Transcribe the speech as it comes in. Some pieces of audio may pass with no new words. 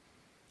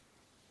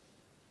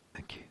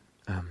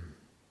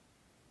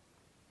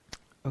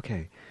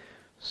Okay,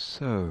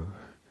 so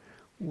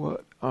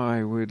what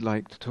I would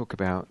like to talk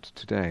about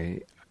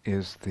today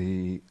is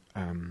the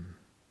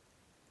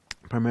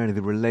primarily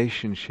the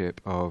relationship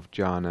of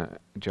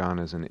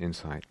jhanas and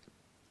insight.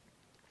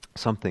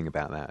 Something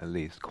about that, at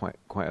least, quite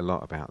a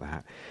lot about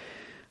that,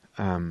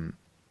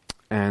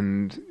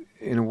 and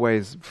in a way,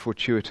 is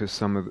fortuitous.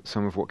 Some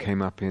of what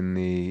came up in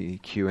the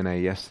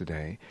Q&A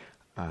yesterday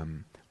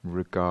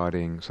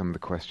regarding some of the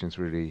questions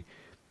really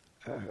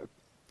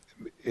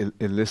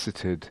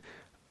elicited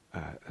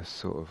a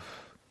sort of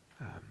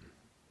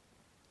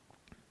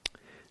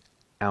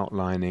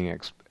outlining,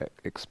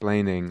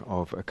 explaining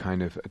of a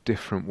kind of a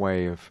different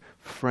way of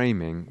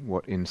framing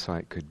what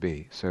insight could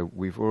be. So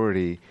we've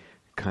already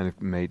kind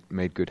of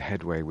made good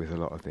headway with a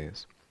lot of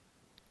this.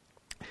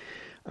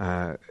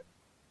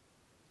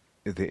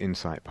 The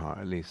insight part,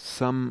 at least.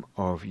 Some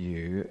of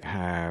you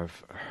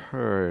have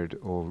heard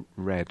or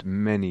read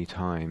many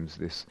times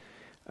this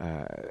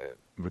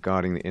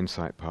regarding the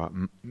insight part,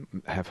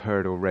 have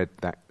heard or read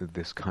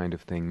this kind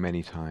of thing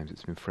many times.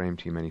 It's been framed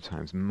to you many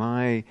times.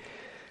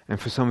 And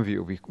for some of you it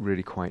will be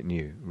really quite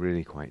new.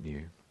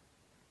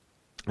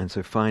 And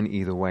so fine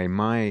either way.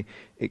 My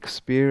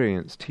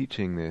experience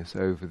teaching this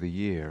over the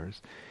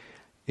years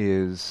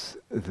is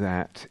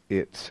that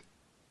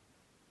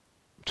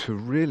to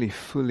really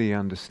fully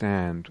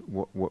understand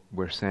what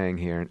we're saying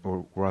here,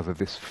 or rather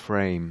this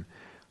framework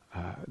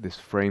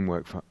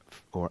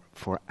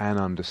for an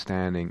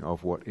understanding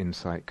of what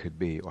insight could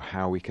be, or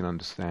how we can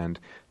understand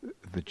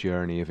the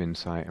journey of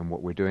insight and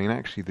what we're doing, and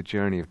actually the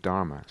journey of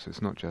Dharma. So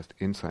it's not just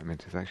insight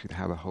meant, it's actually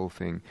how the whole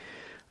thing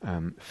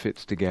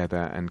fits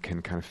together and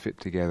can kind of fit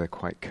together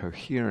quite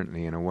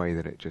coherently in a way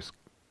that it just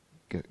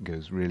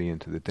goes really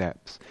into the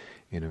depths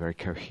in a very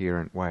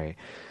coherent way.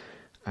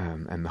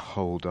 And the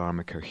whole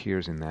Dharma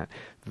coheres in that.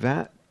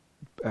 That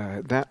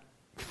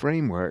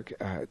framework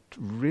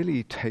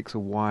really takes a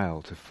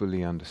while to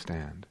fully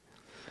understand.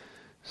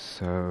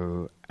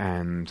 So,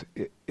 and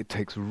it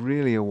takes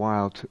really a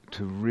while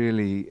to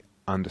really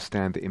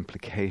understand the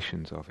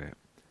implications of it.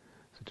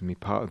 So to me,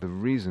 part of the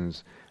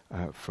reasons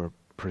for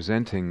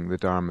presenting the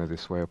Dharma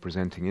this way, or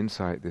presenting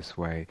insight this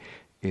way,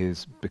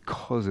 is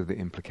because of the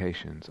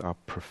implications are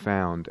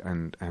profound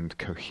and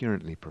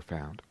coherently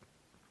profound.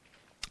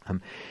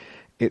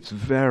 It's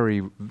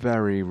very,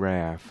 very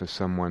rare for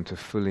someone to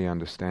fully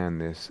understand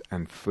this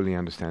and fully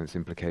understand its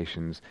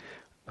implications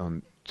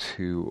on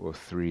 2 or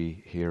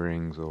 3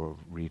 hearings or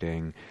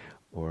reading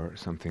or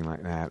something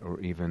like that, or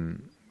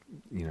even,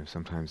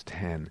 sometimes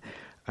 10.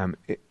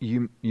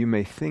 You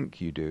may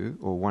think you do,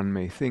 or one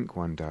may think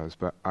one does,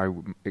 but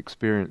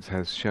experience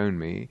has shown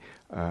me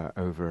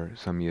over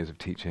some years of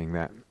teaching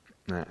that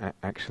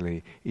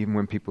actually, even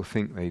when people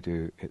think they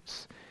do,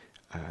 it's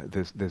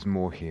there's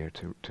more here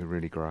to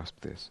really grasp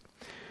this.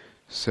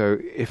 So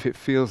if it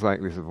feels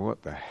like this,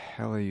 what the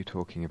hell are you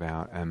talking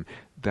about?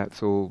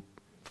 That's all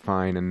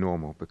fine and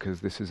normal,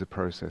 because this is a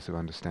process of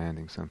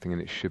understanding something,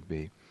 and it should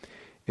be.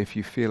 If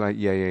you feel like,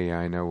 yeah,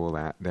 I know all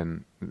that,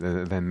 then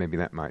maybe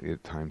that might be the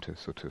time to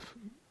sort of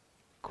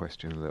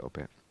question a little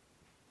bit.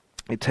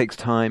 It takes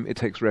time, it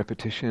takes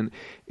repetition,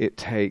 it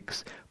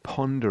takes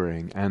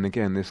pondering, and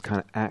again, this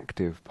kind of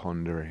active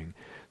pondering.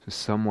 So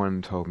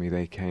someone told me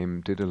they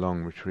did a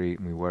long retreat,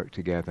 and we worked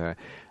together,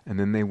 and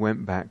then they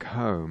went back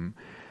home,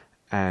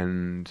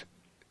 and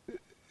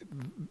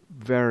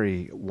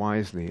very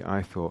wisely,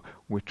 I thought,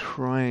 we're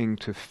trying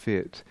to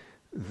fit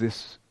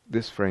this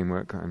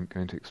framework that I'm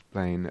going to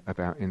explain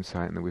about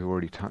insight and that we've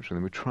already touched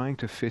on, we're trying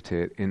to fit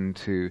it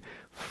into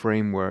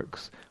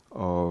frameworks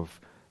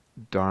of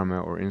Dharma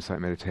or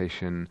insight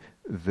meditation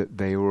that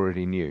they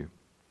already knew.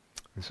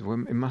 And so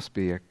it must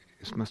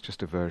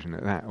just a version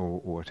of that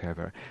or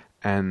whatever.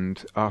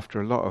 And after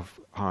a lot of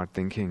hard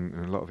thinking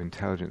and a lot of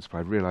intelligence, I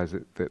realized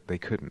that they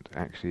couldn't.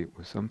 Actually, it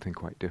was something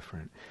quite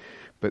different.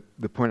 But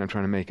the point I'm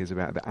trying to make is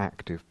about the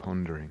active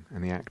pondering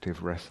and the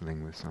active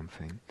wrestling with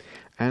something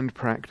and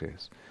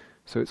practice.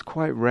 So it's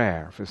quite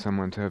rare for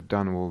someone to have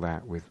done all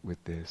that with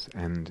this,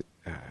 and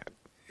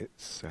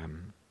it's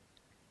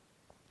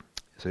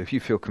so if you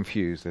feel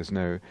confused, there's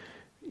no,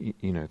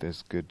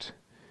 there's good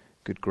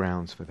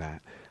grounds for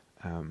that.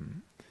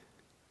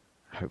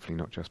 Hopefully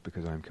not just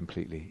because I'm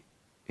completely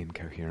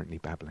incoherently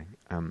babbling.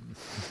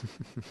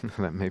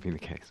 That may be the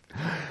case.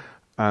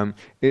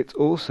 It's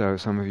also,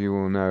 some of you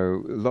will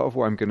know, a lot of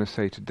what I'm going to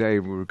say today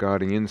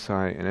regarding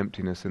insight and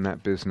emptiness and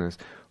that business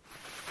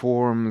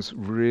forms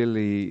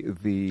really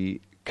the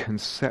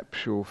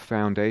conceptual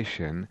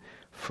foundation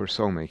for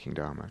soul-making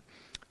Dharma.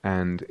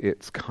 And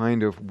it's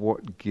kind of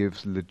what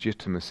gives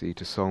legitimacy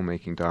to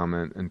soul-making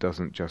Dharma and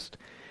doesn't just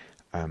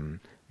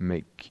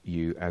make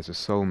you, as a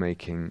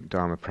soul-making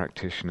Dharma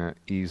practitioner,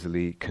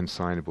 easily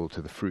consignable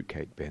to the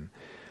fruitcake bin.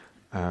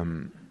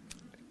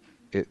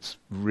 It's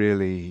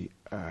really...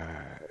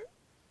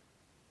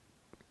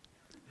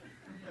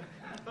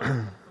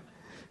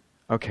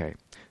 Okay,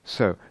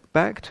 So,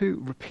 back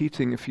to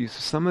repeating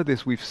some of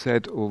this we've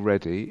said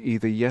already,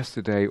 either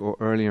yesterday or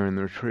earlier in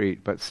the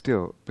retreat, but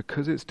still,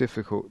 because it's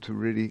difficult to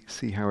really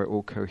see how it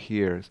all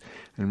coheres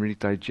and really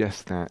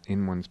digest that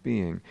in one's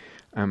being,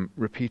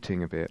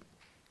 repeating a bit.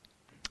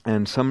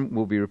 And some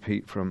will be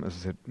repeat from, as I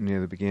said,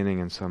 near the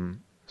beginning, and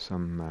some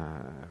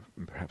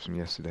perhaps from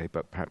yesterday,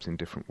 but perhaps in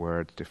different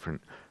words,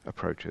 different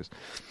approaches.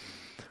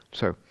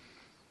 So,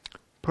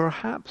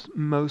 perhaps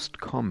most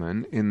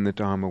common in the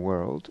Dharma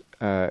world,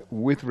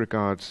 with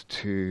regards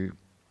to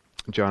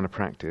jhana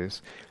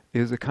practice,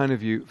 is a kind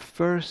of view.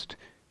 First,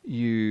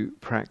 you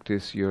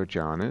practice your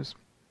jhanas,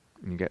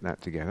 and you get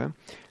that together.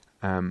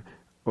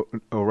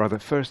 Or rather,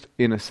 first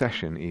in a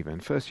session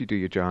even. First you do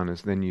your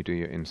jhanas, then you do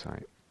your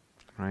insight.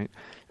 Right?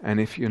 And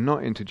if you're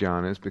not into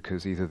jhanas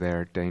because either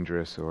they're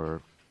dangerous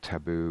or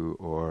taboo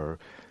or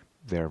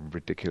they're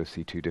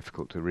ridiculously too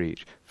difficult to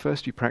reach,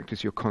 first you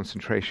practice your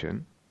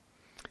concentration,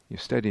 you're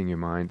steadying your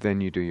mind,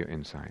 then you do your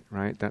insight,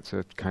 right? That's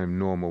a kind of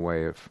normal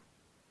way of...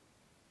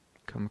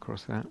 Come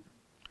across that?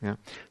 Yeah?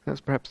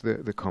 That's perhaps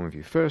the common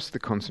view. First the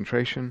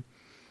concentration,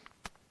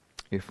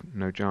 if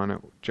no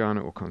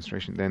jhana or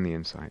concentration, then the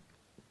insight.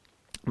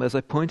 But as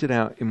I pointed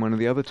out in one of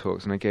the other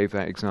talks, and I gave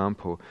that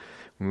example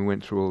when we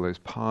went through all those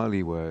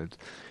Pali words,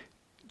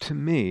 to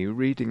me,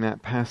 reading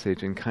that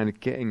passage and kind of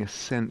getting a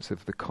sense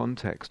of the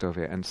context of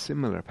it and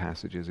similar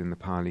passages in the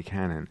Pali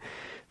canon,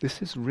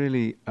 this is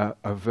really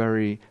a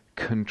very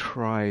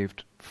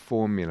contrived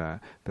formula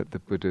that the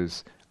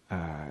Buddha's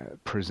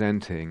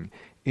presenting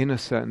in a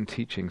certain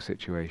teaching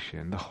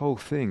situation. The whole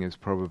thing is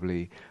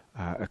probably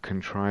a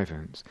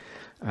contrivance.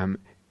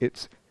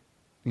 It's,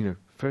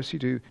 first you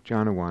do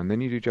jhana 1,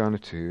 then you do jhana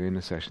 2 in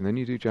a session, then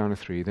you do jhana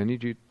 3, then you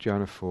do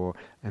jhana 4,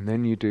 and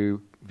then you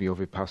do your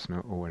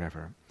vipassana or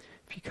whatever.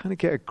 If you kind of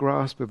get a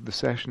grasp of the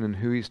session and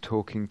who he's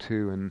talking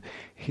to, and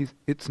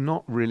it's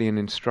not really an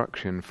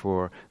instruction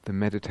for the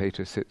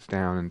meditator sits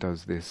down and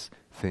does this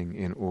thing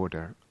in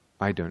order.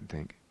 I don't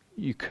think.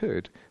 You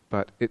could,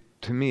 but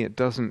to me it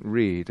doesn't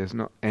read, there's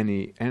not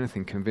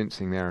anything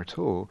convincing there at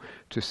all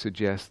to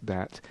suggest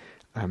that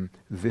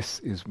this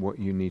is what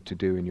you need to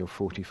do in your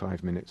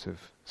 45 minutes of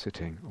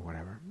sitting or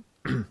whatever.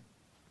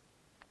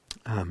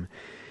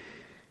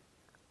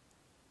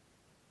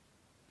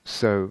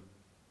 So,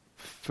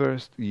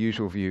 first, the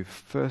usual view,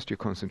 first your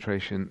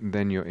concentration,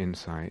 then your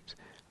insight.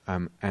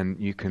 And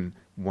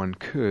one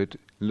could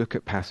look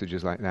at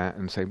passages like that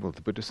and say, well,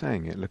 the Buddha's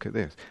saying it, look at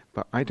this.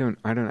 But I don't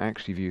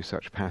actually view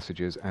such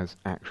passages as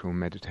actual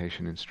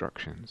meditation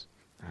instructions,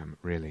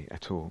 really,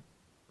 at all.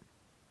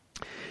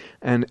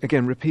 And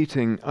again,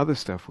 repeating other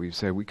stuff we've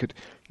said, we could,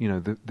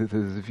 there's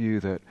the view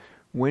that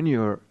when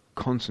you're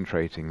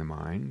concentrating the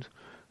mind,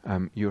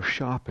 you're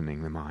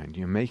sharpening the mind,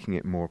 you're making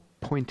it more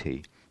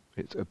pointy,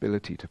 its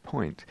ability to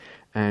point,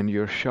 and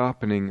you're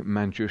sharpening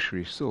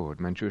Manjushri's sword.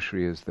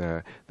 Manjushri is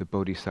the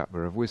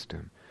bodhisattva of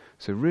wisdom.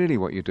 So really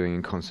what you're doing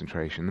in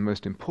concentration, the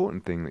most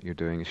important thing that you're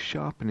doing is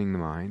sharpening the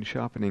mind,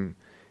 sharpening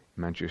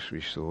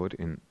Manjushri's sword,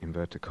 in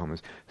inverted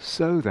commas,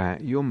 so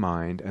that your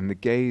mind and the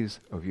gaze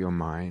of your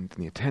mind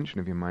and the attention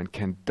of your mind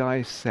can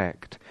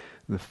dissect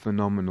the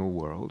phenomenal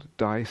world,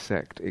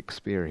 dissect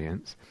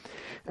experience,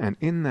 and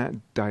in that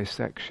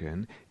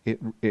dissection,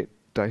 it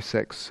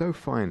dissects so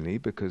finely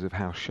because of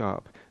how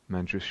sharp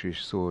Manjushri's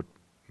sword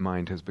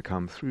mind has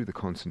become through the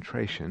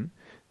concentration,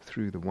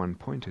 through the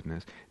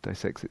one-pointedness,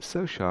 dissects it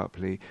so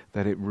sharply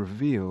that it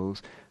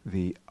reveals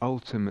the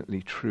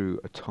ultimately true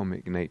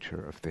atomic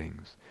nature of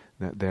things,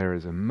 that there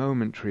is a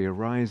momentary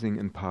arising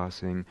and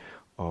passing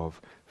of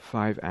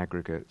 5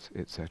 aggregates,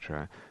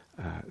 etc.,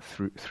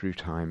 through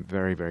time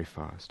very, very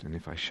fast. And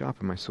if I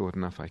sharpen my sword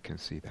enough, I can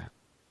see that.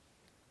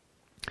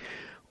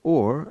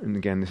 Or, and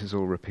again this is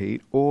all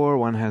repeat, or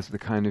one has the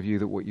kind of view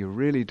that what you're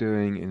really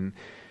doing in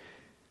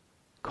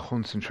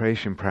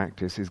concentration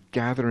practice is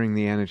gathering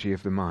the energy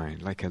of the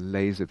mind like a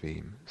laser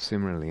beam,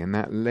 similarly, and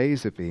that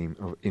laser beam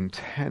of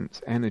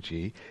intense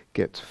energy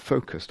gets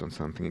focused on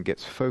something. It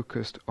gets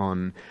focused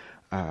on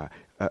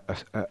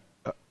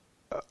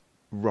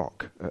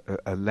rock,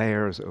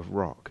 layers of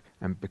rock,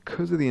 and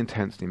because of the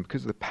intensity and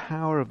because of the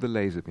power of the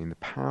laser beam, the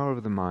power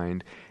of the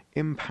mind,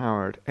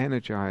 empowered,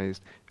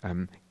 energized,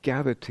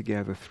 gathered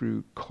together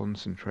through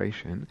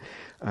concentration,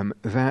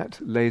 that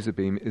laser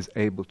beam is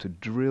able to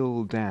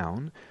drill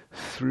down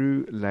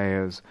through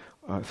layers,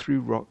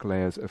 through rock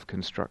layers of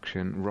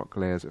construction, rock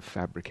layers of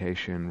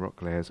fabrication,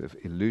 rock layers of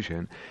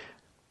illusion,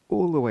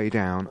 all the way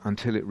down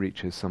until it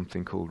reaches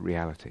something called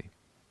reality.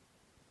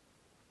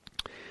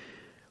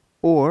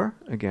 Or,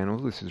 again, all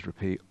this is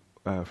repeat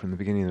from the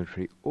beginning of the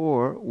retreat,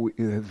 or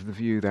there's the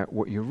view that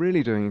what you're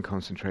really doing in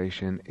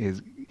concentration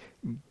is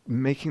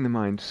making the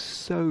mind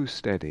so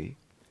steady,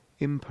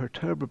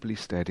 imperturbably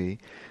steady,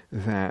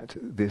 that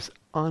this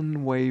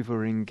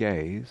unwavering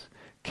gaze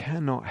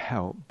cannot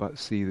help but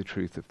see the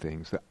truth of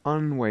things. The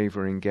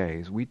unwavering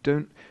gaze, we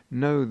don't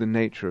know the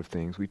nature of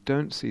things, we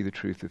don't see the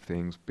truth of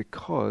things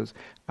because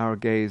our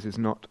gaze is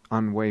not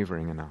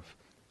unwavering enough.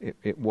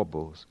 It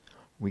wobbles.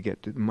 We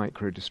get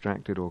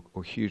micro-distracted or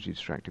hugely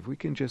distracted. If we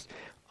can just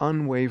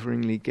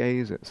unwaveringly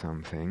gaze at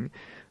something,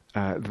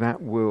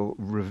 that will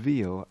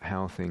reveal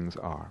how things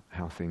are,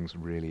 how things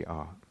really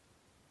are.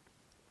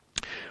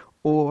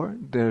 Or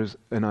there's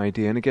an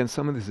idea, and again,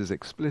 some of this is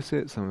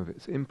explicit, some of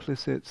it's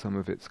implicit, some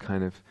of it's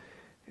kind of,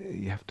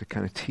 you have to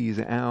kind of tease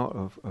it out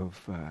of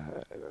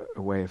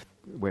a way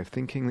of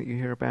thinking that you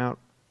hear about.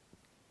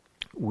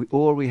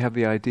 Or we have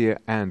the idea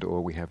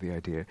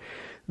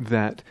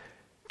that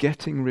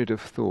getting rid of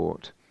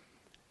thought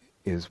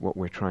is what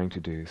we're trying to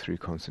do through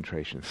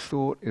concentration.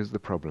 Thought is the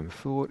problem.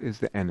 Thought is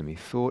the enemy.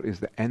 Thought is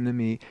the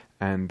enemy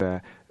and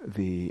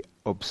the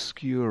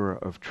obscurer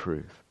of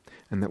truth.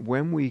 And that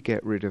when we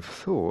get rid of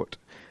thought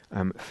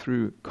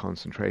through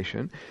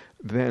concentration,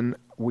 then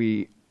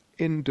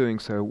in doing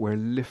so, we're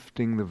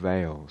lifting the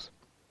veils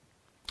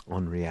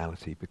on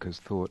reality, because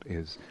thought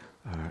is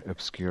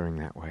obscuring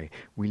that way.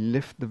 We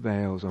lift the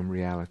veils on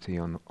reality,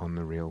 on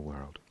the real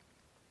world.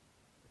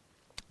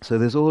 So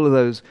there's all of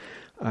those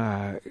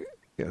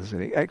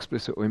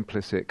explicit or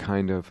implicit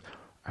kind of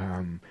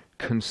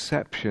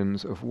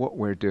conceptions of what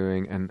we're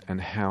doing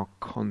and how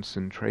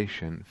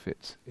concentration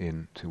fits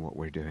into what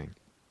we're doing.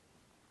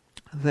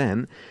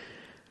 Then,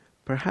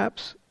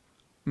 perhaps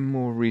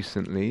more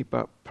recently,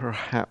 but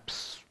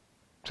perhaps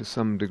to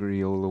some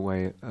degree all the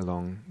way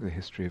along the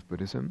history of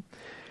Buddhism,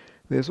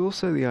 there's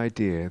also the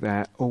idea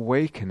that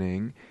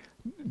awakening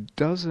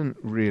doesn't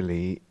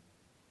really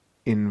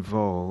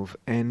involve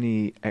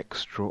any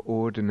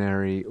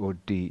extraordinary or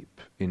deep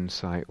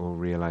insight or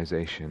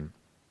realization.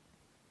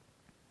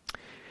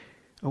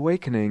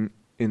 Awakening,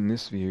 in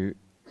this view,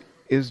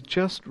 is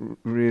just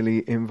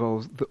really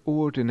involves the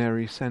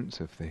ordinary sense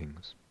of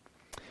things.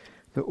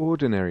 The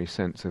ordinary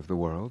sense of the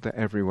world that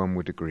everyone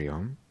would agree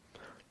on,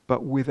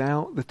 but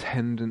without the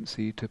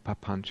tendency to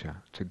papancha,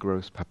 to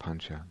gross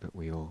papancha, that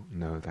we all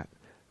know, that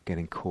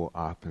getting caught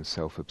up and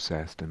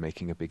self-obsessed and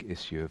making a big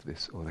issue of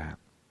this or that.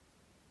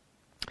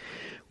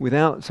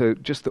 So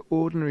just the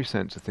ordinary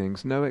sense of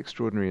things, no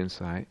extraordinary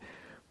insight,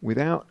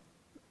 without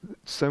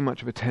so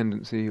much of a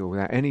tendency or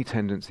without any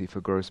tendency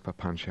for gross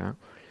papancha,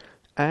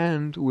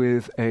 and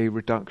with a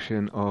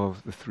reduction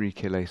of the three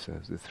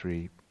kilesas, the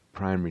three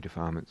primary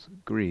defilements: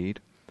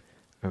 greed,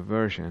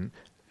 aversion,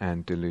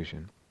 and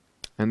delusion.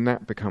 And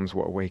that becomes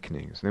what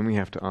awakening is. Then we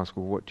have to ask,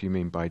 well, what do you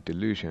mean by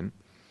delusion?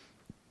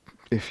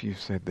 If you've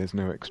said there's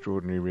no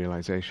extraordinary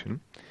realization.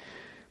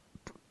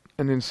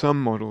 And in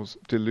some models,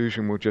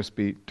 delusion will just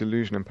be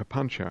delusion, and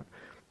papancha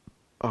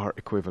are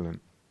equivalent.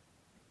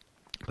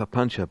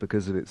 Papancha,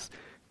 because of its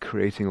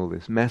creating all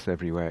this mess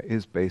everywhere,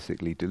 is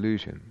basically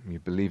delusion.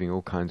 You're believing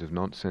all kinds of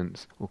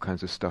nonsense, all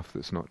kinds of stuff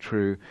that's not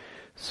true,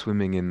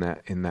 swimming in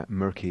that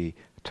murky,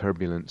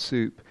 turbulent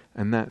soup,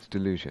 and that's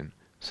delusion.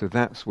 So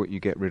that's what you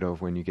get rid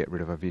of when you get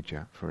rid of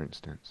avidya, for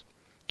instance.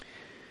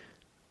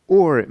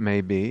 Or it may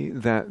be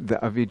that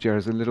the avidya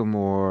is a little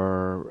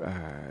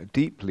more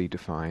deeply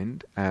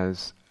defined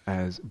as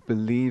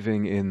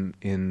believing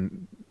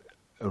in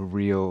a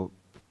real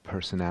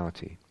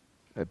personality,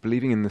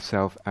 believing in the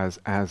self as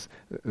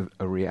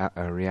a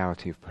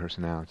reality of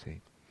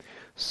personality.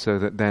 So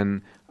that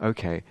then,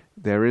 okay,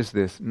 there is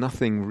this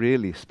nothing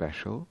really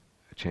special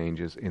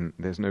changes in,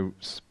 there's no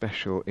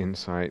special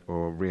insight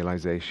or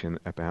realization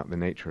about the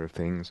nature of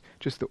things,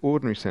 just the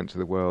ordinary sense of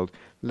the world,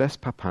 less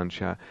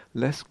papancha,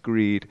 less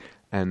greed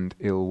and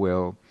ill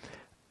will,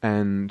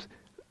 and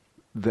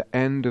the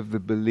end of the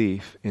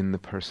belief in the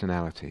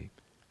personality,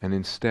 and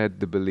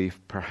instead the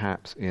belief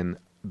perhaps in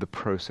the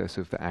process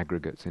of the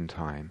aggregates in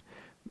time.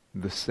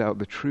 The self,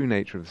 the true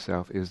nature of the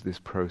self, is this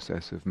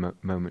process of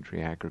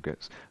momentary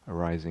aggregates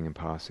arising and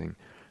passing,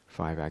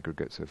 5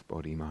 aggregates of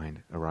body,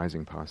 mind,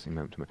 arising, passing,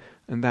 moment to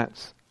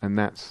moment. And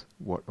that's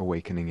what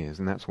awakening is,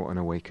 and that's what an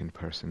awakened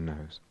person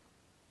knows.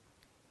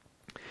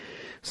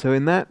 So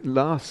in that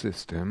last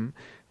system,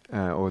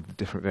 or the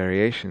different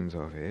variations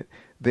of it,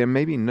 there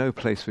may be no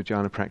place for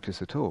jhana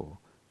practice at all,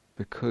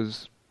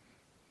 because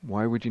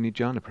why would you need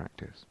jhana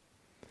practice?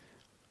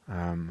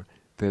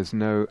 There's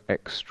no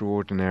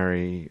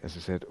extraordinary, as I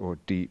said, or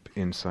deep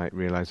insight,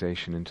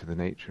 realization into the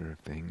nature of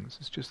things.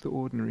 It's just the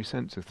ordinary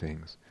sense of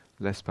things.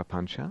 Less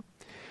papancha.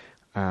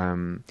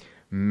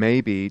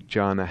 Maybe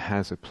jhana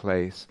has a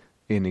place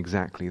in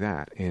exactly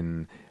that,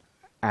 in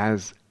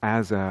as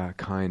a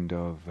kind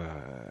of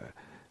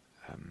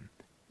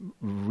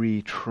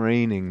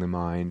retraining the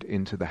mind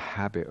into the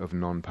habit of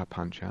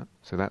non-papancha.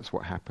 So that's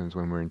what happens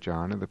when we're in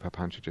jhana. The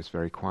papancha just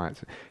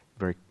quietens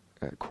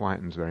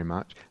very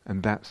much,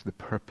 and that's the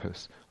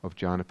purpose of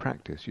jhana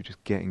practice. You're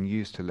just getting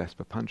used to less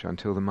papancha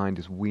until the mind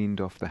is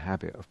weaned off the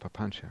habit of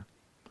papancha.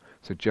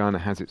 So jhana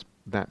has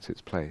that's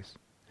its place.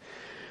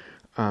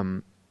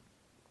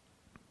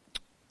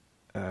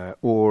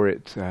 Or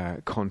it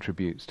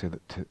contributes to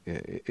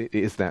it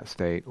is that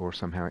state, or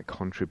somehow it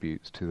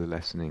contributes to the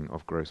lessening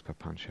of gross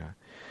papancha.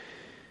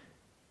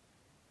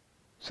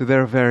 So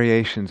there are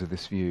variations of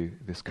this view,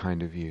 this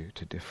kind of view,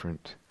 to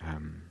different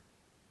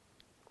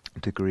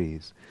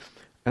degrees.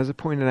 As I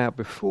pointed out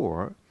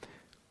before,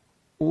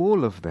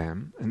 all of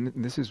them, and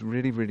this is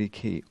really, really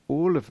key,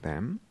 all of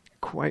them,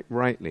 quite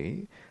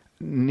rightly,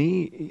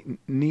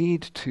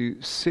 need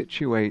to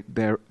situate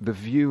the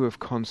view of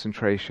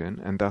concentration,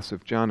 and thus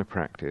of jhana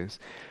practice,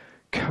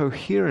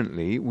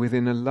 coherently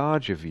within a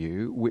larger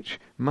view which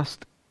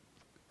must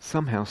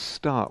somehow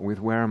start with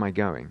where am I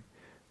going?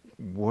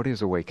 What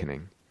is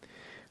awakening?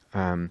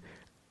 So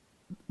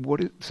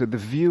the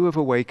view of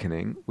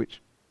awakening,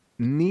 which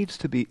needs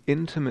to be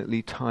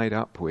intimately tied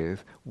up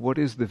with what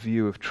is the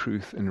view of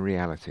truth and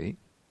reality.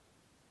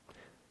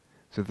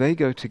 So they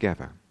go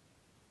together.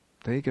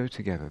 They go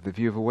together. The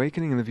view of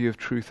awakening and the view of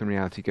truth and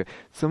reality go.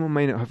 Someone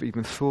may not have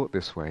even thought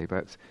this way,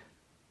 but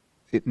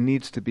it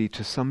needs to be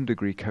to some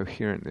degree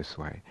coherent this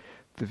way.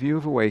 The view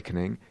of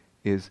awakening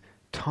is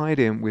tied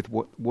in with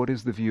what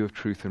is the view of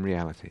truth and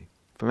reality.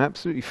 If I'm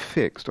absolutely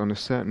fixed on a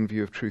certain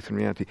view of truth and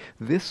reality,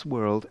 this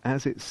world,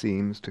 as it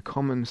seems to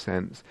common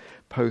sense,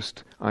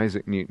 post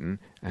Isaac Newton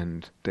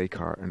and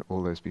Descartes and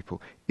all those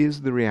people,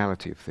 is the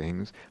reality of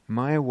things.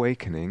 My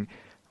awakening,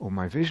 or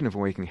my vision of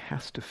awakening,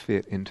 has to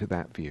fit into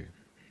that view.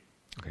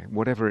 Okay,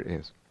 whatever it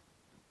is.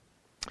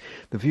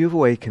 The view of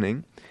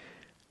awakening,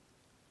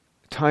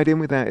 tied in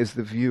with that is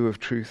the view of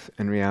truth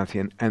and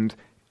reality, and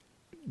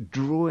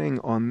drawing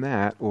on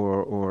that,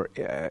 or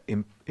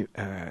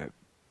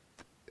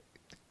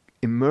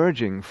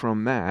emerging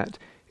from that,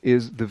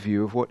 is the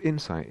view of what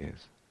insight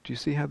is. Do you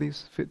see how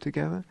these fit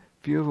together?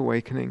 View of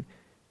awakening,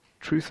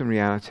 truth and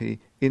reality,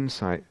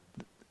 insight.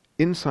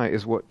 Insight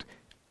is what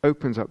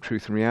opens up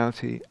truth and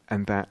reality,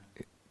 and that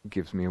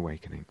gives me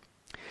awakening.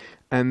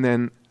 And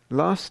then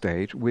last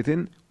stage,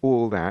 within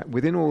all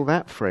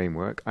that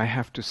framework, I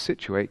have to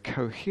situate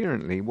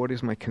coherently what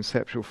is my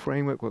conceptual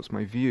framework, what's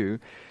my view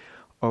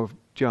of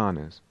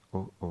jhanas,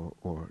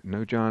 or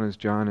no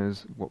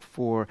jhanas, what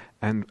for,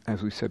 and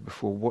as we said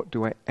before, what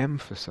do I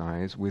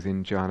emphasize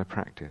within jhana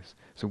practice?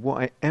 So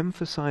what I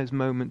emphasize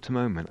moment to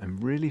moment, I'm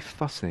really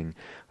fussing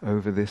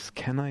over this,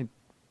 can I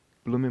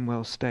blooming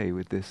well stay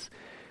with this,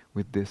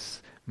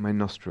 my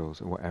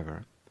nostrils or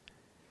whatever.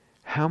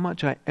 How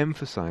much I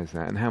emphasize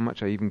that and how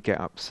much I even get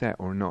upset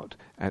or not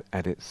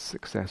at its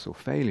success or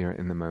failure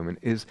in the moment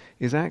is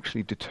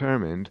actually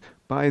determined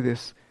by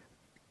this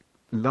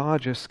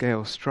larger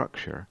scale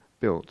structure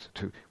built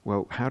to,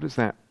 well, how does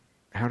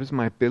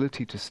my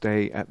ability to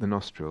stay at the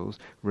nostrils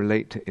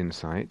relate to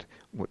insight?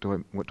 What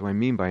do I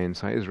mean by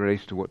insight is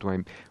related to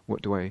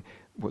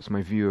what's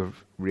my view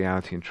of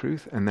reality and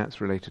truth, and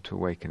that's related to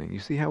awakening. You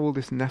see how all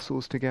this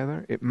nestles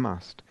together? It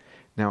must.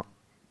 Now,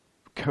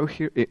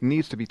 it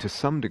needs to be to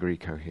some degree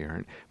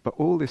coherent, but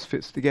all this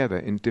fits together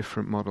in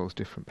different models,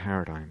 different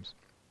paradigms.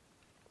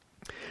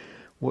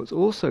 What's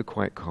also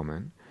quite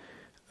common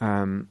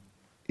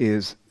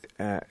is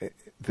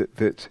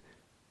that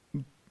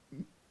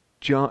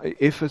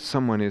if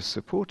someone is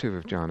supportive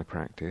of jhana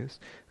practice,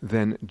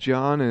 then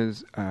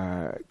jhanas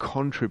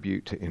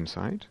contribute to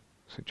insight.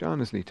 So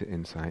jhanas lead to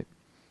insight.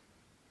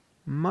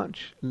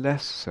 Much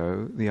less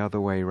so the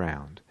other way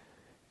round.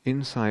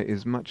 Insight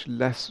is much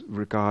less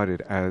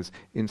regarded as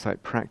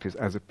insight practice,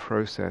 as a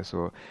process,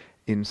 or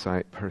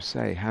insight per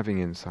se, having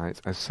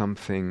insights as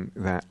something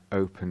that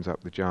opens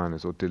up the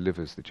jhanas or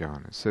delivers the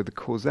jhanas. So the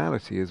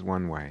causality is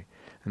one way,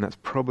 and that's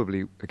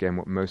probably, again,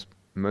 what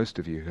most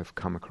of you have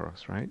come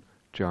across, right?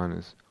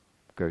 Jhanas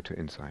go to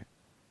insight.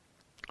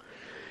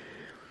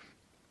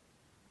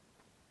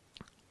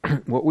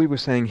 What we were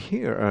saying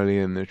here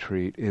earlier in the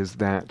retreat is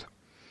that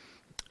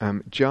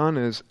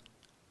jhanas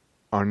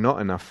are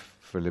not enough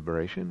for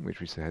liberation, which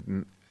we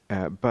said,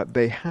 but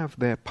they have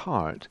their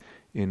part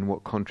in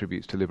what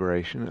contributes to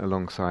liberation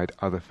alongside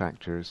other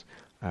factors,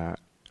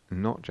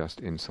 not just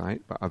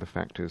insight, but other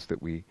factors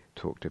that we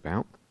talked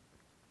about.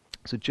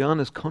 So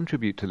jhanas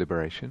contribute to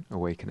liberation,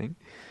 awakening,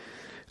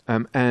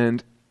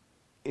 and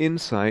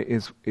insight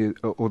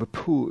or the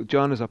pool.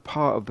 Jhanas are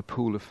part of the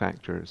pool of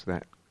factors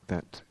that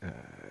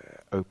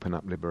open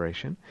up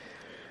liberation,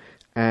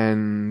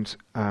 and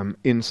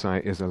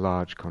insight is a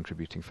large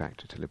contributing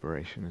factor to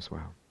liberation as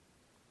well.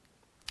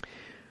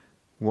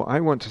 What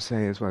I want to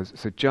say as well is,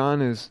 so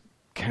jhanas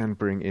can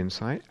bring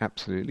insight,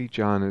 absolutely.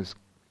 Jhanas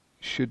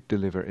should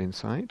deliver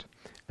insight,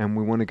 and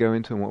what we want to go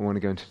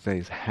into today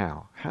is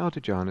how. How do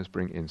jhanas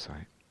bring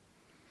insight?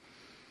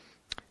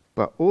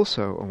 But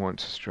also I want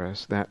to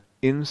stress that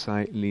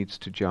insight leads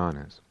to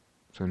jhanas.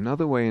 So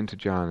another way into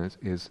jhanas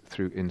is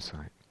through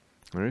insight.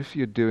 Or if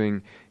you're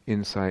doing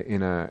insight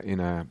in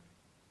a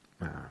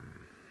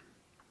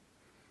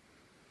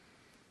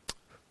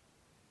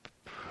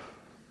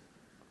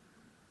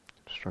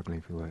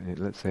struggling for word.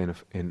 Let's say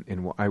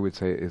in what I would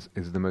say is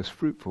the most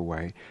fruitful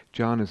way,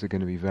 jhanas are going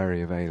to be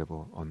very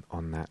available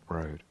on that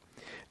road.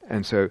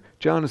 And so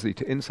jhanas lead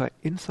to insight,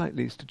 insight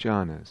leads to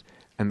jhanas.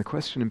 And the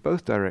question in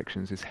both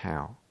directions is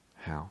how?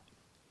 How?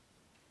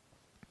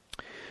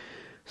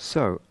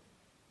 So,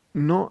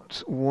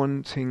 not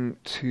wanting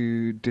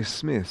to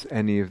dismiss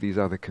any of these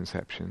other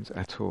conceptions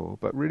at all,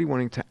 but really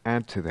wanting to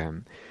add to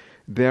them,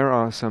 there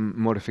are some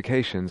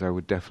modifications I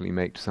would definitely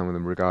make to some of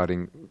them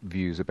regarding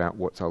views about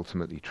what's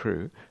ultimately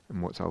true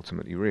and what's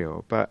ultimately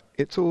real. But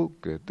it's all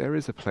good. There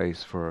is a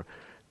place for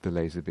the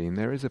laser beam.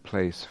 There is a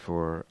place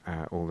for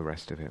all the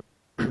rest of it.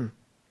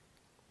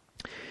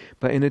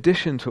 But in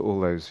addition to all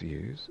those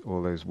views,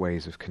 all those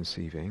ways of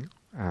conceiving,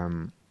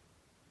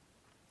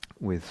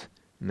 with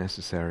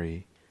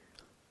necessary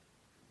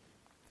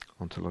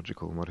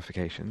ontological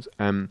modifications,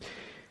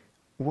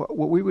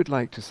 what we would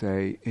like to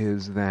say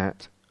is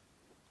that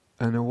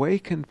an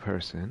awakened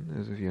person,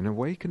 as a view, an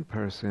awakened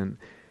person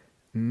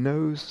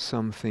knows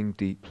something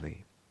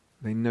deeply.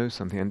 They know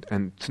something,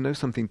 and to know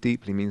something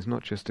deeply means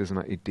not just as an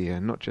idea,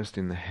 not just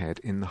in the head,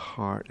 in the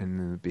heart and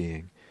in the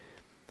being.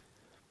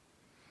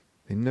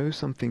 They know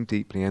something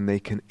deeply, and they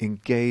can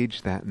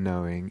engage that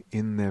knowing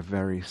in their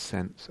very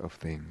sense of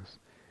things.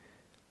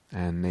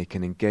 And they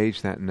can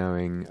engage that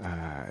knowing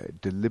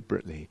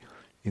deliberately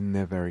in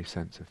their very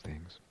sense of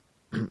things.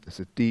 It's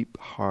a deep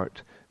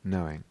heart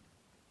knowing.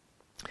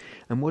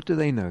 And what do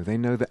they know? They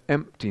know the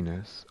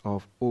emptiness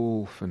of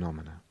all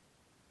phenomena.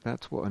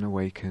 That's what an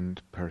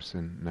awakened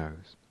person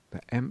knows.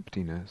 The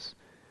emptiness,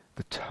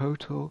 the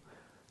total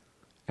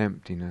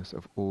emptiness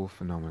of all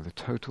phenomena, the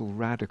total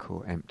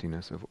radical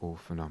emptiness of all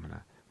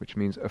phenomena, which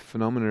means a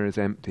phenomena is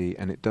empty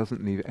and it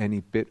doesn't leave any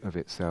bit of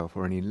itself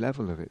or any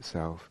level of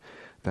itself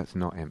that's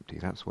not empty.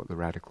 That's what the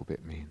radical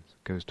bit means.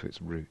 It goes to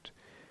its root.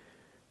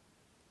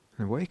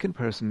 An awakened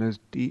person knows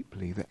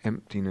deeply the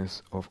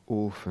emptiness of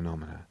all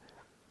phenomena.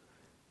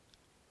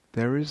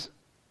 There is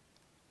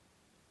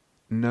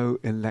no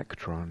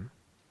electron,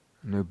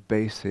 no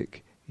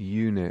basic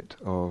unit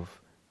of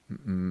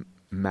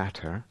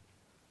matter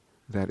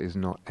that is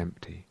not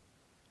empty.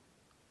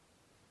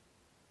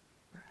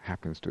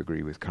 Happens to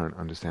agree with current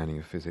understanding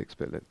of physics,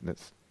 but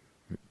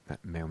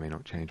that may or may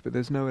not change. But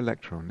there's no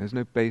electron, there's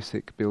no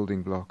basic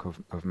building block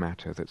of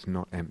matter that's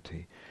not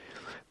empty.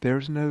 There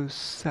is no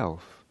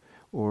self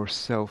or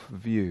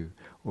self-view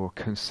or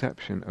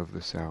conception of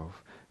the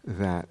self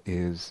that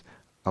is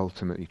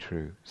ultimately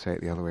true. Say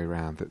it the other way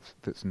around,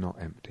 that's not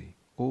empty.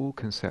 All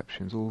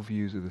conceptions, all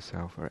views of the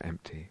self are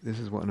empty. This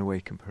is what an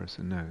awakened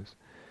person knows.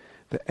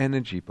 The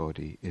energy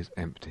body is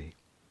empty.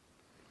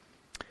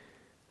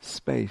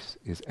 Space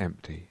is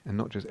empty, and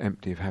not just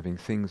empty of having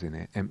things in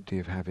it, empty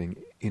of having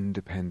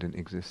independent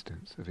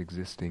existence, of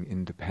existing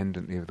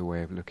independently of the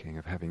way of looking,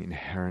 of having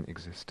inherent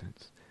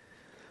existence.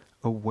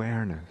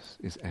 Awareness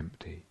is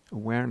empty.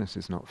 Awareness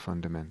is not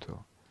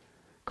fundamental.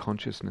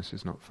 Consciousness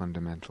is not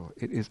fundamental.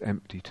 It is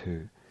empty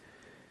too.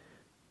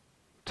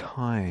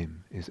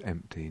 Time is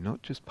empty,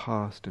 not just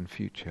past and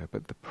future,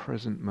 but the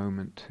present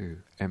moment too,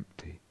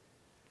 empty.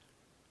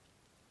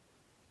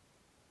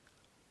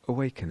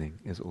 Awakening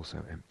is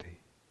also empty.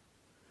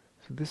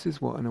 So this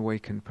is what an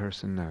awakened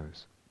person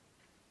knows.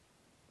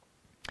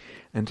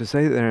 And to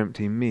say that they're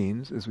empty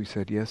means, as we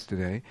said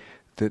yesterday,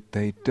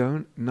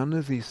 that none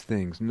of these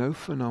things, no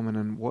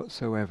phenomenon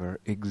whatsoever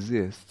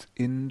exists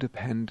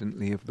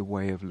independently of the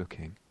way of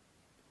looking.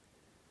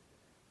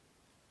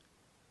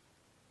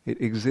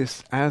 It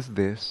exists as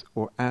this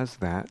or as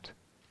that,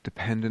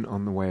 dependent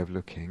on the way of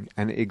looking,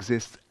 and it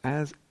exists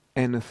as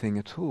anything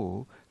at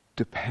all,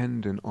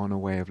 dependent on a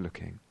way of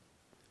looking.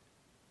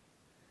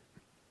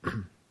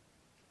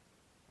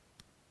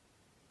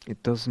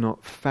 It does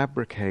not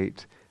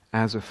fabricate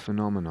as a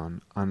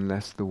phenomenon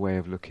unless the way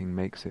of looking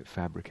makes it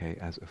fabricate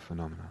as a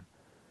phenomenon.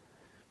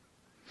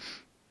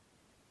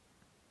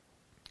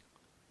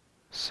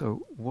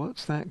 So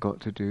what's that got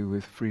to do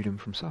with freedom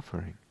from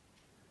suffering?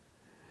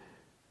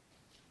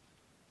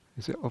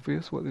 Is it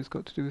obvious what this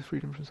got to do with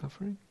freedom from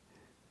suffering?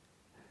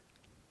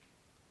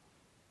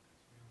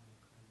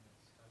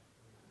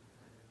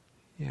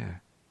 Yeah,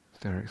 as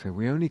Derek said,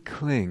 we only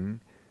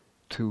cling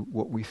to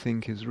what we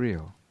think is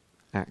real,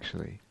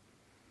 actually.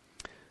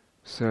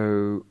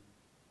 So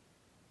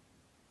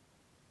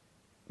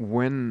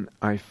when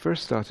I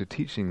first started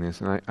teaching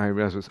this, and I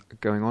realized I was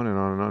going on and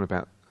on and on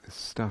about this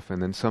stuff,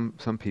 and then some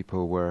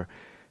people were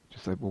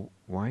just like, well,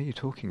 why are you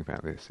talking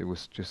about this? It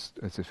was just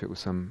as if it was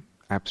some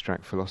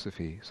abstract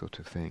philosophy sort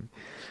of thing.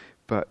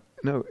 But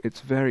no,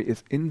 it's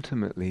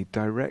intimately,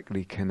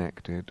 directly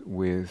connected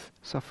with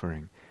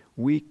suffering.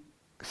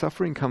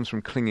 Suffering comes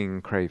from clinging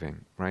and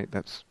craving, right?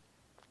 That's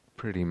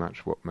pretty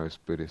much what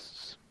most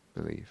Buddhists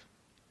believe.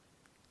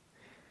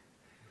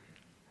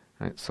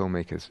 Right? Soul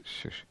makers,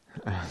 shush.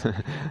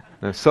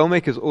 No, soul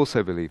makers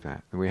also believe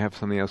that. And we have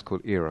something else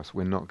called eros.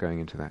 We're not going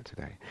into that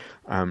today.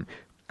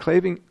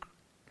 Craving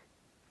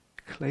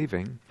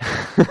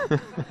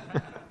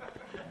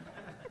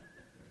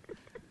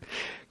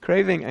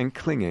Craving and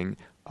clinging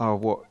are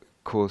what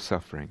cause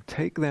suffering.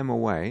 Take them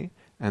away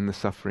and the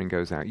suffering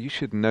goes out. You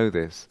should know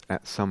this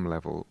at some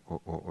level,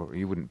 or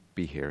you wouldn't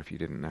be here if you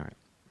didn't know it.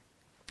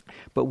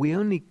 But we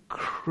only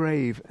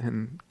crave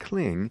and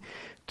cling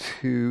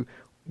to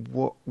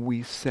what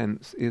we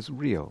sense is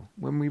real.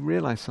 When we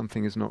realize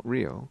something is not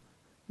real,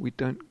 we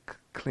don't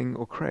cling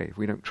or crave.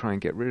 We don't try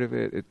and get rid of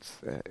it.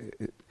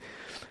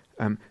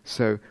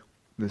 So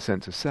the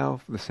sense of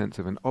self, the sense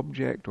of an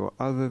object or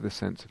other, the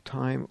sense of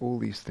time, all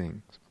these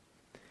things.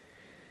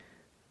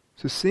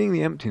 So seeing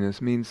the emptiness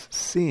means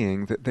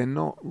seeing that they're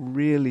not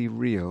really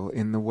real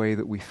in the way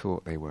that we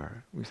thought they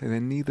were. We say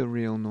they're neither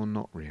real nor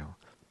not real.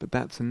 But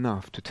that's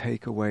enough to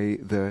take away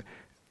the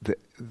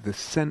the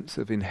sense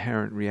of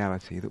inherent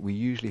reality that we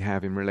usually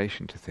have in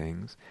relation to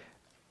things,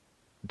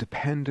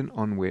 dependent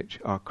on which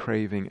our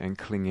craving and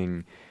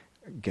clinging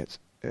gets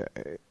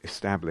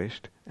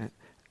established,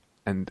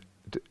 and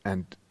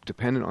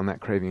dependent on that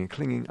craving and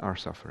clinging, our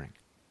suffering.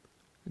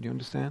 Do you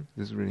understand?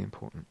 This is really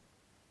important.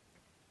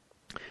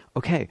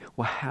 Okay,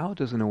 well, how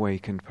does an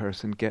awakened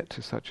person get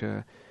to such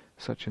a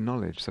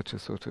knowledge, such a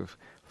sort of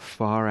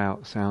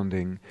far-out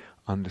sounding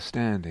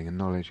understanding? And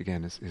knowledge,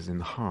 again, is in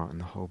the heart and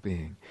the whole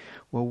being.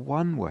 Well,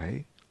 one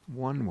way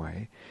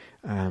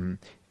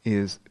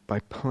is by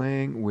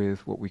playing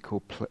with what we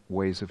call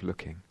ways of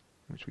looking,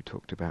 which we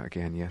talked about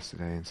again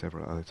yesterday and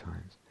several other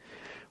times.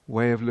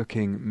 Way of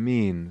looking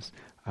means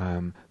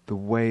the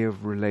way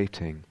of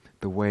relating,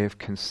 the way of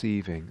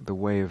conceiving, the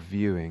way of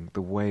viewing,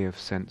 the way of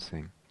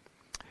sensing.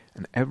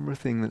 And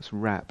everything that's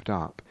wrapped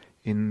up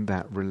in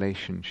that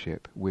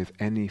relationship with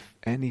any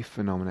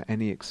phenomena,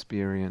 any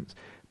experience,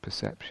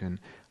 perception,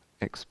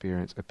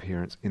 experience,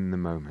 appearance in the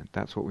moment.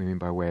 That's what we mean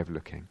by way of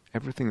looking.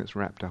 Everything that's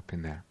wrapped up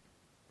in there.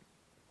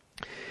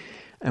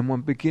 And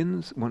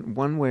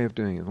one way of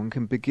doing it, one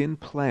can begin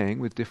playing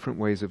with different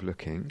ways of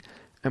looking,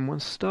 and one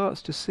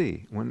starts to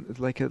see,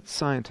 like a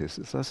scientist,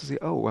 it starts to see,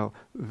 oh, well,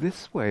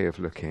 this way of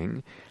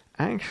looking,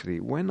 actually,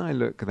 when I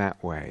look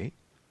that way,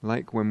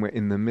 like when we're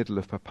in the middle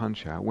of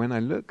papancha, when I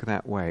look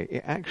that way,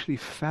 it actually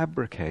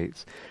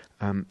fabricates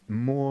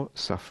more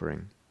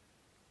suffering.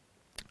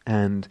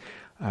 And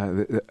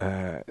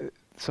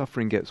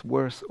suffering gets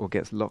worse or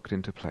gets locked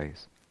into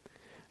place.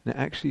 And it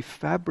actually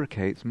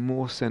fabricates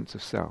more sense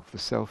of self. The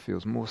self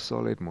feels more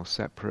solid, more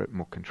separate,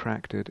 more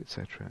contracted,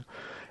 etc.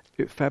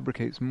 It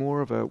fabricates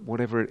more of a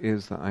whatever it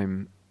is that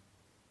I'm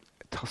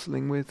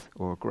tussling with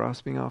or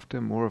grasping after,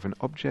 more of an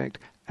object,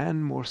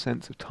 and more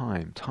sense of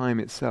time. Time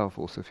itself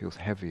also feels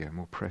heavier,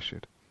 more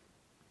pressured.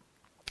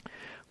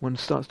 One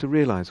starts to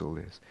realize all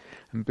this.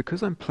 And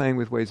because I'm playing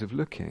with ways of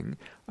looking,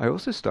 I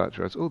also start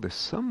to realize, there's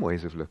some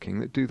ways of looking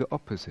that do the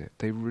opposite.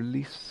 They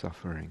release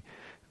suffering.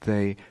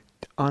 They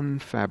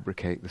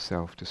unfabricate the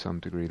self to some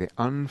degree. They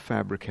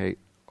unfabricate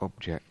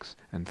objects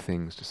and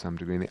things to some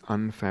degree, and they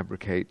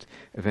unfabricate,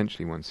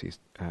 eventually one sees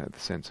the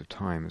sense of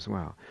time as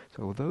well.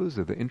 So those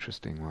are the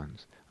interesting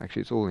ones.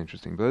 Actually, it's all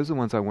interesting, but those are the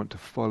ones I want to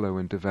follow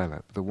and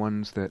develop, the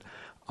ones that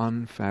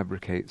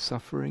unfabricate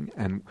suffering,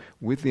 and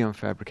with the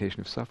unfabrication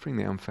of suffering,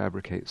 they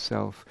unfabricate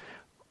self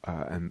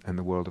and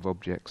the world of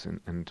objects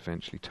and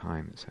eventually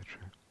time, etc.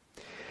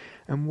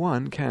 And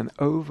one can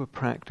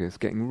over-practice,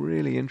 getting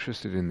really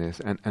interested in this,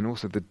 and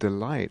also the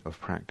delight of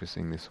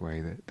practicing this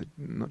way,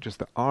 not just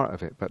the art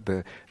of it, but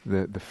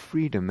the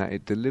freedom that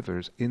it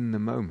delivers in the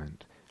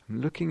moment.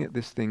 I'm looking at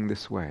this thing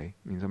this way,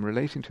 means I'm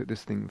relating to it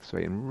this thing this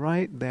way, and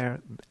right there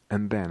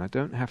and then, I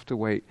don't have to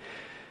wait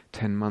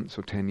 10 months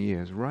or 10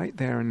 years, right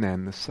there and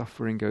then the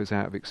suffering goes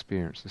out of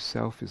experience, the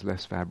self is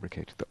less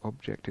fabricated, the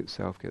object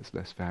itself gets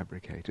less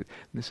fabricated.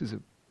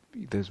 And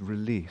there's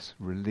release,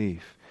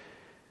 relief,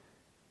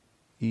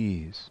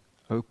 ease,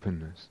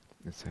 openness,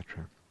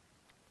 etc.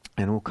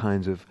 And all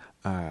kinds of,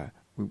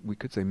 we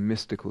could say,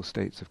 mystical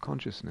states of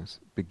consciousness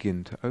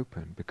begin to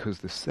open because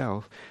the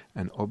self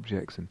and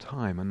objects and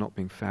time are not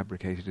being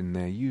fabricated in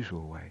their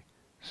usual way.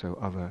 So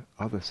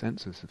other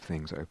senses of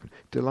things open.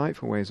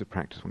 Delightful ways of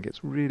practice. One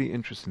gets really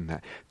interested in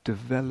that.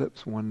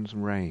 Develops one's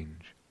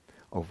range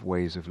of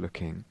ways of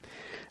looking.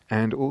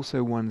 And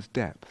also one's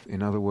depth.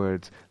 In other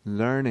words,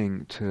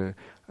 learning to,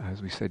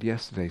 as we said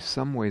yesterday,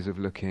 some ways of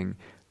looking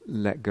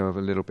let go of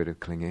a little bit of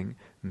clinging,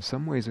 and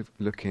some ways of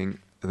looking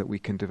that we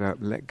can develop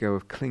let go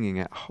of clinging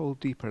at a whole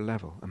deeper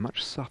level, a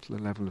much subtler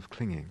level of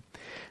clinging.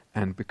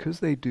 And because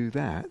they do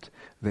that,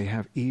 they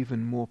have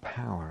even more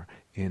power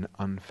in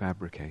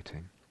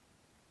unfabricating.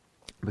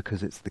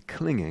 Because it's the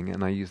clinging,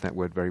 and I use that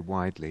word very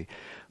widely,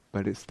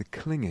 but it's the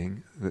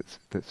clinging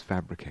that's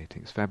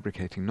fabricating. It's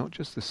fabricating not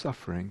just the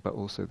suffering, but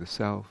also the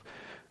self,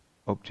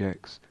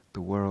 objects,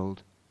 the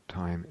world,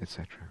 time,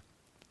 etc.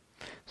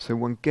 So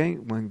one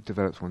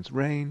develops one's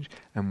range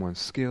and one's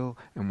skill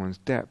and one's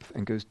depth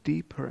and goes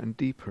deeper and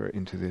deeper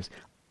into this,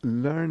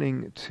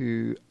 learning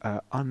to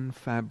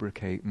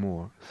unfabricate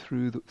more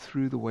through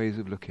the ways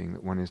of looking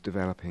that one is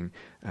developing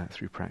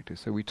through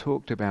practice. So we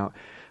talked about,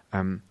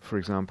 for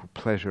example,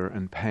 pleasure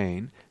and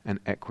pain and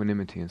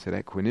equanimity, and said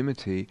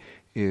equanimity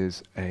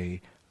is a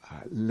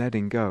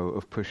letting go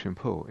of push and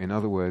pull. In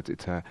other words,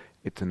 it's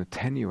an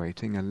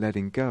attenuating, a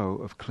letting go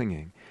of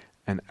clinging.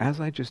 And as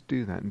I just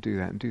do that and do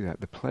that and do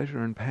that, the pleasure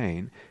and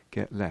pain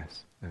get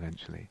less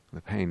eventually. The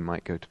pain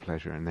might go to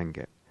pleasure and then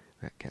get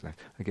less.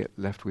 I get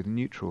left with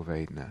neutral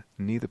Vedana,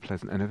 neither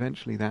pleasant, and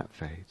eventually that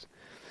fades.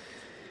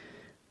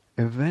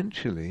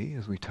 Eventually,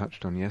 as we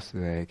touched on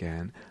yesterday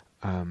again,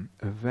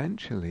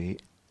 eventually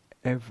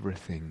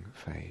everything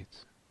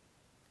fades.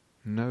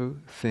 No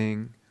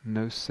thing,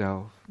 no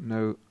self,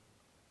 no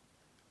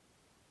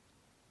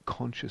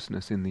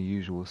consciousness in the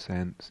usual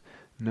sense,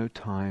 no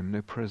time,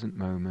 no present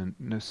moment,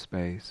 no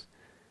space,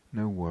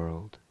 no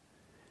world.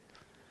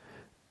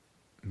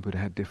 Buddha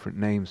had different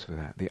names for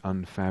that. The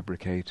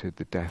unfabricated,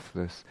 the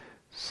deathless,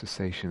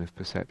 cessation of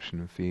perception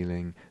and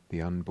feeling,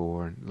 the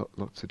unborn,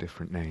 lots of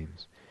different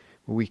names.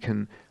 We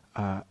can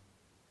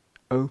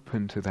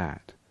open to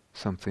that,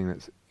 something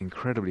that's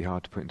incredibly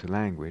hard to put into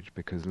language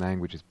because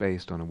language is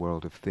based on a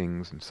world of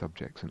things and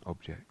subjects and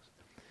objects.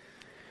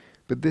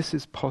 But this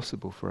is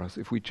possible for us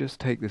if we just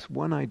take this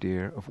one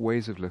idea of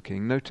ways of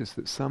looking, notice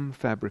that some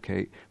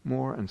fabricate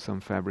more and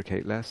some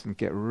fabricate less, and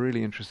get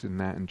really interested in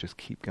that and just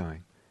keep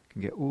going.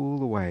 Can get all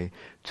the way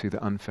to the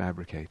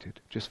unfabricated,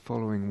 just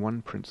following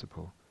one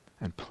principle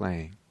and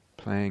playing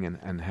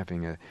and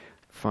having a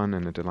fun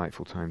and a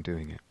delightful time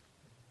doing it.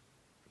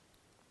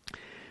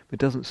 It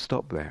doesn't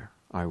stop there,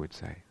 I would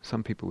say.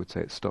 Some people would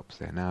say it stops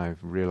there. Now I've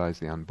realized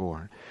the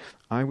unborn.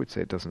 I would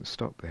say it doesn't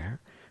stop there,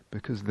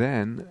 because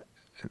then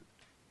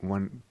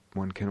one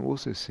can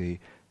also see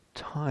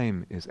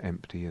time is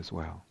empty as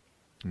well.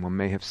 And one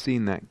may have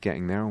seen that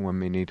getting there, and one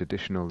may need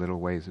additional little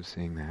ways of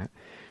seeing that.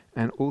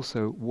 And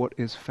also, what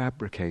is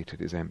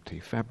fabricated is empty.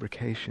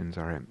 Fabrications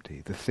are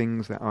empty. The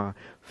things that are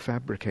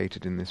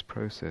fabricated in this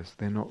process,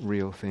 they're not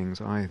real things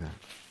either.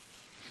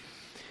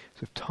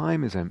 So if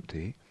time is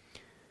empty,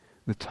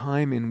 the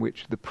time in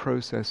which the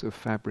process of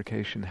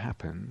fabrication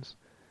happens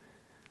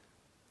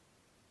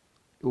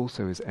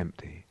also is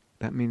empty.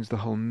 That means the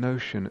whole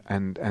notion,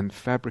 and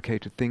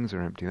fabricated things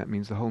are empty, that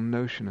means the whole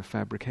notion of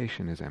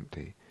fabrication is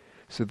empty.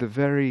 So the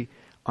very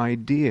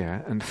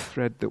idea and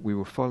thread that we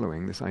were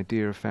following, this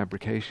idea of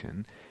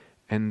fabrication,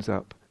 ends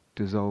up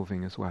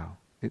dissolving as well.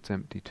 It's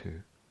empty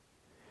too.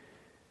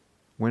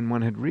 When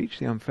one had reached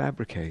the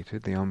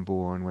unfabricated, the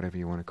unborn, whatever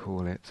you want to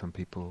call it, some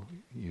people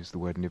use the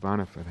word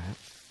nirvana for that,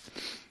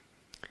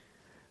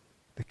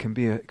 there can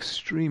be an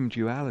extreme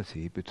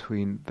duality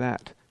between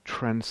that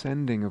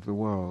transcending of the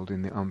world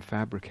in the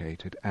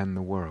unfabricated and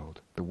the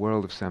world of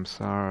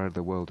samsara,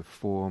 the world of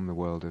form, the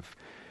world of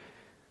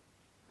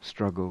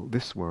struggle,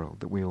 this world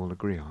that we all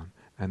agree on.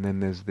 And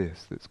then there's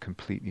this that's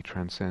completely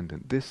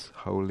transcendent, this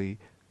holy,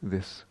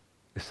 this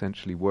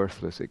essentially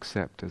worthless,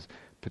 except as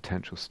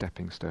potential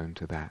stepping stone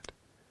to that.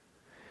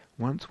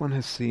 Once one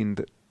has seen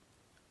that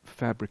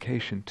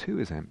fabrication too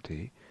is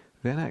empty,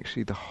 then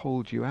actually the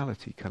whole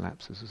duality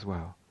collapses as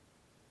well.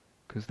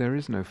 Because there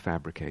is no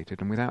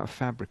fabricated, and without a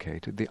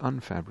fabricated, the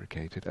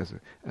unfabricated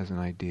as an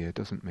idea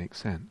doesn't make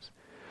sense.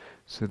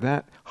 So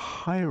that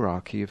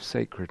hierarchy of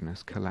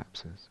sacredness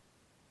collapses.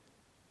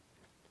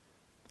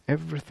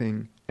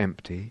 Everything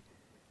empty,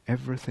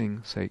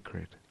 everything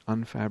sacred,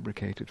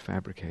 unfabricated,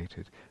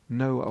 fabricated,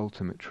 no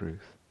ultimate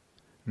truth,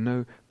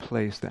 no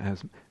place that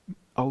has,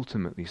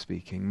 ultimately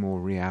speaking, more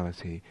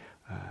reality,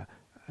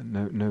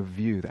 no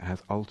view that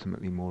has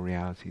ultimately more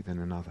reality than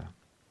another.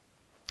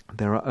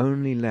 There are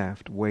only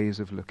left ways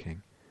of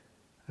looking.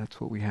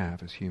 That's what we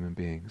have as human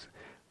beings,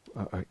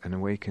 an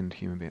awakened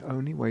human being.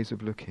 Only ways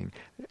of looking,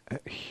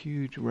 a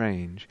huge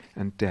range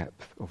and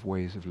depth of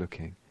ways of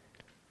looking,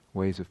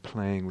 ways of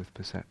playing with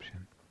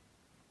perception,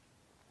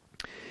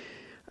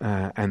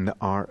 and the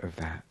art of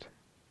that.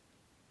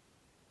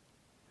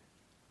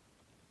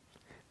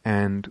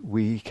 And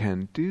we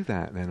can do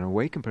that, then an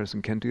awakened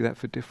person can do that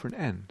for different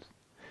ends.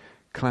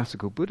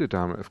 Classical Buddha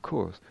Dharma, of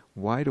course.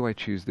 Why do I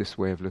choose this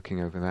way of looking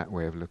over that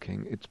way of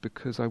looking? It's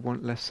because I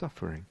want less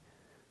suffering.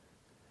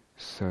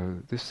 So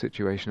this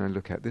situation I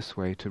look at this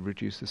way to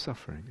reduce the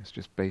suffering. It's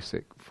just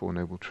basic Four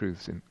Noble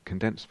Truths in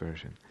condensed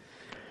version.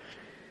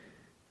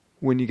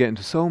 When you get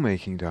into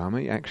soul-making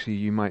Dharma, actually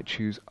you might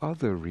choose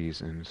other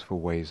reasons for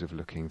ways of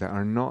looking that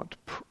are not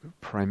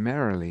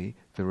primarily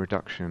the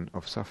reduction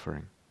of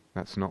suffering.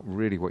 That's not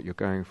really what you're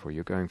going for.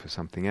 You're going for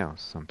something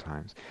else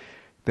sometimes.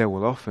 There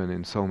will often,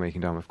 in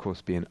soul-making Dharma, of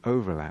course, be an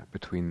overlap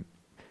between,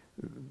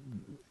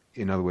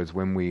 in other words,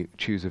 when we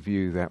choose a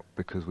view that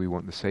because we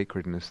want the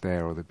sacredness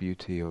there or the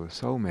beauty or the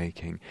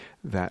soul-making,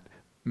 that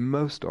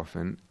most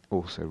often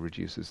also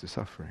reduces the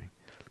suffering.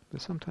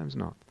 But sometimes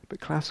not. But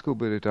classical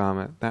Buddha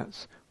Dharma,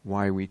 that's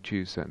why we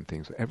choose certain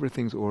things.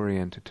 Everything's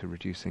oriented to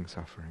reducing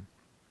suffering.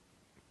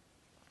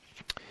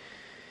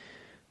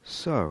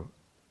 So,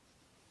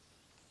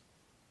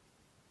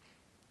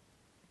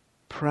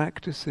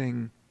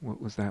 practicing, what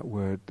was that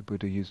word the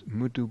Buddha used?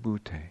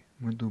 Mudubute,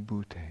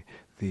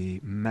 the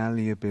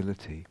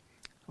malleability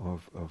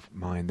of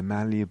mind, the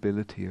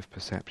malleability of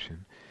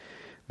perception,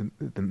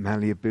 the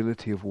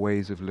malleability of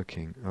ways of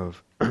looking,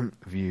 of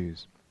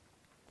views.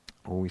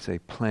 Or we say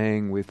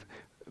playing with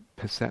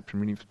perception,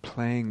 meaning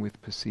playing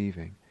with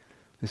perceiving.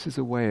 This is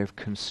a way of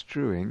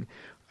construing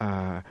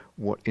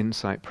what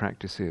insight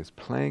practice is,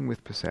 playing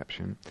with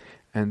perception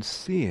and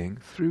seeing,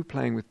 through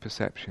playing with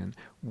perception,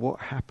 what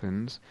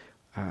happens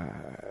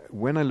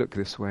when I look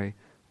this way,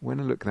 when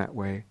I look that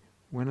way,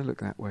 when I look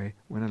that way,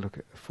 when I look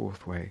at the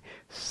fourth way,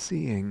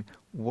 seeing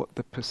what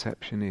the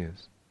perception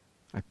is.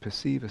 I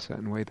perceive a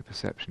certain way, the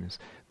perception is.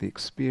 The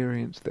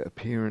experience, the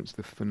appearance,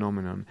 the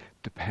phenomenon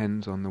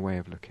depends on the way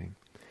of looking.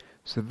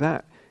 So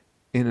that,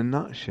 in a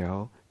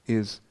nutshell,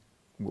 is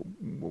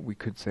what we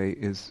could say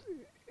is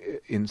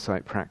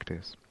insight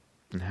practice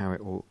and how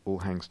it all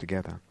hangs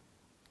together.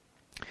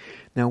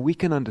 Now we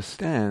can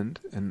understand,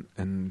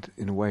 and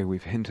in a way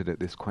we've hinted at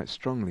this quite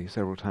strongly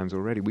several times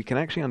already, we can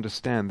actually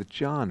understand the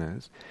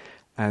jhanas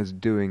as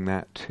doing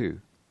that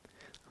too.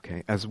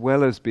 Okay, as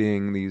well as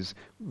being these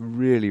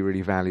really,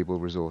 really valuable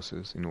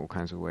resources in all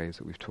kinds of ways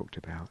that we've talked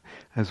about,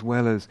 as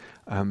well as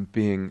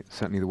being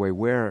certainly the way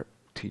we're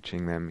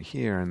teaching them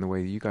here and the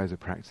way you guys are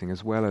practicing,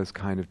 as well as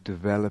kind of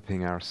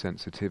developing our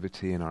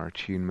sensitivity and our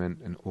attunement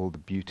and all the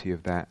beauty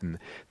of that and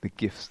the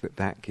gifts that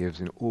that gives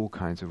in all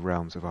kinds of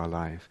realms of our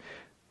life,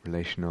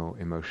 relational,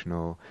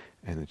 emotional,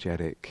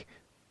 energetic,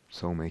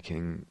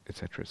 soul-making,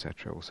 etc.,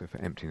 also for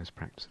emptiness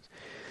practices.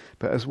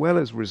 But as well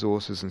as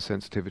resources and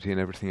sensitivity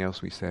and everything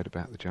else we said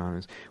about the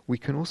jhanas, we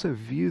can also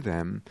view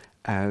them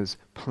as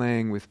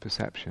playing with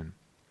perception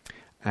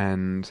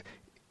and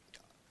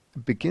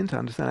begin to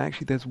understand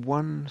actually there's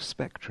one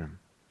spectrum.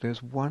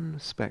 There's one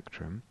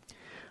spectrum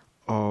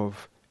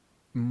of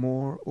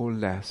more or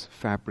less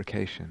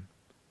fabrication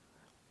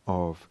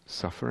of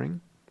suffering.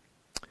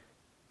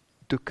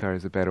 Dukkha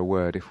is a better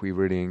word if we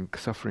really...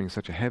 Suffering is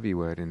such a heavy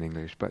word in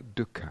English, but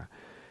dukkha.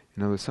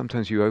 In other words,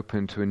 sometimes you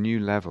open to a new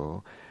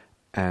level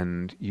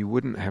and you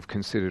wouldn't have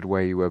considered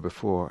where you were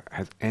before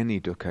has any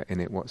dukkha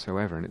in it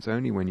whatsoever. And it's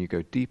only when you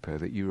go deeper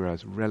that you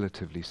realize,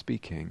 relatively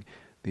speaking,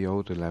 the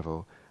older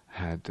level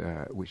had,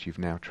 which you've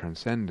now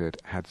transcended,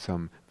 had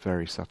some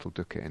very subtle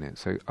dukkha in it.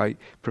 So I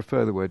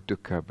prefer the word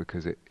dukkha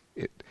because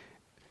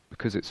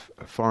because it's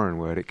a foreign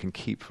word, it can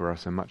keep for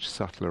us a much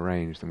subtler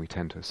range than we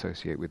tend to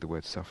associate with the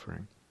word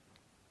suffering.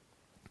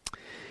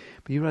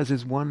 But you realize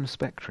there's one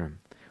spectrum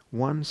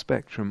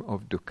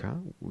of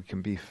dukkha. We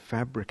can be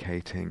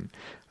fabricating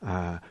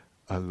a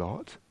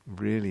lot,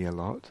 really a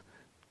lot,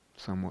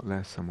 somewhat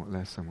less,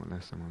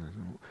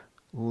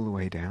 all the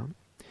way down.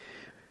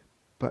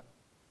 But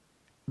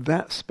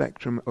that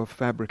spectrum of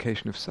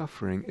fabrication of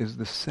suffering is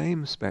the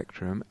same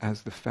spectrum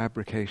as the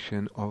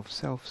fabrication of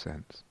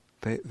self-sense.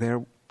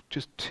 They're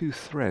just two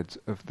threads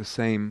of the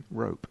same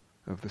rope,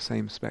 of the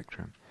same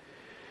spectrum.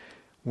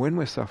 When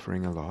we're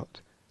suffering a lot,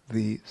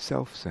 the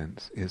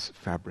self-sense is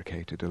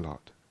fabricated a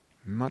lot.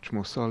 Much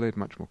more solid,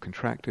 much more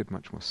contracted,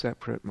 much more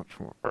separate, much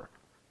more...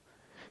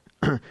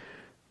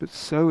 But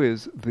so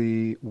is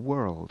the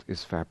world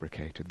is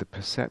fabricated. The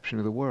perception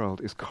of the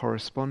world is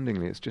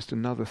correspondingly, it's just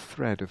another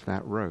thread of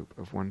that rope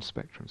of one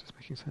spectrum. Is this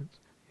making sense?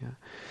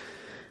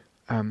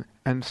 Yeah.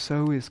 And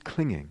so is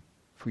clinging,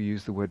 if we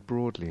use the word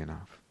broadly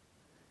enough.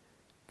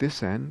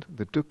 This end,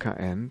 the dukkha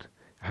end,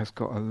 has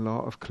got a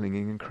lot of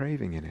clinging and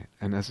craving in it.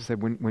 And as I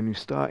said, when you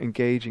start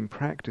engaging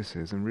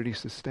practices and really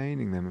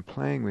sustaining them and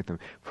playing with them,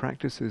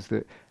 practices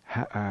that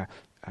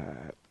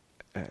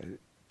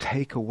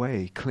take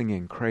away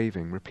clinging,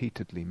 craving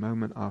repeatedly,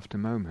 moment after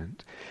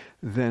moment,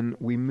 then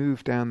we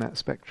move down that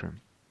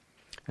spectrum.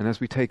 And as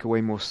we take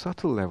away more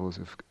subtle levels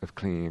of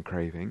clinging and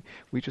craving,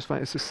 we just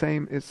find it's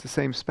the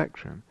same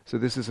spectrum. So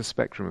this is a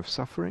spectrum of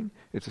suffering,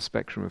 it's a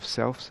spectrum of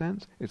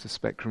self-sense, it's a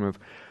spectrum of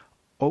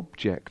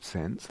object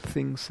sense,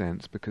 thing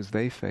sense, because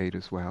they fade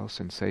as well,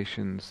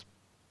 sensations,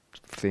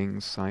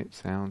 things, sight,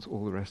 sounds,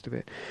 all the rest of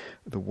it,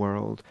 the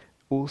world,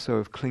 also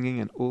of clinging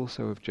and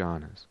also of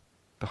jhanas.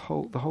 The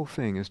whole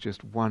thing is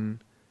just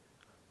one.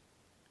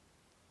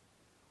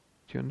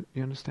 Do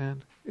you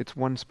understand? It's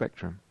one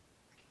spectrum.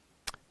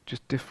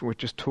 Just different. We're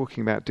just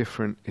talking about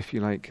different, if you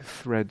like,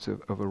 threads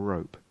of a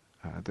rope.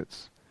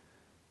 Does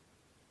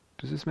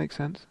this make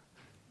sense?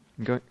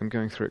 I'm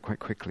going through it quite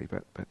quickly,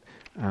 but.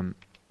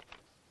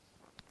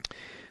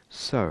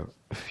 So,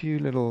 a few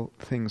little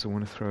things I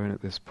want to throw in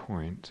at this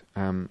point.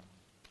 And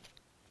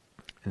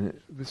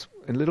this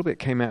a little bit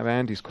came out of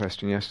Andy's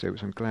question yesterday,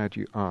 which I'm glad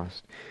you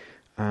asked.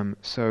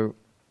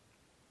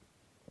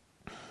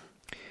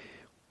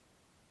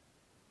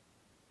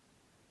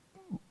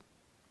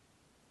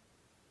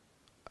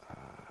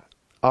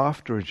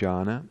 After a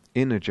jhana,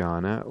 in a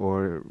jhana,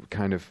 or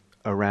kind of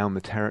around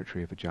the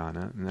territory of a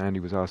jhana, and Andy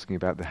was asking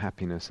about the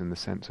happiness and the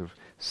sense of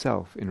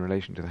self in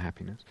relation to the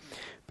happiness.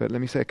 But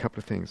let me say a couple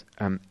of things.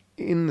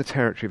 In the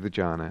territory of the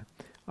jhana,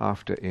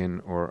 after, in,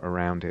 or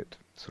around it,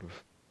 sort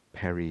of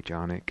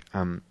peri-jhanic,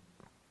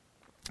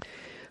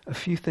 a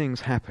few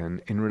things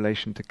happen in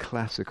relation to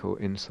classical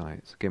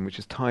insights, again, which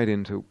is tied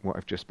into what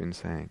I've just been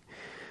saying.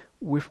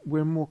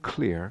 We're more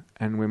clear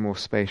and we're more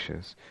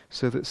spacious,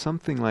 so that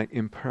something like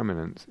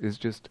impermanence is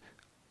just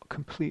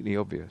completely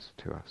obvious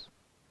to us.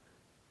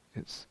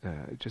 It's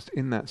just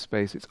in that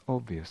space, it's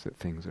obvious that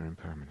things are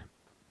impermanent.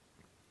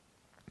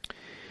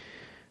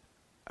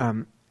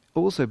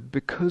 Also,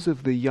 because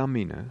of the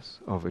yumminess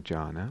of a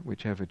jhana,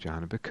 whichever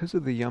jhana, because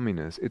of the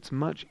yumminess, it's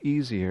much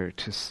easier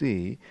to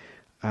see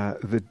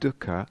the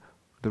dukkha,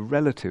 the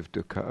relative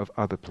dukkha of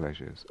other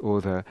pleasures,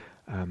 or the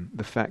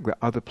fact that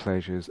other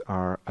pleasures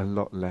are a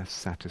lot less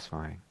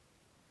satisfying.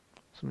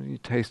 So when you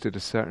tasted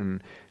a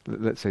certain,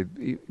 let's say,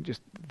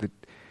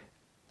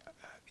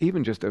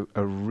 even just a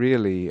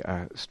really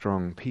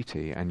strong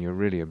piti, and you're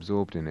really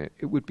absorbed in it,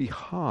 it would be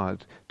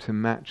hard to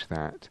match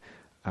that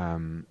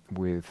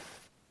with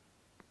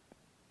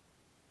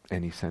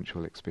any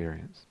sensual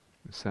experience,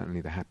 certainly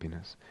the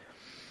happiness.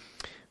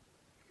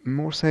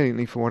 more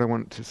saliently for what I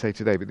want to say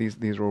today, but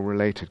these are all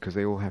related because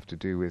they all have to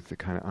do with the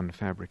kind of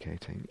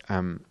unfabricating,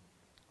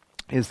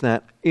 is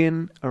that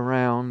in,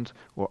 around,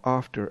 or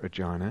after a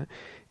jhana,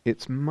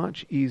 it's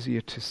much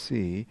easier to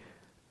see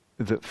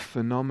that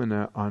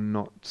phenomena are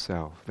not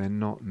self. They're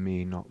not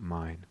me, not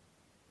mine.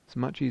 It's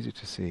much easier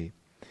to see.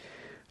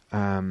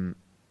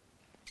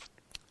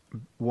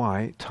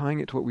 Why?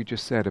 Tying it to what we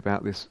just said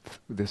about this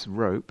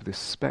rope, this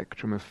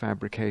spectrum of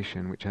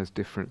fabrication, which has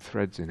different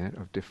threads in it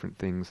of different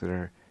things that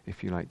are,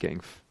 if you like,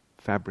 getting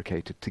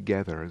fabricated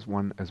together as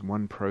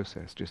one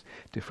process, just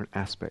different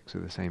aspects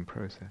of the same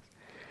process.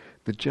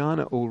 The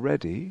jhana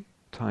already,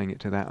 tying it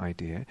to that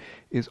idea,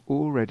 is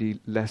already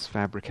less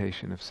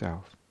fabrication of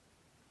self.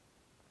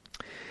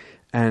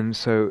 And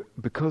so,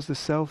 because the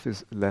self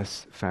is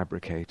less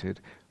fabricated,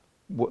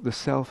 what the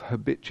self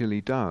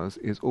habitually does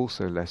is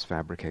also less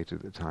fabricated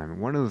at the time.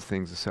 And one of the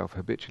things the self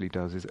habitually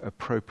does is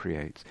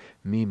appropriates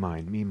me,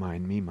 mine, me,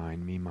 mine, me,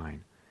 mine, me,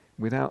 mine.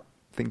 Without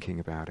thinking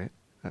about it,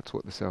 that's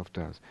what the self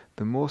does.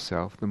 The more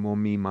self, the more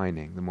me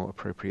mining, the more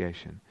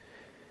appropriation.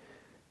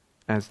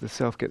 As the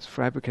self gets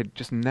fabricated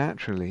just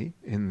naturally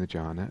in the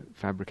jhana,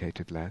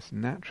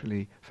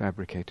 naturally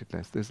fabricated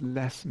less, there's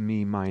less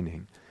me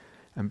mining.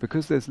 And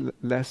because there's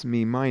less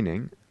me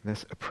mining,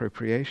 less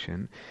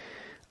appropriation,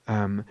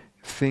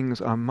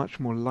 things are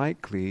much more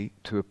likely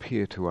to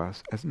appear to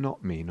us as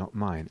not me, not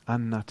mine.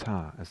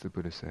 Anatta, as the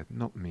Buddha said,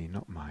 not me,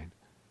 not mine.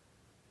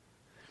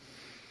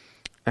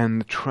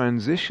 And the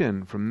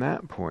transition from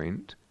that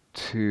point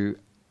to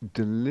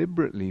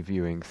deliberately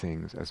viewing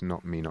things as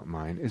not me, not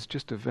mine is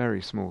just a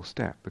very small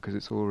step because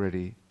it's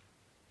already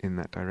in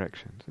that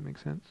direction. Does that make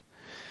sense?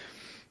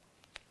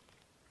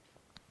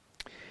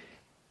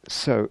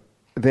 So,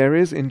 there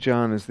is in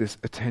jhanas this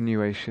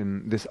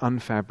attenuation, this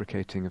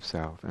unfabricating of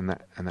self, and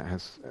that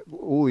has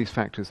all these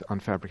factors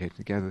unfabricated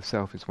together.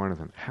 Self is one of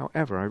them.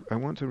 However, I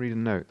want to read a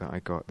note that I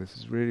got. This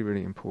is really,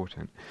 really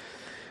important.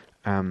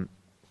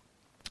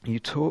 You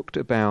talked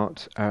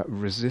about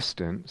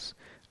resistance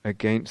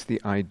against the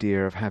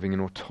idea of having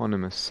an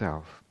autonomous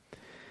self.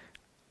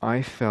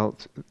 I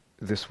felt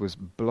this was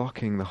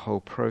blocking the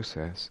whole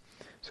process.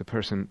 So a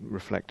person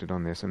reflected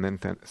on this, and then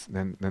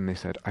they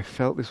said, I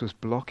felt this was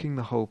blocking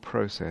the whole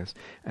process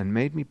and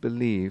made me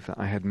believe that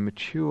I had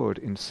matured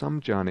in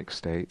some jhanic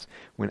states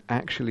when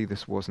actually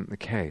this wasn't the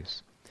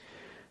case.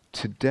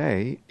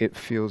 Today, it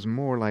feels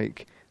more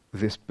like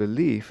this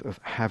belief of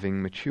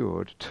having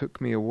matured took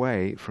me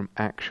away from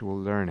actual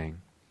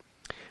learning.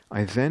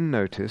 I then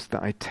noticed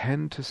that I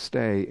tend to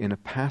stay in a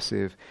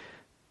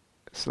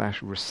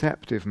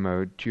passive/receptive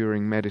mode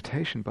during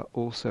meditation, but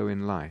also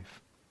in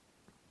life.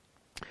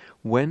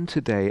 When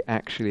today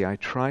actually I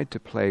tried to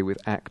play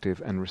with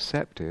active and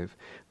receptive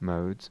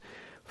modes,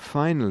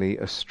 finally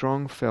a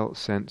strong felt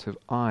sense of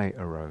I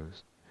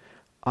arose.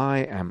 I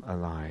am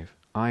alive.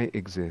 I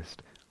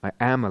exist. I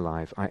am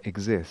alive. I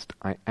exist.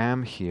 I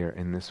am here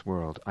in this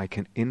world. I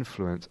can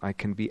influence. I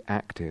can be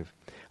active.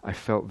 I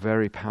felt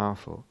very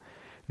powerful.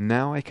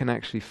 Now I can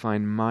actually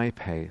find my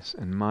pace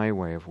and my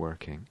way of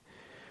working.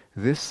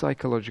 This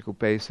psychological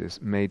basis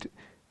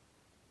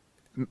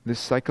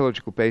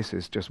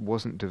just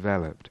wasn't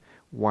developed.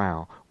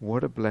 Wow,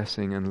 what a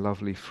blessing and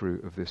lovely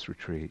fruit of this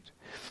retreat.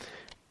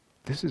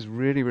 This is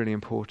really, really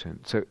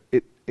important. So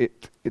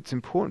it's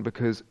important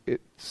because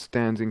it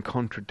stands in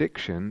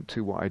contradiction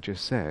to what I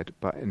just said,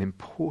 but an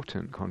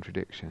important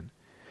contradiction.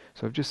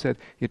 So I've just said,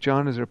 your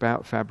jhanas are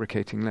about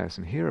fabricating less.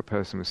 And here a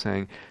person was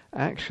saying,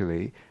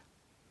 actually,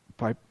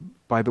 by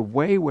the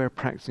way we're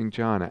practicing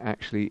jhana,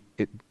 actually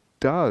it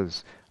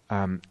does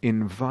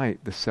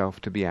invite the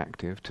self to be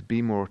active, to be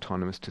more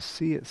autonomous, to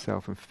see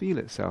itself and feel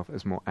itself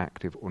as more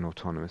active or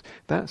autonomous.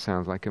 That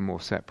sounds like a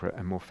more separate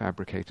and more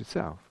fabricated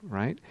self,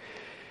 right?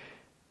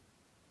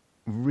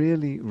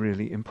 Really,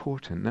 really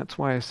important. That's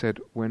why I said,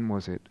 when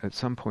was it? At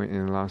some point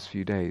in the last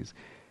few days,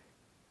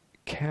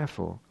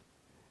 careful.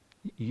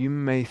 You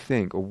may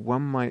think, or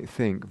one might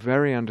think,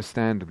 very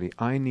understandably,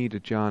 I need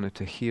a jhana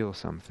to heal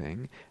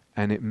something.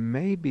 And it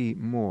may be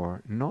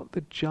more not the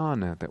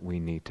jhana that we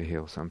need to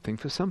heal something.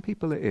 For some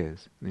people it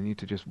is. They need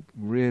to just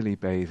really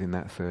bathe in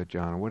that third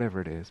jhana, whatever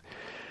it is.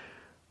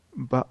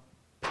 But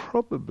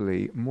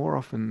probably more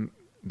often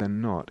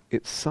than not,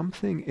 it's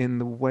something in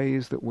the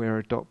ways that we're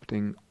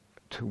adopting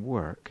to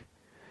work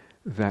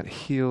that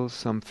heals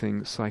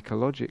something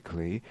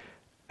psychologically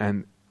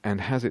and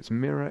has its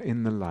mirror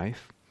in the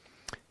life.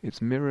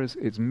 It's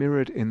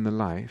mirrored in the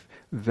life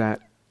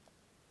that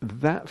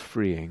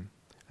freeing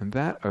and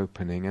that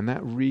opening and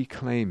that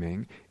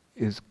reclaiming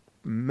is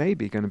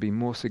maybe going to be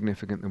more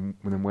significant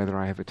than whether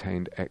I have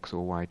attained X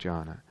or Y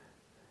jhana.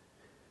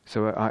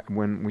 So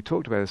when we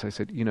talked about this, I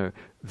said,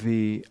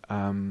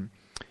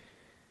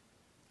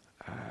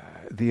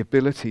 the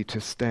ability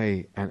to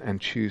stay and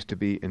choose to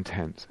be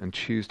intense and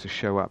choose to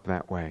show up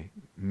that way,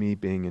 me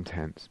being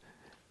intense,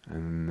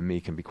 and the me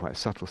can be quite a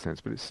subtle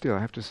sense, but it's still, I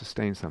have to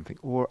sustain something.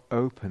 Or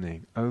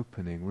opening,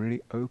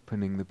 really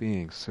opening the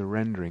being,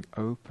 surrendering,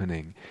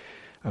 opening,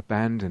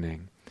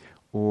 abandoning,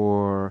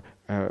 or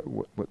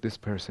what this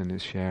person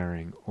is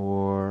sharing,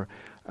 or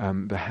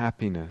the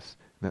happiness.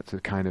 That's a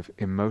kind of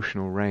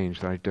emotional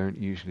range that I don't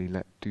usually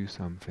let do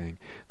something.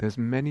 There's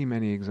many,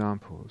 many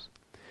examples.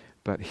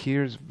 But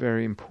here's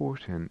very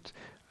important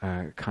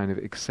kind of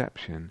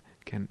exception.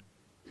 Do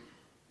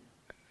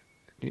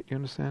you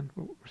understand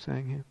what we're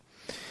saying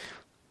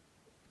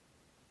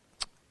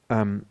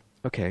here?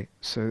 Okay,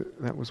 so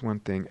that was one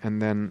thing.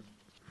 And then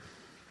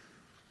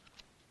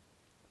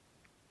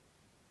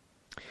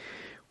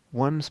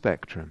one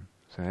spectrum.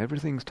 So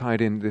everything's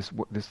tied in this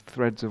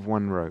threads of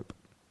one rope.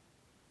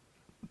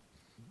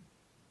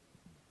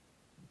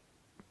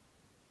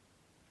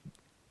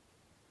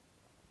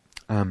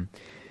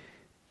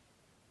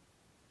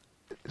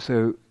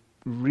 So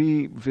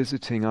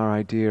revisiting our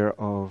idea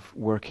of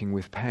working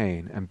with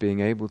pain and being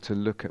able to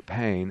look at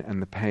pain,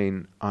 and the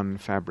pain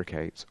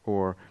unfabricates,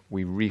 or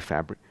we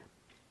refabricate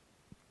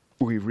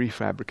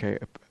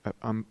an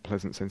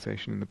unpleasant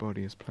sensation in the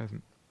body as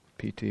pleasant,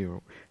 PT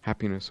or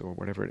happiness or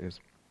whatever it is.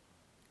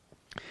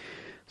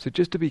 So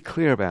just to be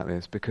clear about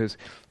this, because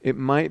it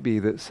might be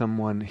that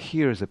someone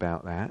hears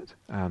about that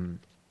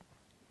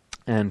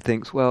and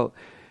thinks, well,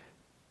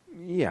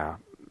 yeah,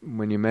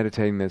 when you're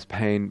meditating there's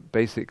pain,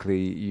 basically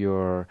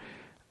you're,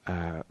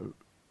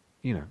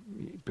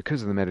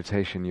 because of the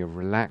meditation you're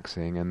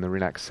relaxing, and the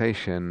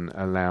relaxation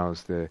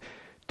allows the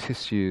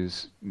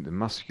tissues, the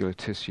muscular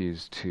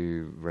tissues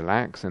to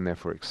relax and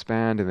therefore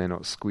expand, and they're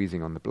not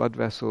squeezing on the blood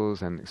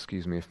vessels, and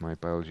excuse me if my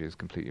biology is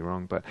completely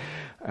wrong, but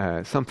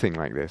something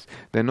like this.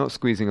 They're not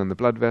squeezing on the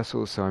blood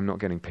vessels, so I'm not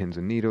getting pins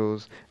and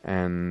needles,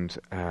 and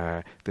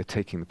they're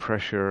taking the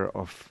pressure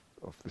off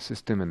the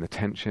system and the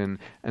tension,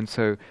 and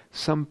so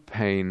some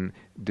pain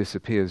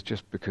disappears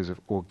just because of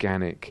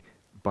organic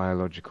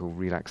biological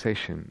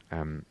relaxation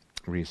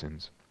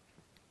reasons.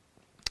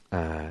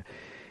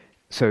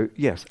 So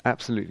yes,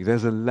 absolutely,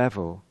 there's a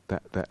level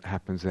that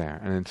happens there,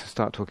 and then to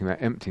start talking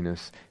about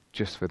emptiness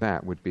just for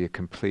that would be a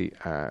complete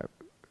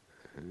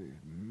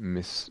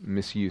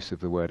misuse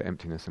of the word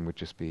emptiness, and would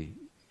just be,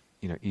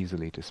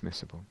 easily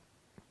dismissible.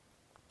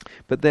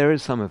 But there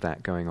is some of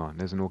that going on.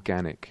 There's an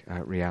organic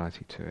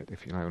reality to it,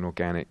 if you like, an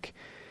organic.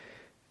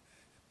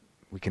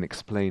 We can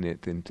explain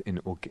it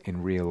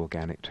in real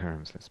organic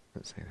terms.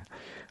 Let's say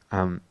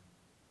that,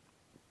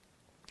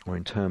 or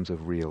in terms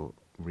of real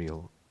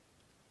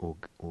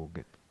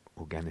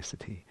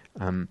organicity.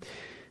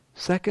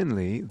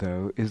 Secondly,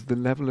 though, is the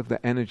level of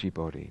the energy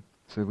body.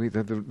 So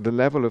the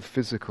level of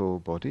physical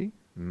body,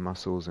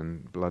 muscles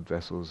and blood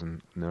vessels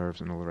and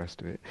nerves and all the rest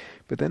of it.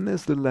 But then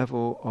there's the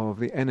level of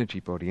the energy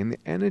body, and the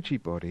energy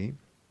body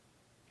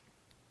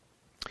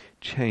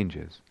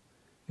changes.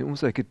 It's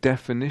almost like a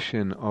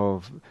definition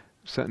of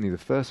certainly the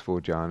first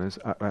four jhanas,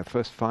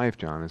 first five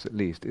jhanas at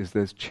least, is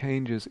there's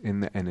changes in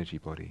the energy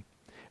body.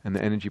 And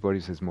the energy body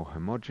is more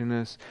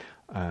homogeneous,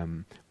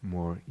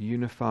 more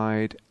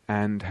unified,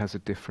 and has a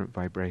different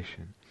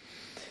vibration.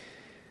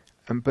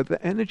 But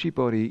the energy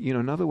body,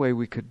 another way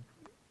we could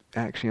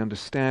actually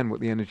understand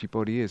what the energy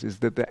body is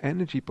that the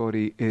energy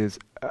body is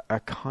a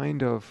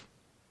kind of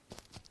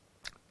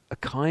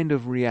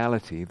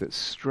reality that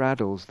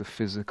straddles the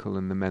physical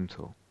and the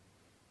mental.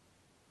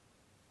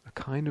 A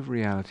kind of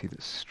reality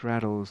that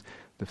straddles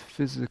the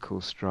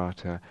physical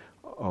strata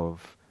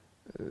of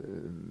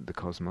the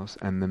cosmos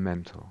and the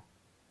mental,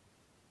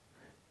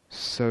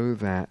 so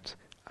that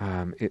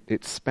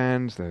it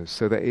spans those,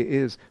 so that it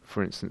is,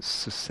 for instance,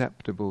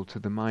 susceptible to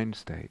the mind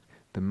state.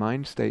 The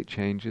mind state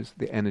changes,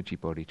 the energy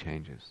body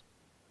changes.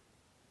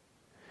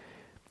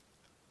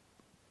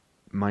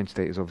 Mind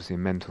state is obviously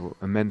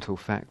a mental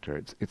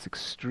factor. It's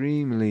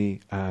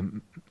extremely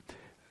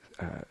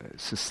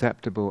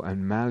susceptible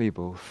and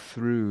malleable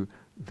through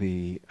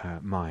the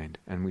mind.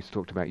 And we've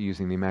talked about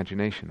using the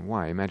imagination.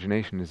 Why?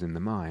 Imagination is in the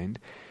mind,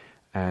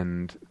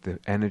 and the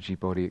energy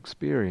body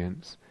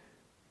experience,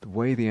 the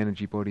way the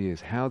energy body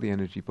is, how the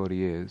energy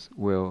body is,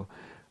 will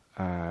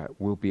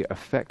be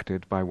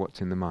affected by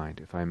what's in the mind.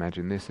 If I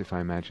imagine this, if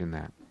I imagine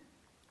that.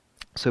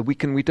 So we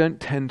don't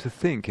tend to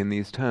think in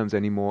these terms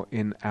anymore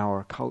in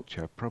our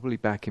culture. Probably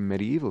back in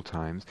medieval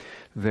times,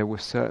 there were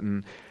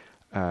certain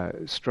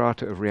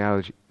strata of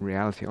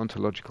reality,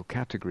 ontological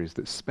categories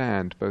that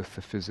spanned both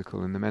the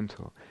physical and the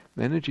mental.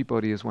 The energy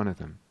body is one of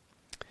them.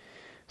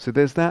 So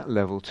there's that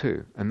level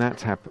too, and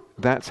that's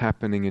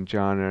happening in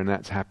jhana, and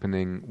that's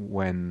happening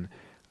when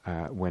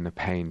a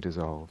pain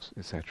dissolves,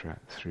 etc.,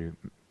 through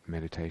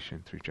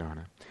meditation, through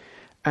jhana.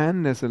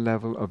 And there's a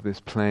level of this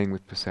playing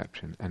with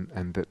perception,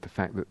 and that the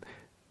fact that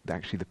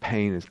actually the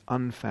pain is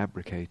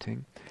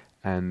unfabricating,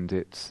 and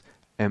it's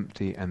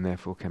empty, and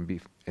therefore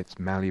it's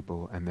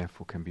malleable, and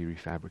therefore can be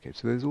refabricated.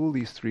 So there's all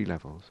these three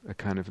levels: a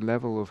kind of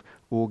level of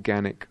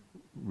organic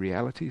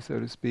reality, so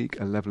to speak,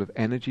 a level of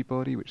energy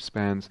body which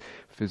spans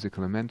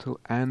physical and mental,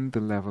 and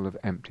the level of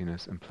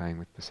emptiness and playing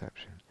with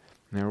perception.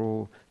 And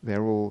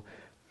they're all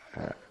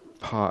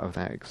part of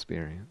that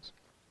experience.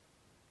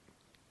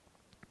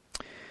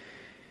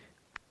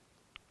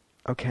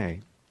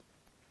 Okay,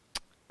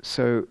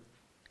 so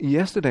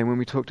yesterday when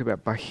we talked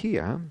about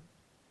Bahia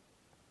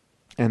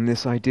and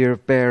this idea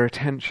of bare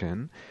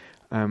attention,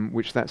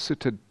 which that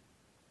sutta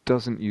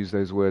doesn't use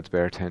those words,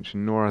 bare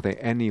attention, nor are they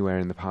anywhere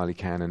in the Pali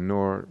canon,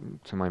 nor,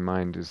 to my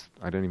mind,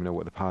 I don't even know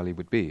what the Pali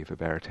would be for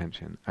bare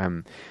attention.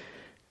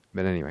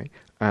 But anyway,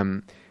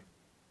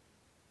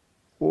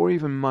 or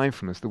even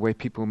mindfulness, the way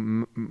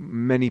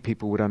many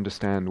people would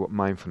understand what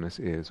mindfulness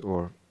is,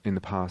 or in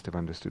the past have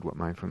understood what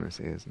mindfulness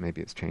is.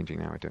 Maybe it's changing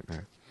now, I don't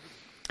know.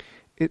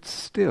 It's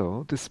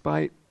still,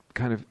 despite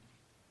kind of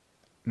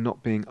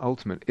not being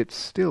ultimate, it's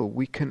still,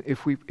 we can,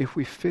 if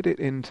we fit it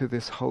into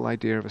this whole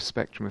idea of a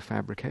spectrum of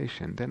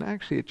fabrication, then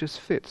actually it just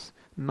fits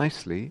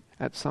nicely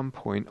at some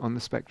point on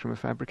the spectrum of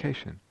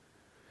fabrication.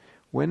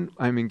 When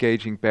I'm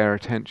engaging bare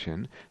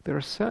attention, there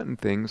are certain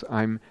things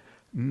I'm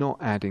not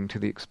adding to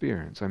the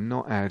experience. I'm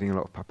not adding a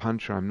lot of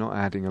papancha, I'm not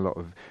adding a lot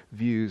of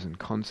views and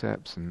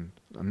concepts, and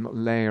I'm not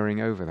layering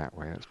over that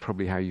way. That's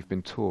probably how you've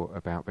been taught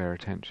about bare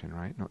attention,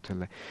 right? Not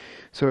to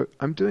So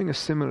I'm doing a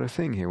similar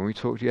thing here. When we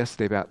talked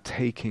yesterday about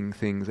taking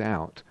things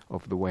out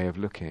of the way of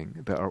looking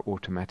that are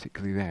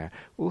automatically there.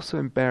 Also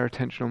in bare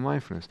attention or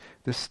mindfulness,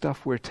 the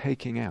stuff we're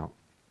taking out.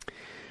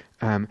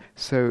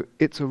 So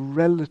it's a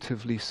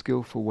relatively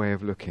skillful way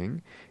of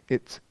looking.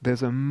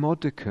 There's a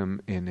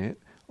modicum in it,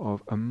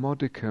 of a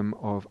modicum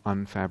of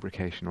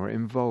unfabrication, or it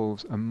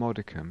involves a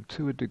modicum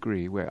to a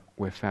degree where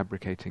we're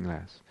fabricating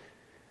less.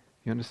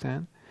 You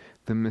understand?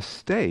 The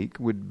mistake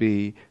would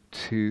be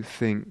to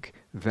think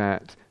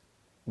that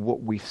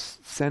what we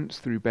sense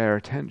through bare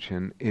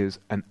attention is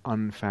an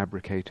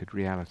unfabricated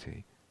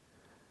reality.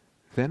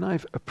 Then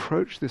I've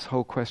approached this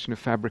whole question of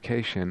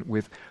fabrication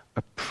with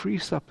a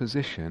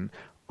presupposition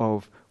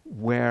of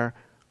where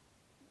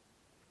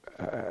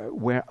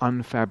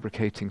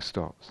unfabricating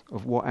stops,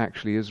 of what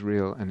actually is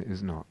real and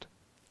is not.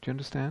 Do you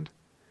understand?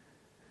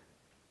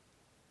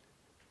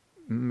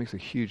 It makes a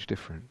huge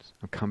difference.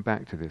 I'll come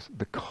back to this.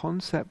 The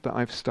concept that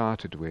I've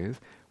started with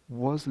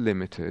was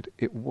limited.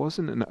 It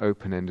wasn't an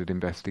open-ended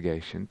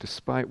investigation,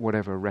 despite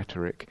whatever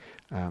rhetoric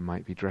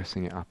might be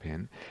dressing it up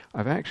in.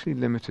 I've actually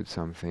limited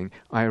something.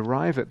 I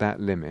arrive at that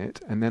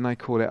limit, and then I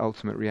call it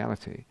ultimate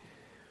reality.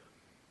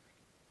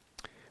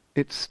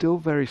 It's still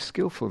very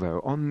skillful,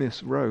 though. On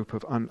this rope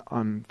of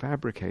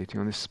unfabricating,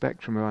 on this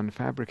spectrum of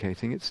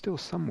unfabricating, it's still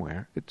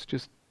somewhere. It's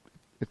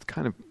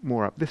kind of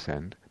more up this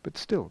end, but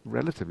still,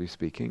 relatively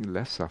speaking,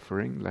 less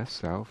suffering, less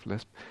self,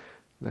 less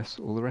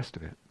all the rest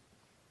of it.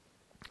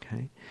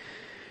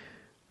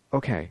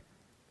 Okay.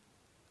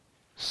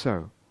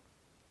 So,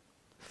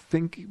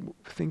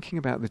 thinking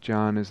about the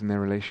jhanas and their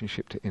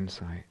relationship to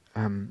insight.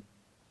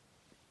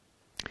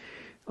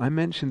 I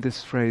mentioned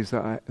this phrase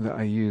that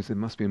I use. It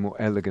must be a more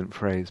elegant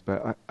phrase,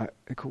 but I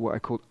call what I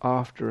called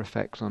after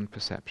effects on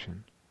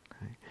perception.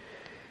 Okay?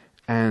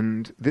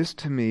 And this,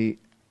 to me,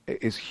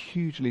 is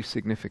hugely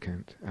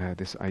significant.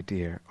 This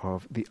idea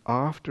of the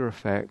after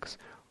effects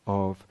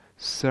of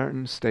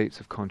certain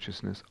states of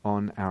consciousness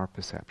on our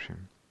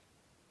perception,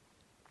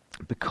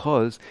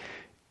 because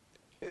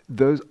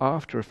those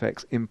after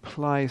effects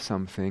imply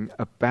something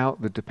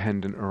about the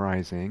dependent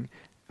arising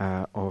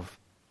of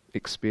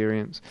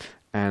experience.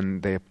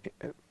 And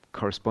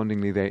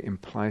correspondingly, they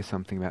imply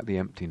something about the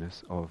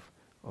emptiness of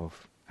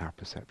our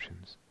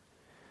perceptions.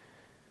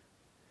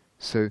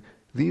 So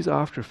these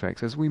after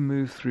effects, as we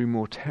move through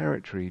more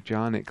territory,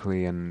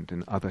 jhanically and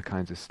in other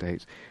kinds of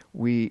states,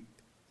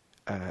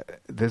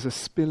 there's a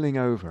spilling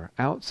over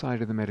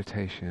outside of the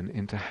meditation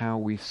into how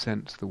we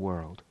sense the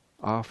world.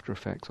 After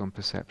effects on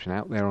perception,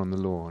 out there on the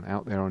lawn,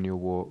 out there on your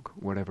walk,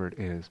 whatever it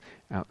is,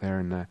 out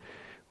there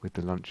with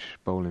the lunch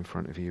bowl in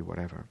front of you,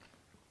 whatever.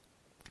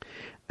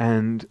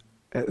 And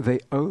they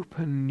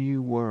open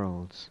new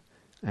worlds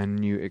and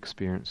new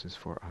experiences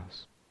for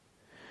us.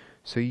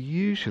 So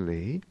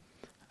usually,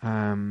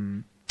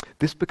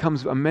 this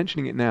becomes, I'm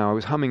mentioning it now, I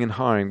was humming and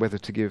hawing whether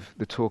to give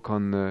the talk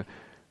on the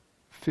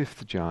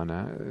fifth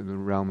jhana, the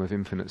realm of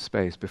infinite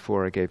space,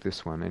 before I gave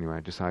this one. Anyway, I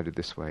decided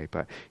this way.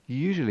 But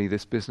usually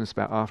this business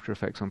about after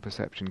effects on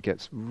perception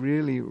gets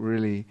really,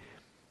 really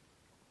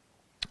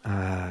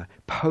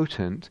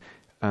potent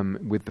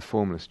with the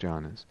formless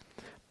jhanas.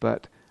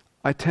 But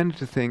I tended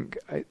to think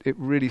it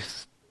really,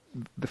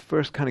 the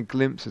first kind of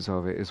glimpses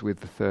of it is with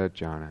the third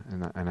jhana,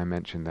 and I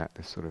mentioned that,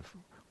 this sort of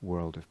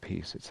world of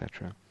peace,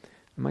 etc.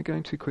 Am I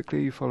going too quickly?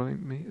 Are you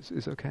following me?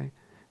 Is okay?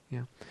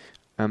 Yeah.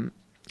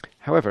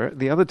 However,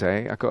 the other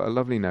day I got a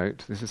lovely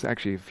note. This is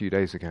actually a few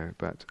days ago,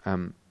 but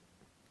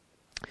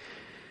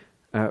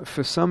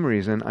for some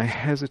reason I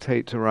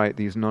hesitate to write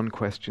these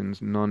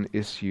non-questions,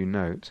 non-issue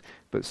notes,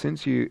 but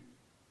since you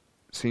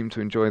seem to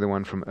enjoy the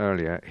one from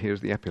earlier,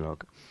 here's the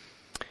epilogue.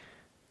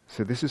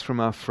 So this is from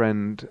our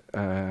friend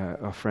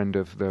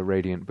of the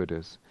Radiant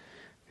Buddhas,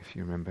 if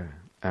you remember.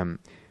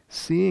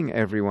 Seeing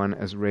everyone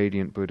as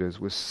radiant Buddhas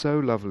was so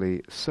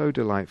lovely, so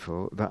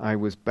delightful, that I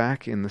was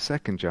back in the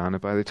second jhana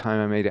by the time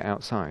I made it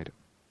outside.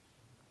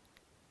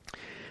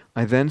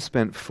 I then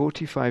spent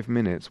 45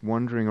 minutes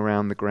wandering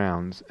around the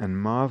grounds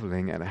and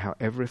marveling at how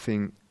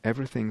everything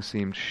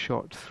seemed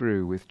shot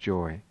through with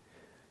joy.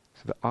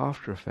 So the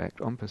after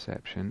effect on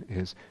perception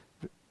is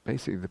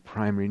basically the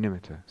primary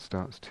nimitta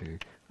starts to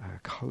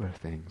colour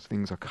things.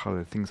 Things are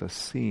coloured, things are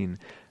seen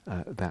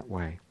that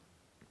way.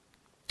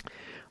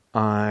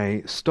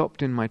 I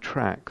stopped in my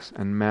tracks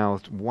and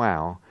mouthed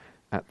wow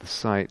at the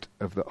sight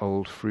of the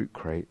old fruit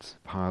crates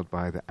piled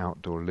by the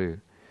outdoor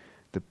loo,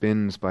 the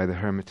bins by the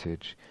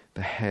hermitage,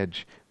 the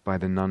hedge by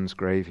the nun's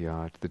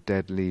graveyard, the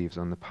dead leaves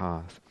on the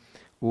path,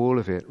 all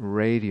of it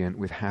radiant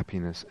with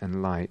happiness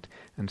and light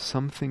and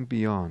something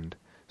beyond,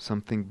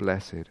 something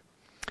blessed.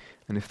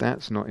 And if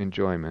that's not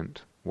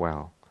enjoyment,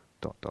 well, ...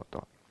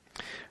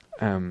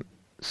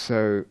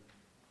 So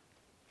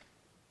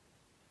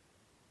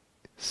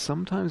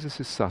sometimes this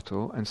is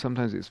subtle and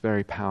sometimes it's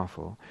very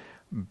powerful,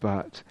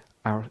 but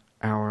and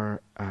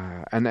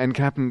can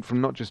happen from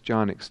not just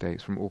jhanic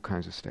states, from all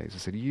kinds of states. I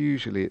said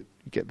usually you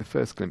get the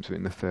first glimpse of it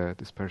in the third,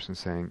 this person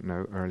saying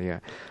no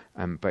earlier,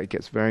 but it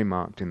gets very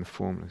marked in the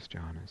formless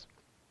jhanas.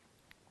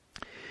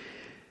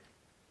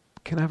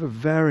 Can have a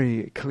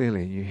very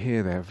clearly, you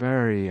hear there,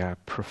 very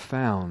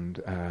profound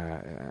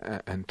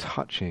and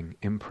touching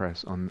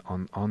impress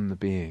on the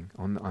being,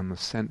 on the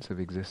sense of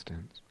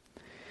existence.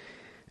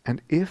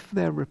 And if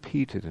they're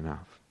repeated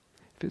enough,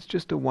 if it's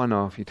just a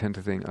one-off, you tend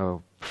to think,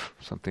 oh,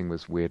 something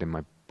was weird in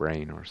my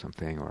brain or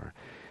something, or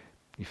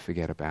you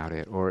forget about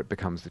it, or it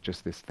becomes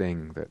just this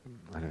thing that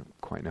I don't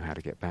quite know how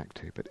to get back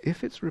to. But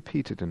if it's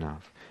repeated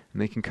enough, and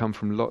they can come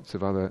from lots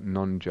of other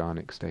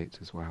non-jhanic states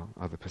as well,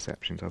 other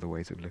perceptions, other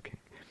ways of looking,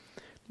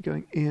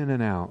 going in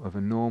and out of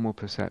a normal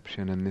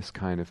perception and this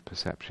kind of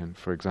perception.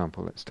 For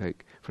example, let's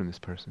take from this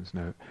person's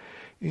note,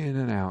 in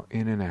and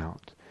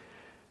out,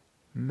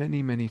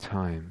 many, many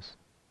times.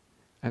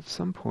 At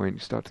some point you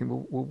start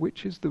thinking, well,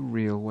 which is the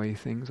real way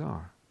things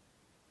are?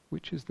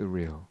 Which is the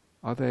real?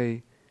 Are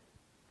they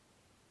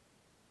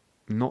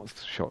not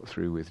shot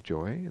through with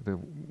joy? The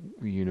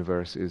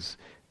universe is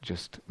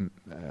just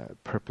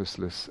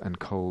purposeless and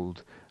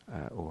cold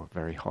or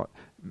very hot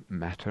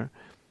matter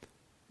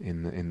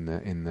in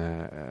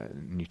the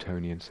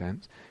Newtonian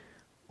sense,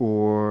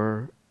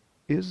 or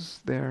is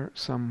there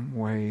some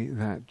way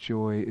that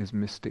joy is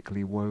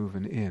mystically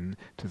woven in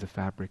to the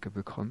fabric of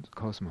the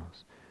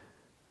cosmos?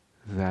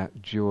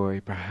 That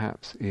joy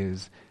perhaps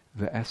is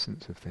the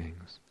essence of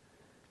things,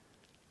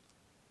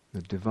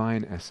 the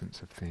divine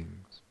essence of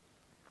things,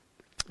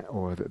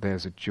 or that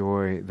there's a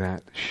joy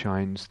that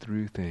shines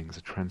through things,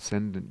 a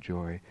transcendent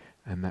joy,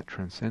 and that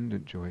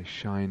transcendent joy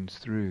shines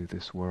through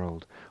this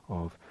world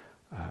of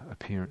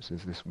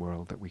appearances, this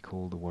world that we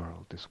call the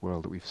world, this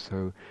world that we've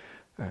so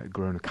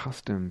grown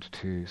accustomed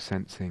to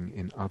sensing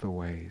in other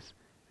ways,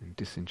 in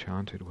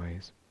disenchanted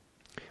ways.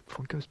 But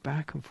one goes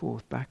back and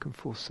forth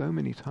so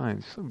many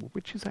times. So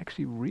which is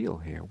actually real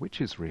here? Which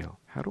is real?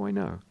 How do I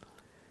know?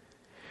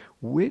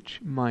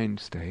 Which mind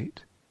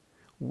state,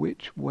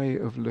 which way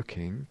of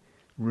looking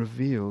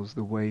reveals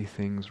the way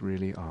things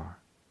really are?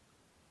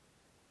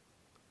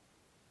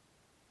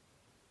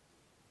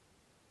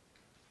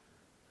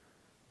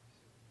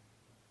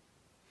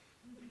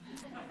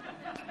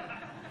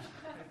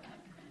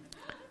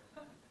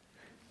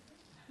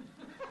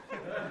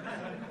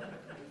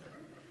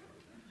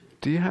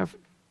 Do you have,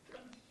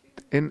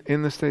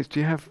 in the States, do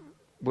you have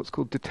what's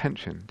called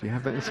detention? Do you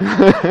have that?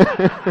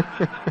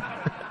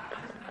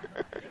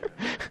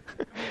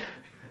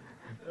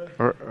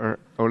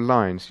 or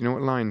lines? Do you know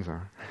what lines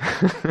are?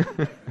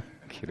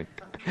 Kidding.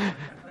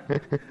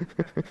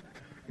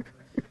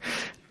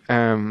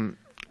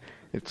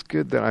 It's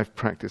good that I've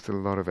practiced a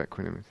lot of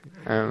equanimity.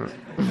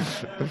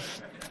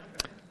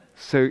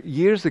 So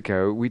years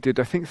ago, we did,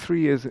 I think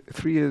 3 years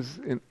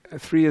in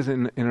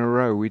a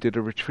row, we did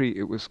a retreat.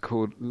 It was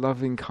called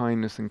Loving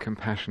Kindness and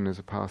Compassion as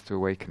a Path to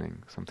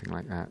Awakening, something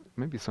like that.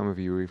 Maybe some of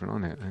you were even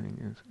on it. I think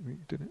we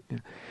did it. Yeah.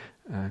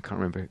 I can't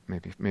remember.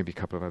 Maybe a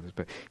couple of others,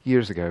 but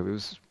years ago, it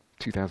was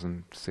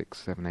 2006,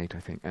 7, 8. I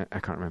think I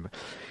can't remember.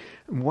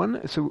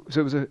 So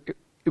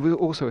it was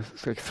also a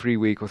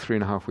 3-week or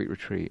 3.5-week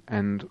retreat.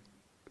 And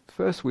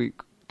first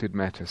week did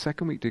metta,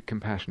 second week did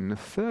compassion, and the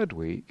third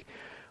week,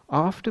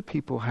 after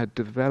people had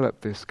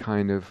developed this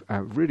kind of,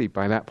 really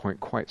by that point,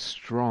 quite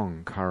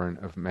strong current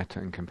of metta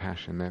and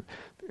compassion,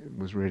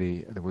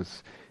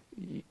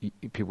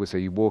 people would say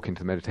you walk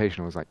into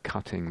meditation, it was like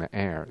cutting the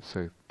air, it's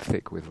so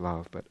thick with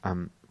love. But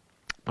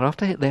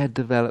after they had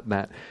developed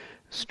that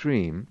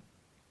stream,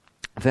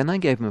 then I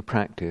gave them a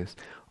practice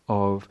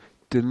of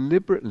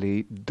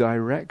deliberately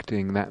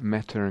directing that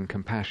metta and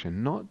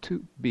compassion, not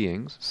to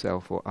beings,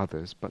 self or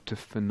others, but to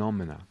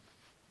phenomena.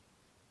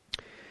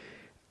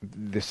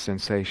 This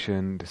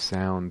sensation, this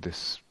sound,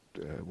 this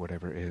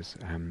whatever it is,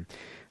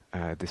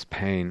 this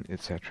pain,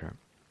 etc.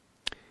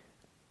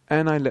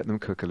 And I let them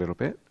cook a little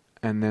bit,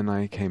 and then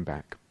I came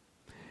back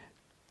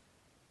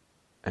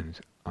and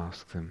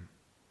asked them,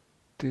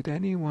 did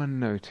anyone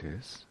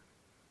notice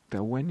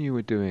that when you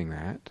were doing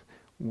that,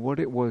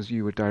 what it was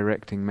you were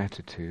directing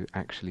metta to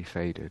actually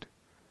faded?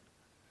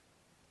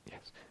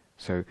 Yes.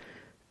 So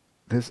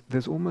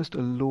there's almost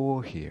a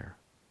law here.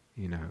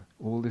 You know,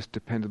 all this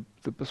dependent,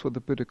 that's what the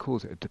Buddha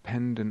calls it,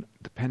 dependent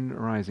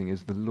arising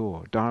is the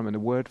law. Dharma, the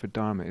word for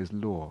dharma is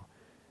law.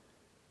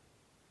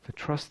 To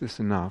trust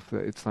this enough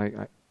that it's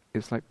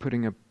like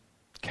putting a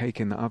cake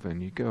in the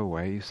oven. You go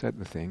away, you set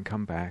the thing,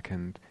 come back,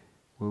 and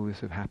will this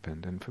have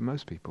happened? And for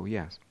most people,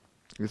 yes.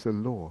 It's a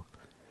law.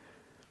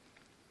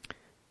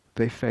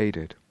 They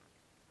faded.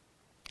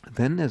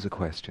 Then there's a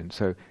question.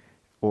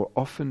 Or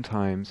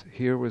oftentimes,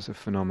 here was a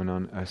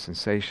phenomenon, a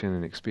sensation,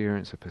 an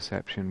experience, a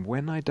perception.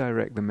 When I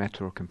direct the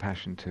metta or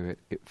compassion to it,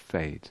 it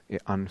fades,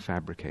 it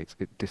unfabricates,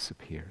 it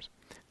disappears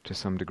to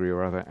some degree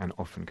or other, and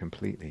often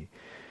completely.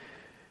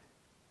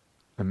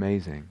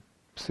 Amazing.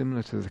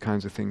 Similar to the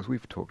kinds of things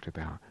we've talked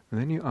about. And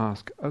then you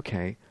ask,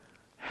 okay,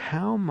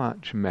 how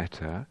much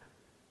metta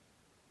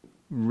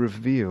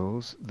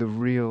reveals the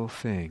real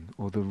thing,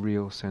 or the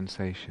real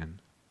sensation,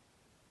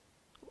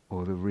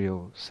 or the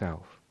real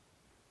self?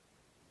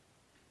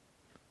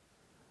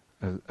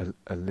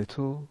 A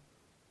little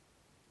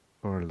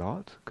or a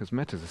lot? Because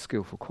metta is a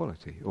skillful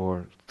quality,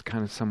 or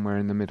kind of somewhere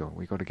in the middle.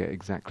 We've got to get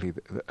exactly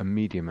a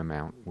medium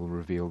amount will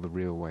reveal the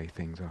real way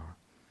things are.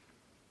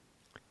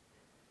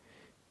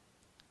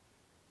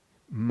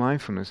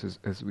 Mindfulness,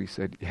 as we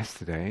said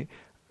yesterday,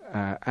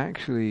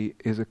 actually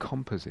is a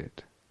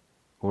composite,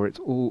 or it's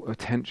all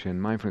attention.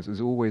 Mindfulness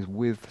is always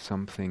with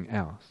something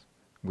else,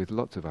 with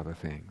lots of other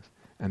things.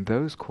 And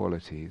those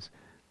qualities,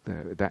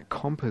 that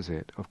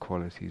composite of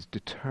qualities,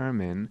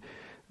 determine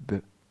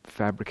the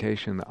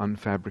fabrication, the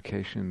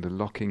unfabrication, the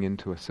locking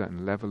into a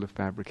certain level of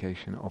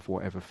fabrication of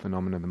whatever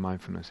phenomena the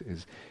mindfulness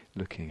is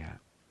looking at.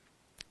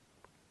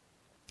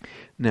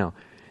 Now,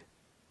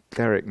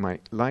 Derek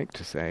might like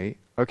to say,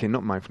 okay,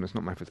 not mindfulness,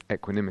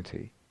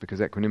 equanimity,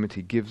 because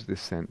equanimity gives this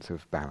sense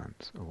of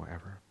balance or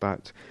whatever.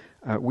 But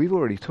we've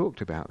already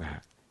talked about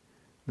that.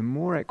 The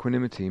more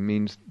equanimity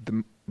means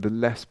the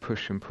less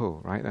push and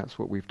pull, right? That's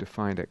what we've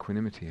defined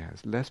equanimity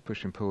as. Less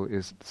push and pull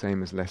is the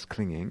same as less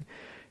clinging.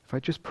 If I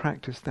just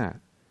practice that,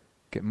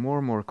 get more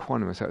and more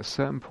equanimous, at a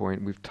certain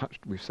point,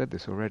 we've said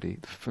this already,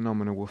 the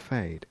phenomena will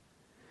fade.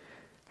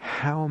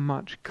 How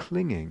much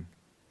clinging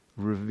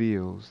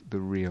reveals the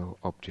real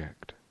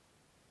object?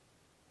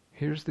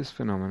 Here's this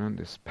phenomenon,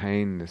 this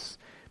pain, this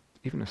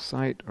even a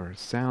sight or a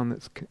sound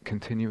that's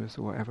continuous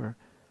or whatever.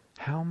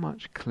 How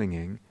much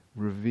clinging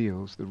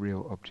reveals the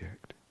real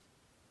object?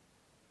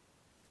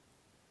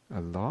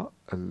 A lot?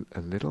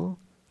 A little?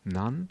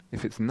 None?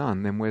 If it's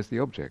none, then where's the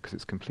object? Because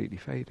it's completely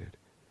faded.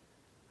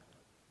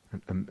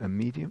 A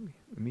medium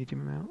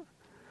amount?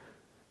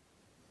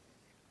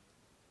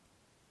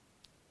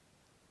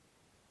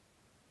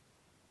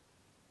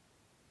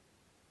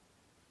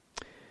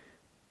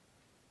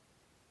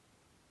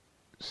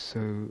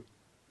 So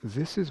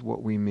this is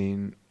what we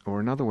mean, or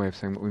another way of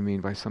saying what we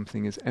mean by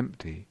something is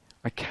empty.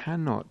 I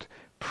cannot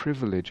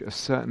privilege a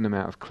certain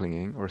amount of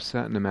clinging, or a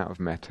certain amount of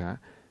metta,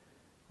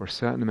 or a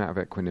certain amount of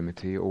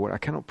equanimity, or what I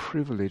cannot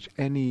privilege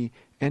any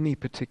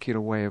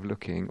particular way of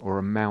looking or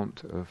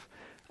amount of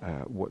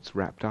what's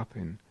wrapped up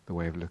in the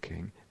way of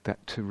looking,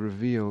 that to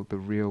reveal the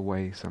real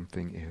way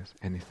something is,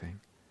 anything.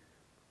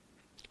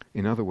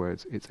 In other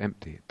words, it's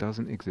empty. It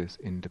doesn't exist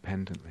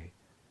independently.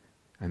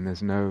 And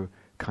there's no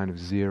kind of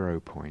 0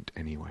 point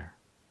anywhere.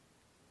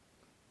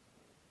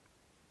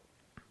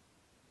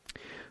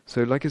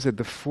 So like I said,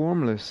 the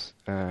formless,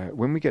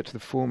 when we get to the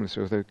formless,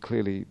 although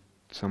clearly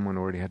someone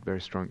already had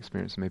very strong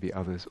experience, maybe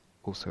others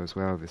also as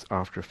well, this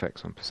after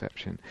effects on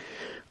perception.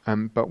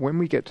 But when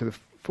we get to the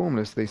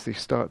formless, they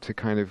start to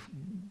kind of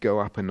go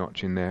up a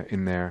notch in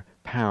their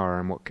power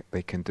and what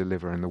they can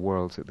deliver in the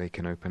worlds that they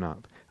can open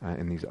up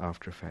in these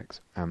after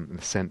effects,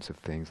 the sense of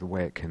things, the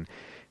way it can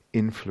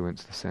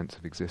influence the sense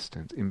of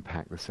existence,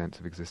 impact the sense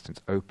of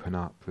existence, open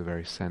up the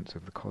very sense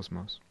of the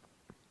cosmos.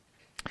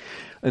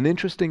 An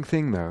interesting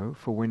thing, though,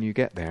 for when you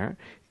get there,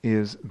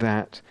 is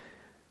that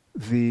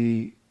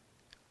the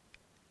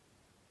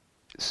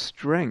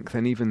strength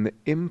and even the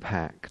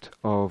impact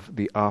of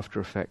the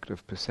after effect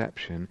of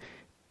perception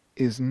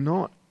is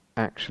not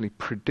actually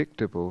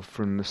predictable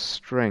from the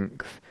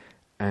strength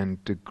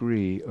and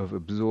degree of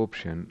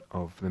absorption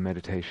of the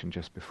meditation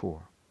just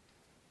before.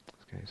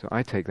 Okay, so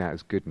I take that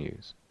as good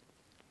news.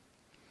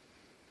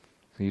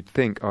 So you'd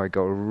think, I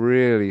got a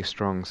really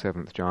strong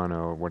 7th jhana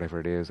or whatever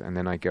it is, and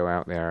then I go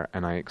out there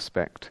and I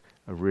expect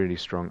a really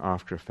strong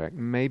after effect.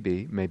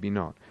 Maybe, maybe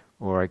not.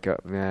 Or I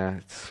got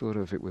there,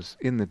 it was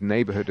in the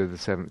neighborhood of the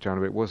 7th jhana,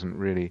 but it wasn't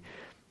really,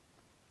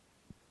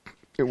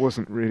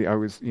 I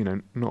was,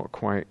 not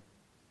quite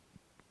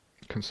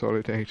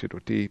consolidated or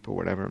deep or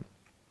whatever.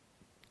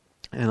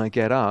 And I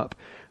get up,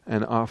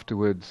 and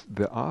afterwards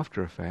the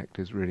after effect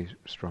is really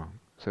strong.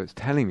 So it's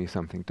telling me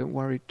something. Don't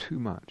worry too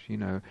much.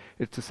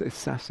 It's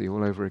sassy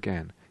all over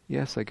again.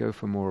 Yes, I go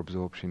for more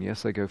absorption.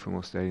 Yes, I go for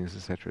more steadiness,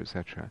 etc.,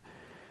 etc.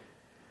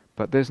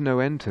 But there's no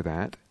end to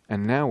that.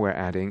 And now we're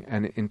adding,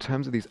 and in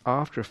terms of these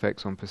after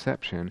effects on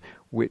perception,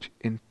 which,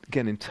 in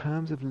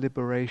terms of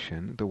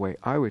liberation, the way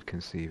I would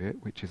conceive it,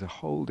 which is a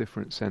whole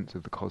different sense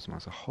of the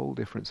cosmos, a whole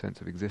different sense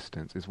of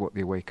existence, is what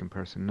the awakened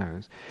person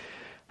knows.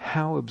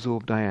 How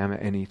absorbed I am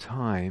at any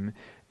time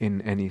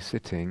in any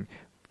sitting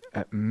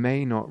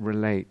may not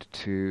relate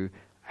to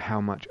how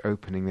much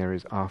opening there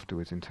is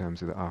afterwards in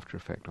terms of the after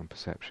effect on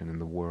perception and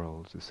the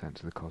worlds, the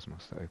sense of the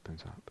cosmos that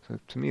opens up. So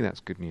to me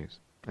that's good news.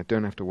 I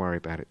don't have to worry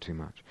about it too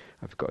much.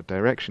 I've got a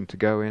direction to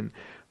go in,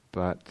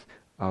 but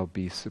I'll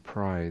be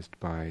surprised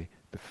by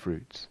the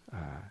fruits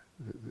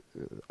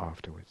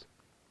afterwards.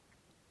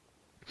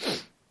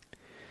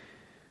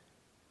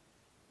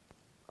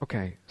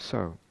 Okay,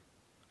 so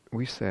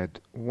we said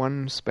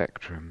one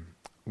spectrum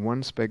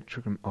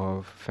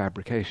of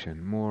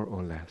fabrication, more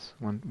or less,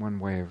 one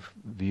way of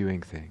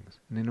viewing things.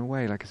 And in a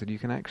way, like I said, you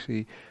can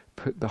actually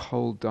put the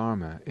whole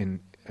Dharma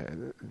in,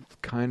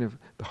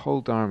 the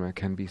whole Dharma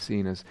can be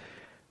seen as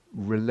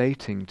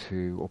relating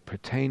to, or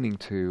pertaining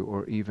to,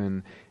 or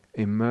even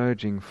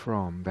emerging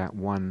from that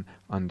one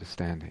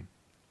understanding.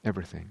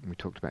 Everything. We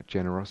talked about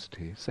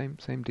generosity, same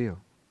deal.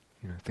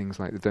 Things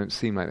like that don't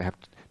seem like they have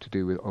to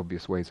do with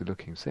obvious ways of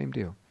looking, same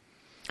deal.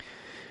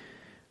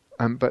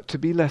 But to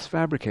be less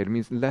fabricated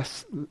means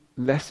less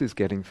is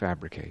getting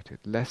fabricated,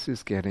 less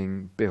is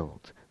getting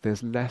built.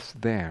 There's less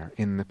there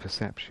in the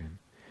perception.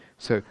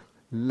 So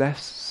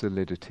less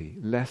solidity,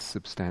 less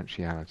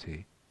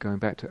substantiality. Going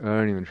back to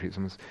earlier retreats,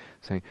 someone's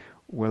saying,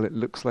 well, it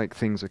looks like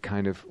things are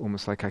kind of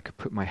almost like I could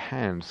put my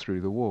hands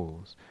through the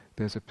walls.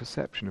 There's a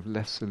perception of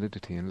less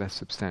solidity and less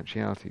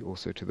substantiality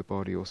also to the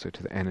body, also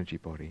to the energy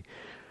body.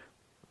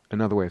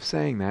 Another way of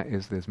saying that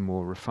is there's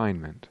more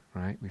refinement,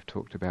 right? We've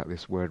talked about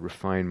this word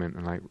refinement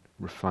and like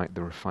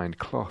the refined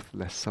cloth,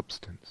 less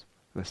substance,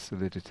 less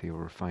solidity,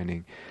 or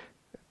refining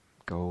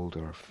gold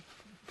or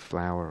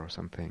flour or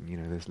something.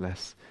 There's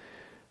less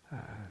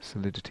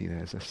solidity there,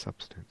 there's less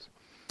substance.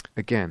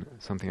 Again,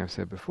 something I've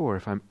said before,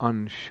 if I'm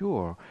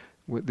unsure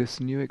with this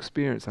new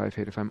experience I've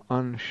had, if I'm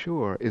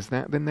unsure, is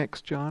that the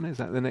next jhana? Is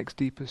that the next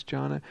deepest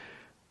jhana?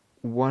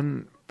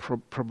 One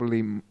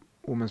probably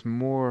almost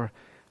more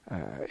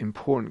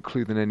important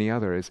clue than any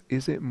other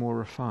is it more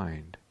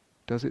refined?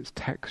 Does its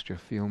texture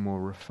feel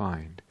more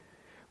refined?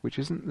 Which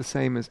isn't the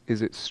same as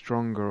is it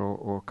stronger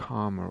or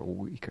calmer or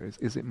weaker.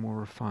 Is it more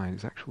refined?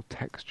 Its actual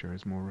texture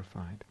is more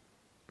refined.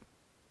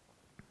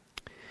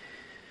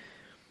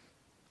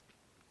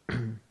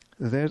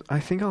 I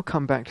think I'll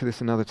come back to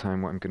this another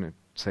time, what I'm going to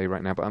say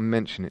right now, but I'll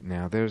mention it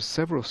now. There's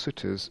several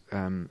suttas,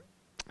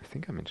 I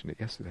think I mentioned it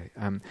yesterday,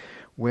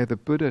 where the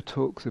Buddha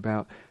talks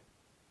about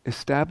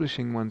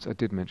establishing I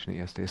did mention it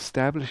yesterday,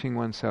 establishing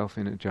oneself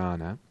in a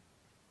jhana,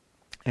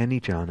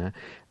 any jhana,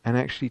 and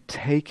actually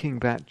taking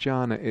that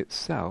jhana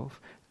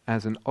itself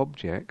as an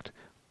object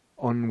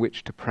on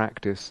which to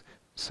practice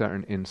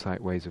certain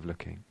insight ways of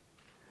looking.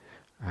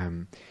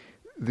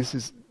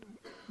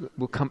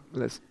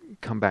 Let's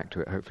come back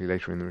to it hopefully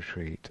later in the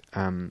retreat.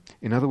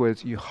 In other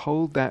words, you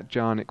hold that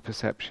jhanic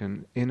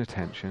perception in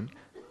attention,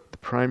 the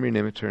primary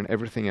nimitta and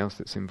everything else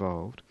that's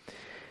involved,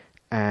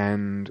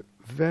 and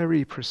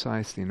very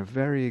precisely, in a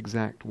very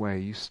exact way,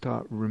 you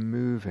start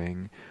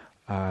removing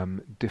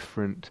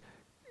different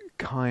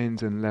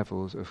kinds and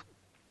levels of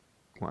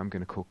what I'm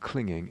going to call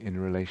clinging in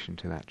relation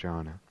to that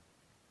jhana.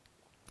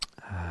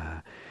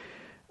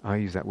 I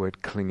use that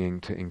word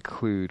clinging to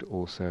include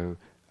also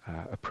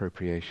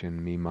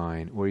appropriation, me,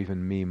 mine, or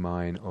even me,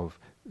 mine of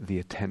the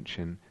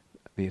attention,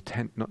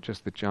 not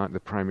just the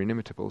primary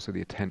nimitta, but also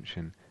the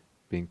attention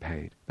being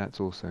paid. That's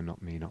also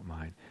not me, not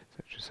mine,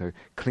 etc. So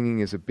clinging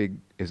is a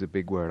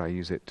big word. I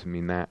use it to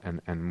mean that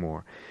and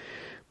more.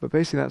 But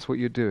basically, that's what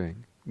you're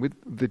doing with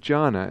the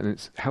jhana, and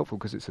it's helpful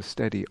because it's a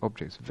steady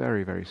object. It's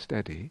very, very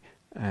steady,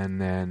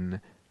 and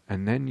then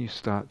you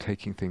start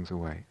taking things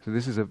away. So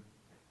this is a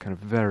kind of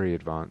very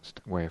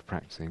advanced way of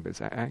practicing, but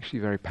it's actually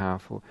very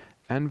powerful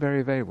and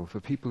very available for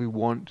people who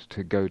want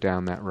to go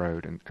down that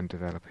road and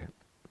develop it.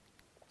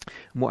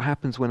 And what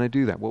happens when I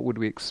do that? What would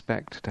we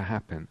expect to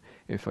happen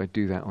if I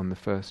do that on the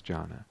first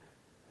jhana?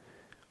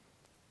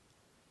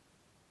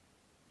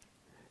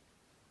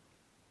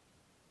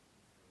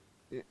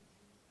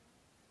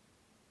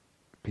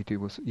 Piti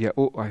will,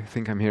 I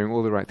think I'm hearing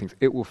all the right things.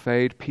 It will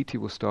fade, Piti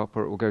will stop,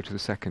 or it will go to the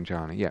second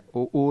jhana. Yeah,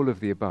 all of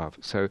the above.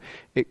 So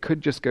it could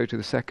just go to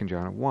the second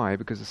jhana. Why?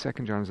 Because the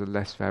second jhana is a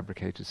less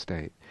fabricated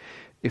state.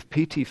 If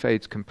Piti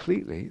fades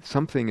completely,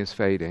 something is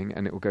fading,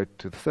 and it will go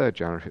to the third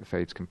jhana if it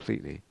fades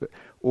completely.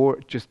 Or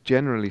just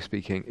generally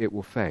speaking, it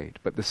will fade.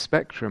 But the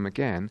spectrum,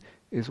 again,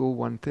 is all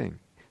one thing.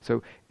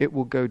 So it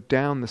will go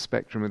down the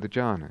spectrum of the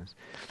jhanas.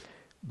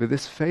 But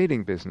this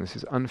fading business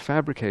is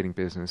unfabricating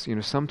business.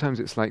 Sometimes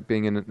it's like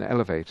being in an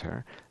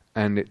elevator,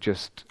 and it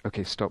just,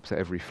 stops at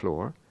every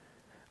floor.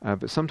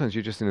 But sometimes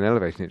you're just in an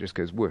elevator, and it just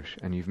goes whoosh,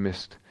 and you've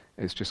missed,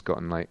 it's just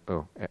gotten like,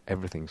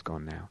 everything's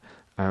gone now.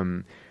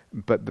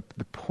 But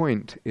the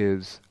point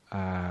is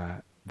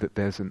that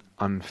there's an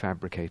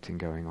unfabricating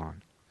going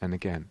on. And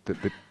again,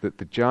 that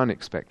the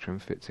jhanic spectrum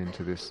fits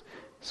into this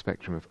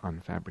spectrum of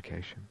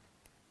unfabrication.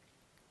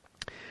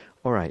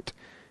 All right.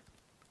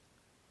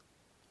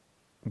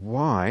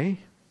 Why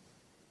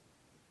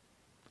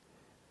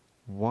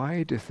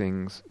do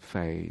things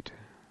fade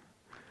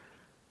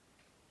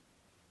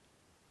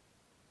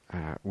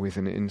with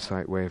an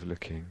insight way of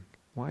looking?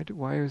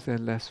 Why is there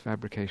less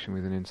fabrication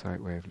with an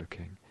insight way of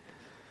looking?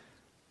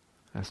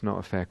 That's not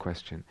a fair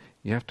question.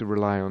 You have to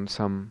rely on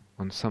something.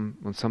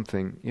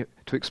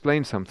 To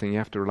explain something, you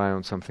have to rely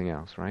on something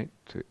else, right?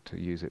 To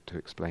use it to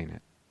explain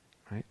it,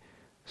 right?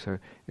 So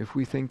if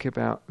we think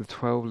about the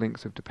 12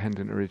 links of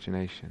dependent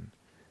origination,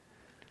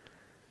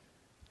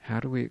 how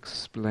do we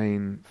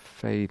explain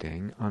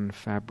fading,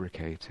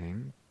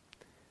 unfabricating,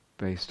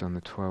 based on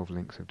the 12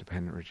 links of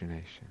dependent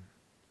origination?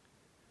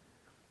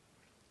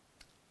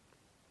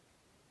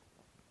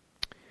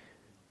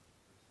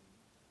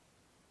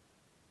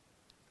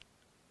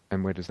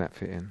 And where does that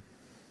fit in?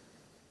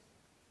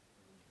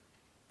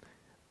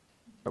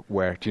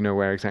 Where? Do you know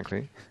where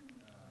exactly?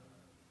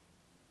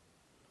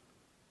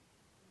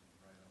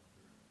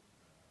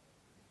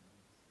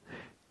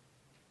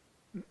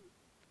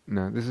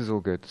 No, this is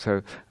all good.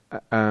 So,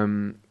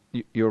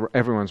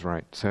 everyone's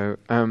right. So,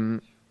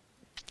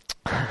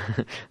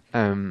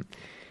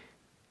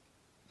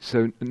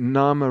 so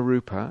nama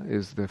rupa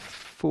is the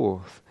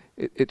fourth.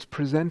 It's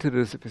presented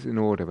as if it's in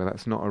order, but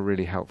that's not a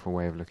really helpful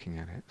way of looking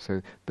at it.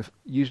 So,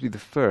 usually the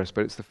first,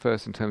 but it's the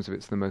first in terms of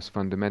it's the most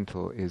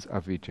fundamental, is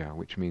avidya,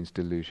 which means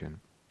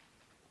delusion.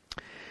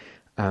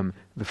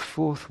 The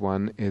fourth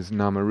one is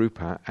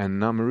namarupa,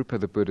 and namarupa,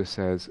 the Buddha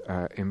says,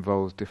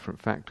 involves different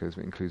factors.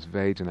 It includes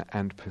Vedana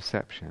and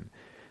perception.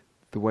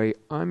 The way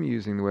I'm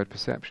using the word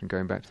perception,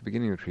 going back to the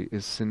beginning of the retreat,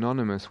 is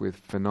synonymous with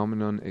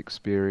phenomenon,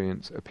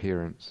 experience,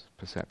 appearance,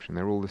 perception.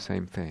 They're all the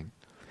same thing.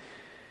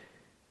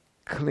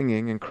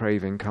 Clinging and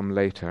craving come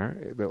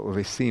later, or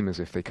they seem as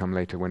if they come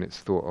later when it's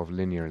thought of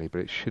linearly,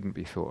 but it shouldn't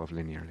be thought of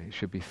linearly. It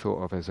should be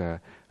thought of as a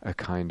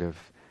kind of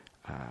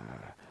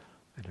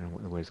I don't know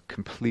what the word is,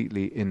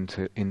 completely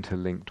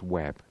interlinked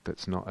web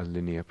that's not a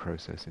linear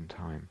process in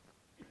time.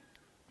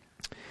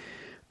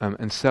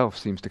 And self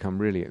seems to come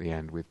really at the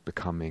end with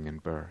becoming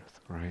and birth,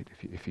 right?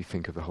 If you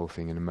think of the whole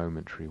thing in a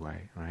momentary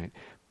way, right?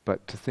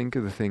 But to think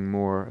of the thing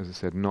more, as I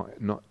said,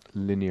 not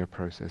linear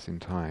process in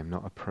time,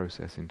 not a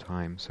process in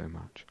time so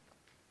much.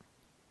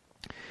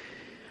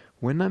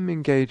 When I'm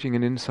engaging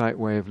an insight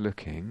way of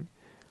looking,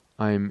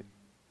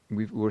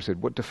 we've already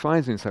said, what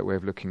defines an insight way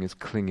of looking is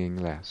clinging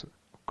less,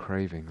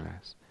 craving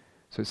less.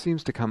 So it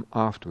seems to come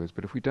afterwards,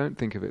 but if we don't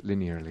think of it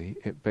linearly,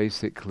 it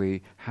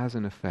basically has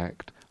an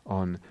effect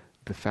on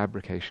the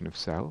fabrication of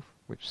self,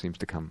 which seems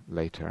to come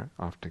later,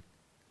 after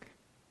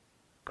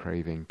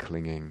craving,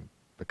 clinging,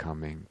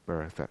 becoming,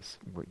 birth. That's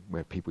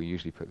where people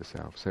usually put the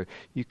self. So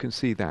you can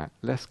see that.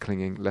 Less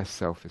clinging, less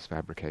self is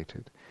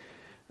fabricated.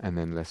 And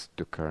then less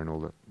dukkha and all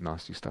the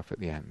nasty stuff at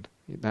the end.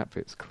 That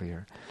bit's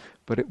clear.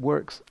 But it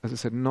works, as I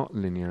said, not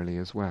linearly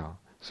as well.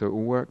 So it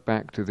will work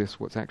back to this,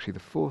 what's actually the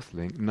fourth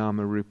link,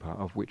 nama rupa,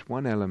 of which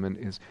one element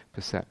is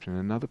perception,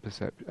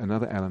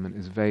 another element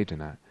is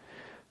Vedana.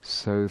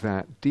 So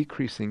that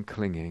decreasing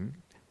clinging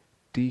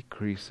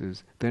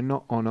decreases, they're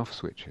not on-off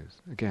switches.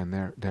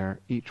 Again, they're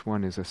each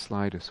one is a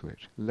slider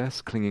switch.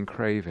 Less clinging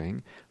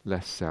craving,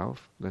 less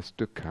self, less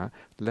dukkha,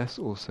 less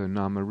also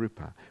nama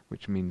rupa,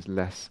 which means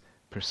less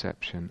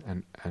perception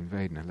and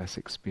Vedana, less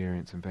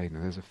experience and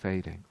Vedana. There's a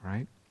fading,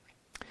 right?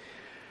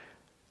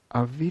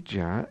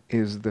 Avidya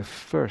is the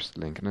first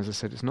link, and as I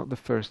said, it's not the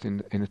first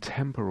in a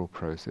temporal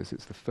process,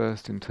 it's the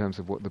first in terms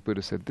of what the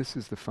Buddha said, this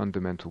is the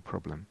fundamental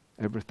problem.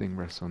 Everything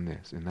rests on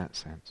this, in that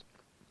sense.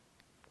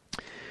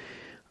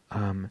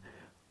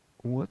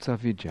 What's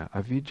avidya?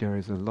 Avidya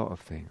is a lot of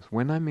things.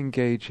 When I'm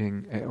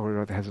engaging, or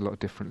rather has a lot of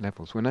different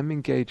levels, when I'm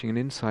engaging an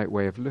insight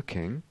way of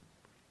looking,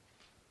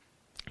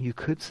 you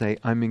could say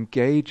I'm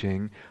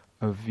engaging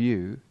a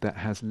view that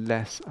has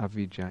less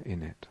avidya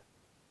in it.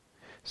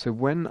 So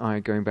when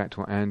going back to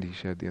what Andy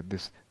shared,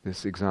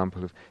 this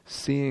example of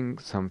seeing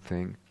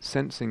something,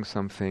 sensing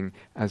something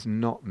as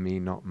not me,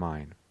 not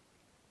mine.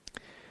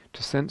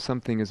 To sense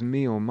something as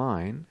me or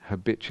mine,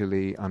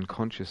 habitually,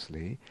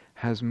 unconsciously,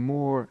 has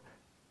more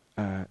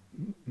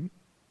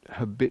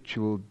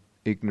habitual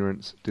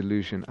ignorance,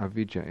 delusion,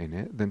 avidya in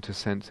it than to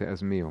sense it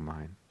as me or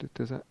mine.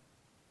 Does that...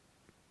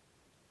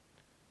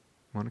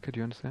 Monica, do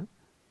you understand?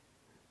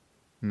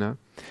 No?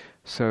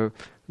 So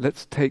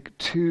let's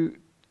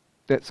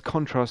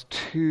contrast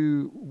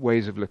two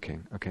ways of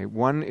looking. Okay,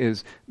 one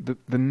is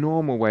the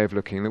normal way of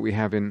looking that we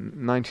have in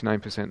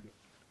 99%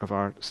 of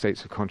our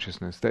states of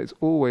consciousness. That it's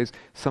always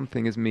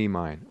something is me,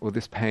 mine, or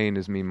this pain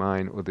is me,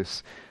 mine, or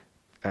this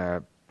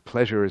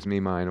pleasure is me,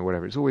 mine, or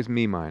whatever. It's always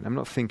me, mine. I'm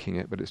not thinking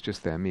it, but it's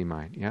just there, me,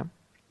 mine. Yeah,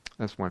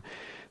 that's one.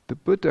 The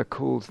Buddha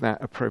calls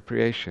that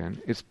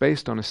appropriation. It's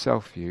based on a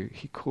self-view.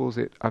 He calls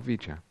it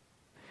avidya.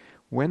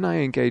 When I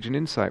engage an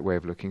insight way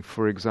of looking,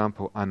 for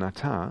example,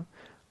 anatta,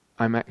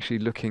 I'm actually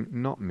looking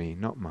not me,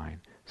 not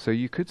mine. So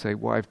you could say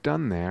what I've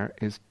done there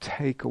is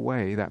take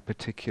away that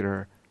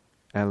particular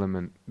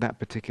element, that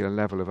particular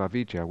level of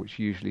avidya, which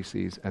usually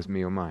sees as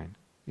me or mine.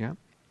 Yeah.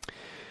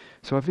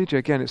 So avidya,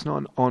 again, it's not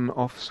an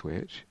on-off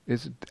switch.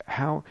 It's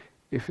how,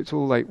 if it's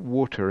all like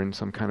water in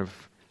some kind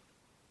of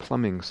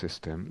plumbing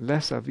system,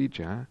 less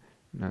avidya.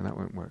 No, that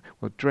won't work.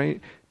 Well,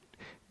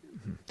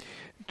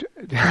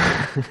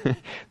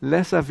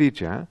 less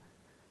avidya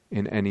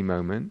in any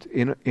moment,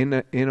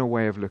 in a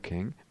way of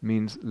looking,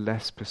 means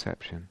less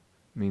perception,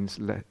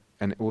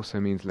 and it also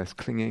means less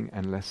clinging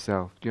and less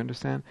self. Do you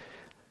understand?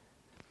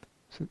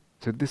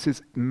 So this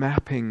is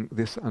mapping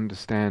this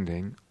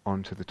understanding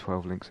onto the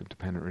 12 links of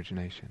dependent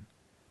origination.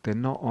 They're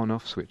not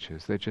on-off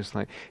switches. They're just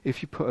like,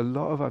 if you put a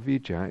lot of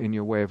avidya in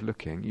your way of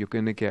looking, you're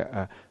going to get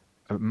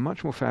a a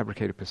much more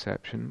fabricated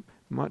perception,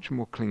 much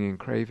more clinging and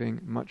craving,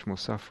 much more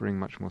suffering,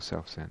 much more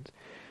self-sense.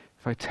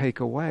 If I take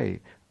away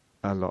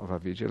a lot of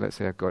avidya, let's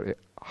say I've got it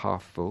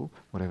half full,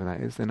 whatever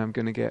that is, then I'm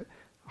going to get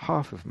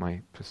half of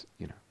my,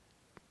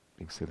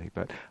 being silly,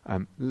 but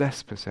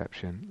less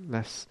perception,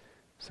 less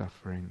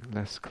suffering,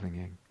 less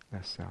clinging,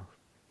 less self.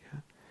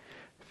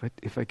 Yeah?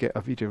 If I get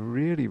avidya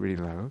really, really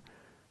low,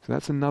 so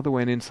that's another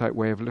way, an insight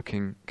way of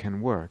looking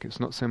can work.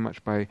 It's not so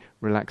much by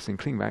relaxing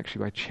clinging, but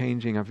actually by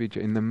changing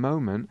avidya. In the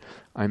moment,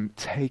 I'm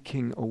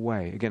taking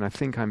away. Again, I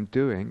think I'm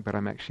doing, but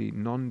I'm actually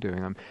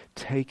non-doing. I'm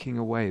taking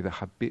away the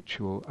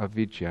habitual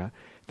avidya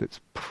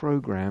that's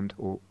programmed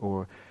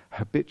or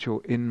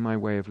habitual in my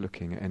way of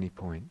looking at any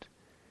point.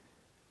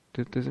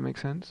 Does it make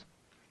sense?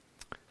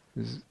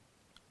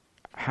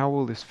 How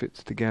all this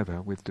fits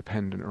together with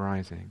dependent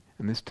arising.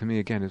 And this to me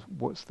again is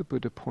what's the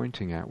Buddha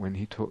pointing at when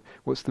he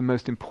what's the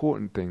most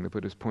important thing the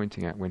Buddha's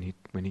pointing at when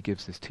he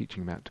gives this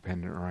teaching about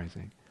dependent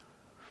arising.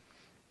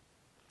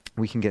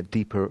 We can get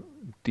deeper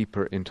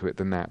into it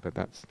than that, but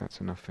that's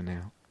enough for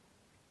now.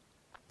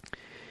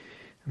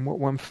 And what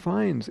one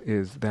finds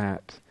is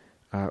that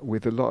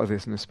with a lot of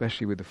this, and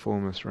especially with the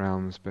formless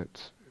realms,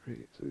 but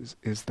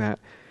is that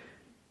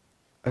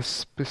a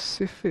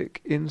specific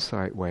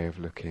insight way of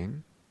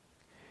looking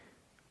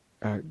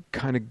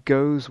kind of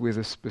goes with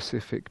a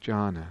specific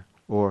jhana.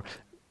 Or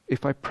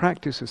if I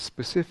practice a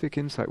specific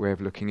insight way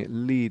of looking, it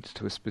leads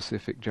to a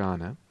specific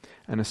jhana,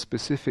 and a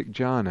specific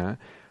jhana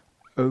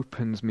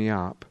opens me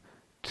up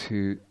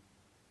to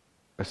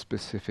a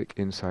specific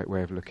insight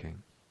way of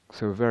looking.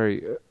 So a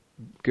very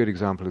good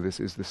example of this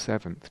is the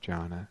seventh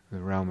jhana,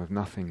 the realm of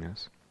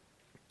nothingness.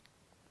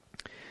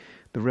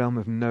 The realm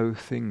of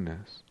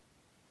no-thingness.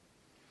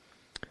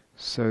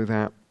 So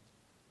that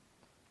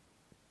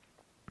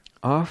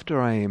after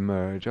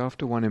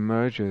one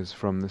emerges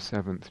from the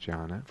seventh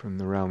jhana, from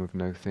the realm of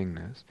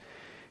no-thingness,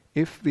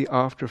 if the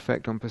after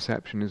effect on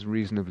perception is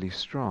reasonably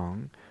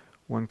strong,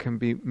 one can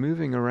be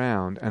moving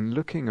around and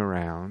looking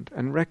around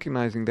and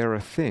recognizing there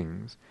are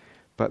things,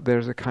 but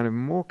there's a kind of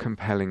more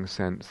compelling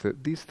sense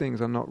that these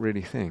things are not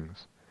really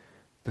things.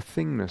 The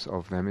thingness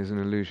of them is an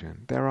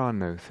illusion. There are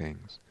no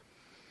things.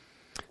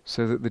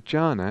 So that the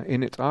jhana,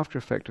 in its after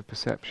effect of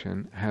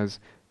perception, has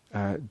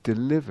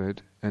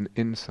delivered an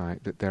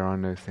insight that there are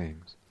no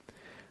things.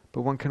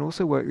 But one can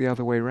also work the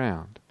other way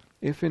round.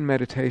 If in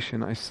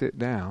meditation I sit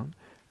down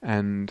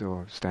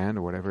or stand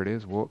or whatever it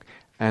is, walk,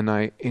 and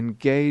I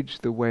engage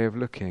the way of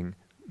looking,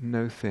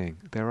 no thing.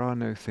 There are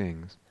no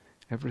things.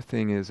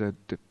 Everything is a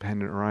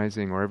dependent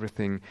arising, or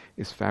everything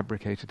is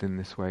fabricated in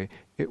this way.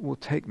 It will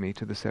take me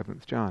to the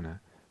seventh jhana.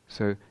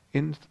 So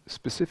in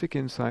specific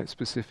insight,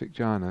 specific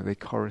jhana, they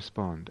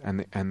correspond, and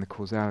the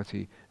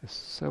causality, as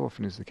so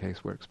often is the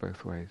case, works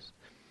both ways.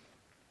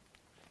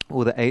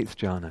 Or the eighth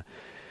jhana,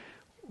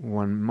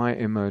 one might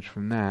emerge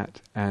from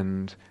that,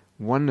 and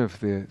one of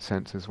the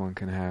senses one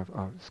can have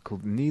is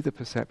called neither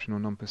perception or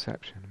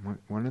non-perception.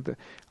 One of the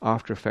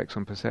after effects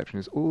on perception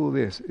is all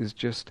this is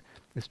just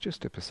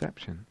a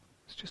perception.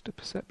 It's just a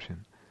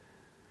perception.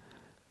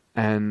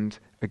 And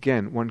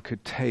again, one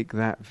could take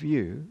that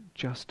view,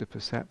 just a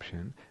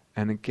perception,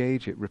 and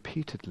engage it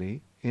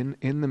repeatedly in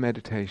the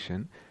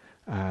meditation,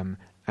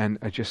 and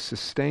I just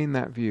sustain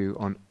that view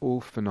on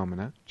all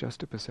phenomena,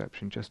 just a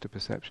perception,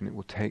 it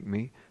will take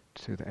me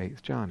to the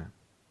eighth jhana.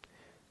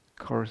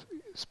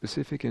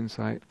 Specific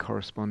insight,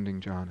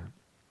 corresponding jhana.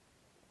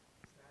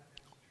 Is that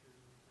true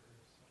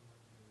for someone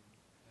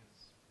who has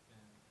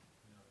spent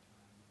time in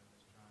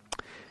those jhanas,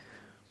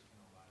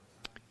 a lot of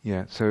time?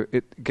 Yeah, so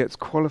it gets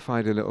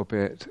qualified a little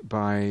bit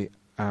by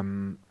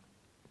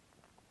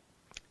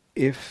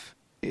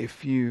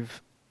if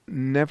you've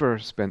never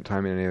spent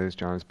time in any of those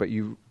jhanas, but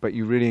you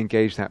really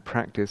engage that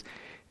practice,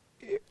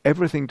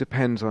 everything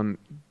depends on.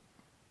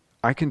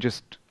 I can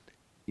just,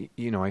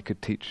 I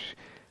could teach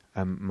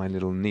my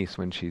little niece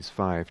when she's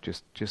 5,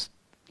 just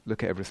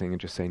look at everything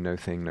and just say no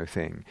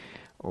thing,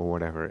 or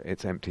whatever.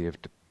 It's empty of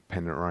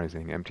dependent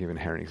arising, empty of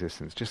inherent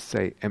existence. Just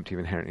say empty of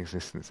inherent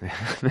existence.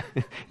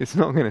 It's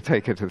not going to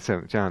take her to the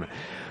seventh jhana.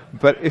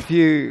 But if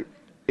you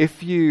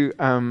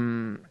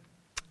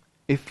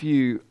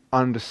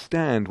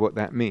understand what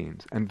that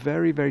means, and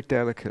very, very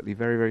delicately,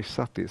 very, very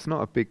subtly, it's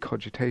not a big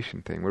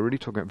cogitation thing. We're really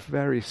talking about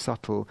very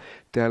subtle,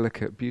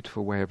 delicate,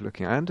 beautiful way of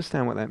looking. I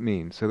understand what that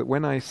means, so that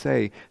when I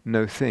say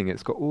no thing,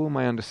 it's got all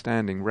my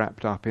understanding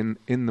wrapped up in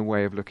the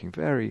way of looking,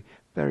 very,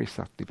 very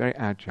subtly, very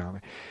agile.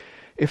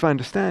 If I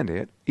understand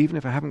it, even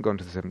if I haven't gone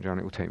to the seventh jhana,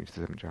 it will take me to the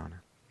seventh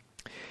jhana.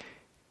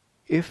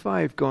 If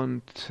I've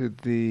gone to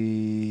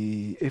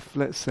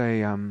let's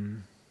say,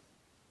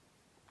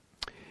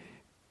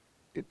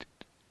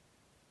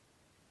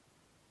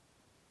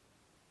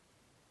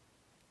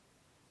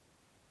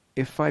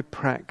 if I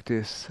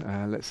practice,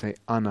 let's say,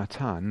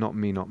 anatta, not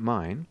me, not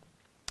mine,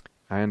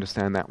 I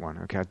understand that one.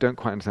 Okay, I don't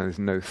quite understand this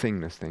no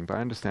thingness thing, but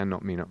I understand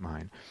not me, not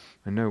mine.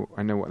 I know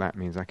what that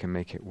means. I can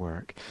make it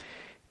work.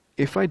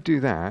 If I do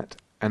that,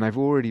 and I've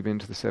already been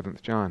to the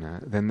seventh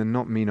jhana, then the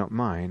not me, not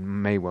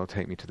mine may well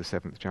take me to the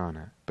seventh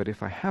jhana. But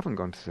if I haven't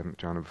gone to the seventh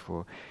jhana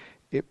before,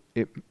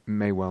 it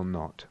may well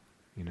not.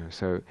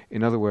 So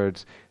in other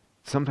words,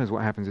 sometimes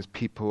what happens is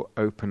people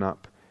open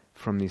up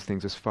from these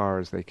things as far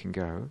as they can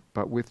go.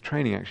 But with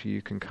training, actually,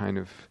 you can kind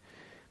of,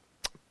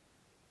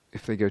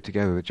 if they go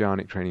together, the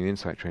jhanic training, the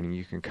insight training,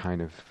 you can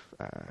kind of,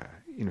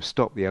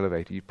 stop the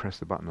elevator. You press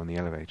the button on the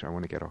elevator. I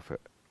want to get off at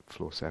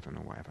floor 7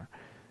 or whatever.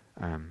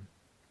 Does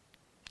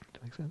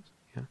that make sense?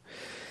 Yeah.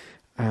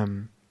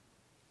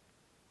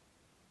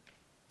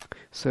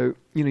 So,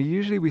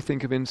 usually we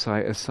think of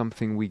insight as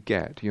something we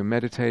get. You're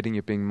meditating,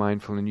 you're being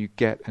mindful, and you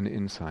get an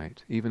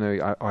insight. Even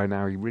though I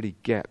now really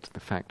get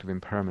the fact of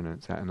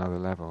impermanence at another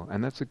level.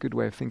 And that's a good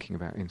way of thinking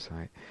about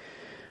insight.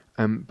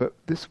 But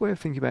this way of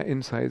thinking about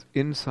insight is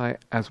insight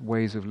as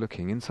ways of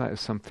looking. Insight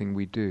is something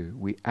we do.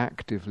 We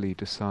actively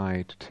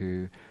decide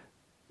to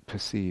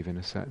perceive in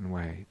a certain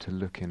way, to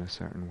look in a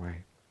certain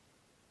way.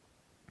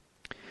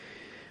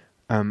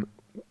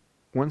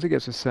 Once it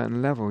gets to a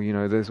certain level,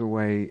 there's a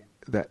way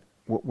that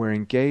what we're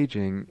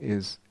engaging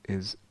is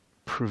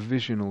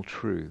provisional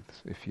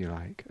truths, if you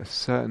like, a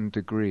certain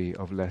degree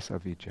of less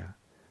avidya.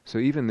 So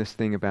even this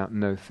thing about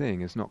no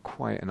thing is not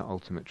quite an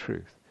ultimate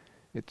truth.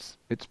 It's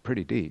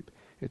pretty deep,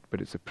 but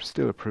it's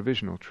still a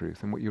provisional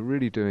truth. And what you're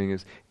really doing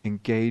is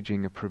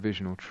engaging a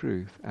provisional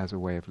truth as a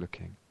way of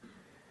looking.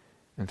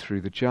 And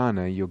through the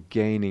jhana, you're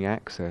gaining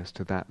access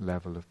to that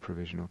level of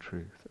provisional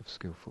truth, of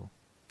skillful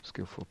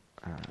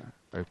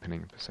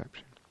opening and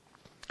perception.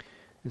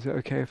 Is it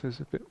okay if there's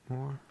a bit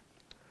more?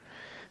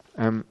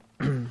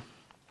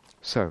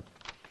 So,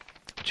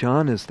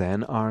 jhanas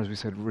then are, as we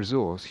said,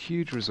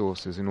 huge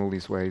resources in all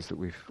these ways that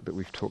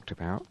we've talked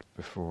about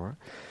before,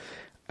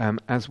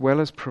 as well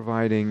as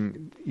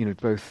providing,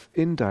 both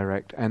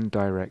indirect and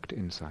direct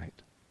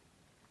insight.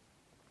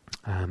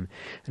 And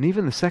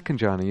even the second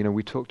jhana,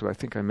 we talked about. I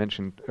think I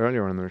mentioned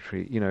earlier on the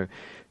retreat.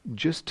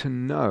 Just to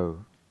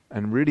know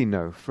and really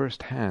know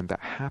firsthand that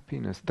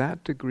happiness,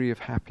 that degree of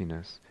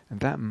happiness, and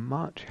that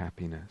much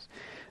happiness,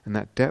 and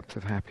that depth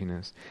of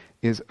happiness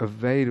is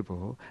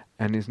available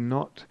and is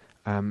not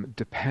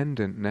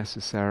dependent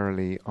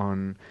necessarily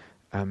on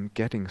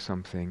getting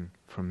something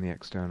from the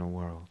external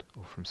world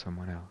or from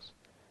someone else.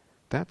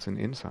 That's an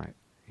insight,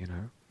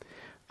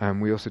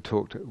 we also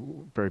talked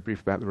very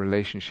briefly about the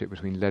relationship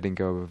between letting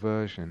go of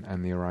aversion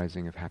and the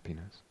arising of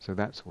happiness. So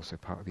that's also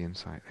part of the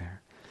insight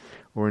there.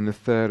 Or in the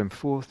third and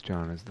fourth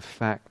jhanas, the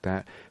fact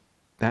that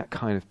that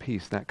kind of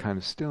peace, that kind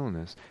of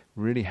stillness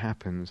really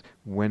happens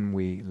when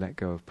we let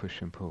go of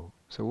push and pull.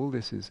 So all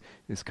this is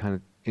kind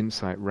of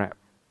insight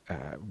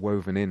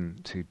woven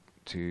into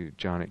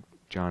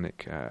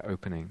jhanic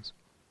openings.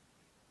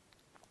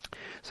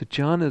 So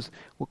jhanas,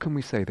 what can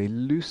we say? They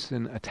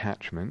loosen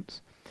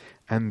attachments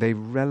and they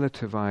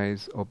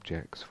relativize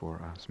objects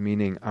for us,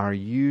 meaning our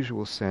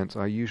usual sense,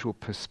 our usual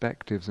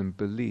perspectives and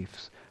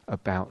beliefs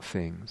about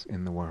things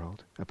in the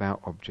world, about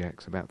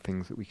objects, about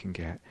things that we can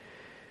get.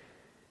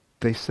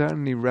 They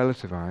certainly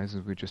relativize, as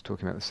we were just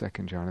talking about the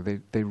second jhana,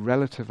 they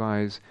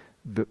relativize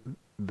the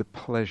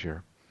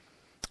pleasure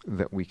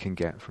that we can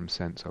get from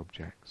sense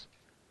objects.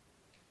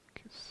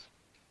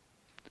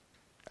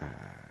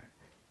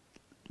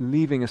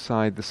 Leaving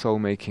aside the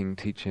soul-making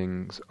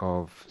teachings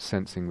of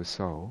sensing with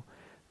soul,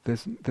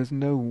 there's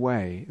no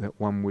way that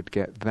one would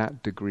get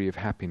that degree of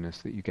happiness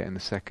that you get in the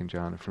second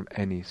jhana from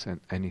any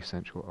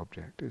sensual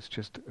object. It's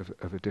just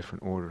of a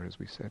different order, as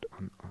we said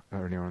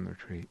earlier on the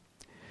retreat.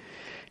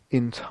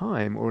 In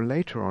time, or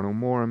later on, or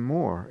more and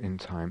more in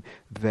time,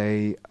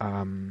 they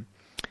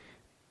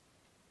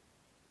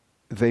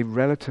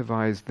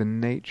relativize the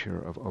nature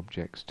of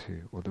objects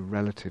too, or the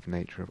relative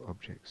nature of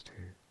objects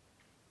too.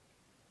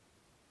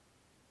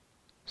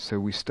 So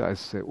we start,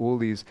 so all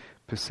these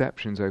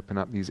perceptions open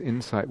up, these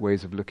insight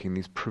ways of looking,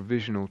 these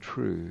provisional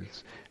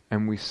truths,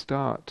 and we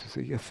start to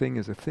see a thing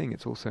is a thing,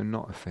 it's also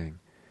not a thing.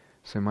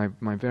 So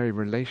my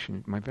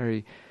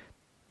very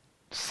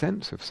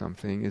sense of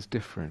something is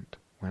different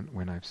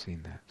when I've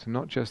seen that. So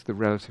not just the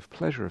relative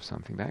pleasure of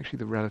something, but actually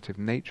the relative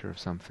nature of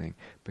something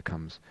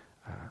becomes,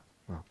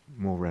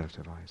 more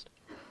relativized.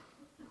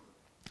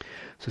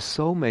 So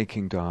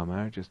soul-making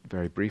Dharma, just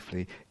very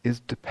briefly, is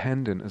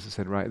dependent, as I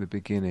said right at the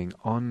beginning,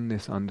 on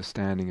this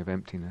understanding of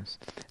emptiness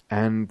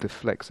and the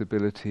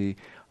flexibility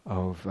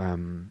of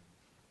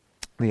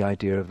the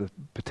idea of the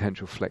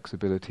potential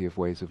flexibility of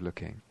ways of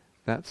looking.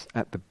 That's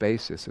at the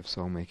basis of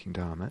soul-making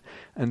Dharma.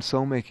 And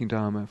soul-making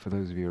Dharma, for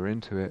those of you who are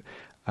into it,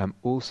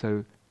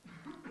 also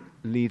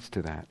leads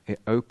to that.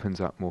 It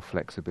opens up more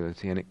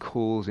flexibility and it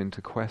calls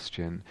into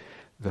question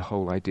the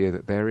whole idea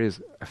that there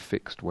is a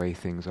fixed way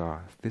things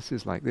are. This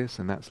is like this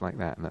and that's like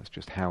that, and that's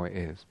just how it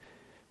is.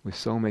 With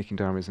soul-making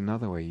Dharma is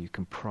another way you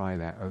can pry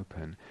that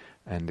open,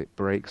 and it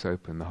breaks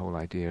open the whole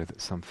idea that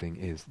something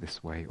is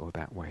this way or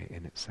that way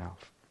in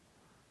itself.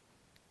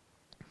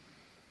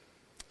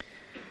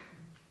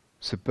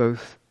 So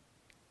both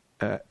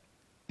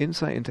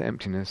insight into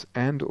emptiness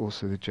and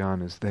also the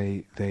jhanas,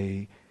 they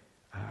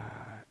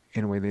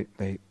in a way,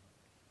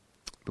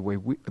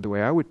 the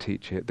way I would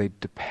teach it, they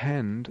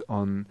depend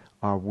on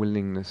our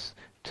willingness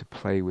to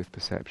play with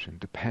perception,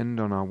 depend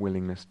on our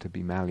willingness to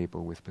be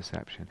malleable with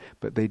perception.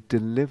 But they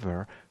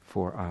deliver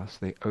for us,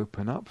 they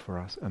open up for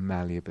us a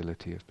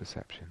malleability of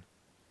perception.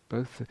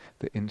 Both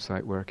the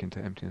insight work into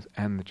emptiness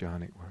and the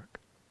jhanic work.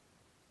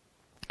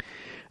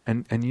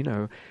 And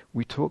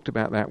we talked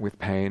about that with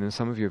pain, and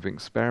some of you have been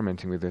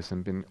experimenting with this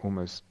and been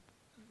almost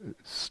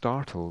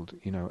startled,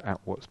 at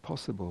what's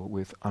possible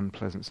with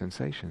unpleasant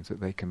sensations, that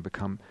they can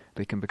become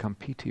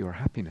piti or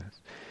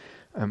happiness.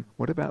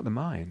 What about the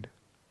mind?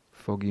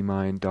 Foggy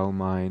mind, dull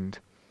mind,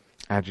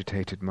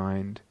 agitated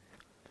mind.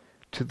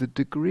 To the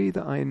degree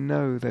that I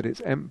know that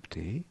it's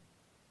empty,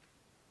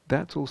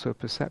 that's also a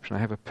perception. I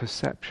have a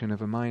perception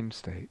of a mind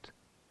state.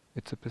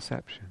 It's a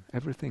perception.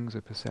 Everything's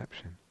a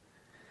perception.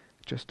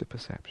 Just a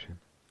perception.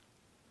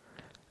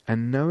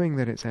 And knowing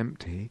that it's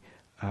empty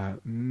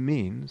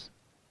means,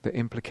 the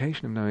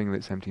implication of knowing that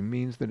it's empty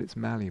means that it's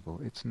malleable.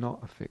 It's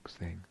not a fixed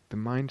thing. The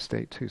mind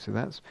state too. So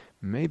that's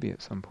maybe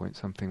at some point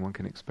something one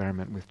can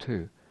experiment with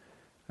too.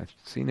 I've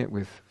seen it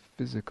with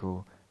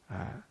physical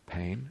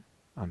pain,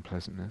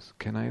 unpleasantness.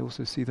 Can I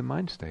also see the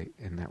mind state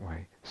in that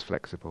way? It's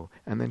flexible.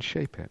 And then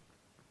shape it.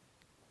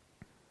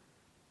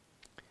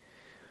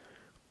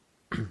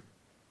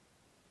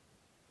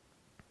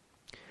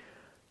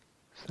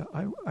 So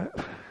I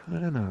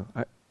don't know.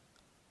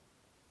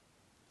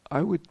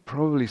 I would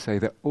probably say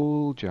that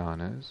all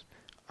jhanas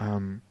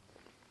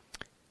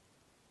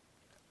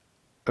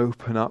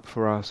open up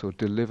for us or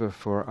deliver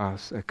for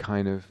us a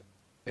kind of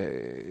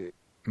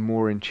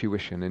more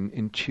intuition and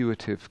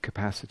intuitive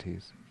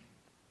capacities.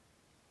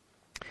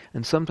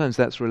 And sometimes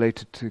that's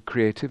related to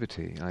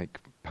creativity, like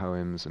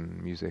poems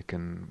and music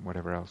and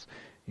whatever else.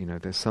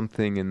 There's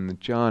something in the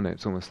jhana,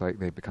 it's almost like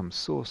they become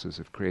sources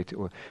of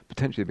or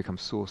potentially become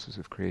sources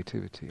of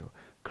creativity or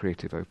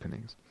creative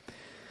openings.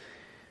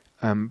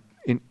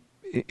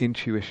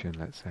 Intuition,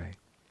 let's say.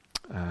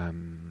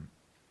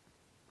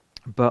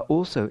 But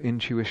also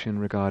intuition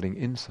regarding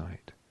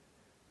insight.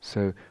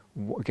 So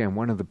again,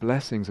 one of the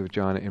blessings of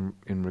jhana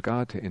in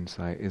regard to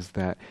insight is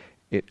that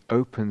it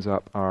opens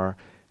up our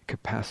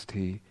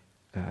capacity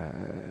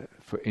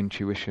for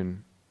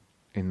intuition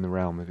in the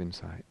realm of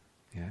insight.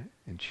 Yeah,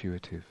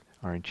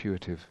 our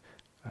intuitive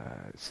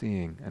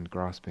seeing and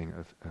grasping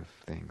of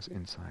things,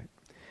 insight.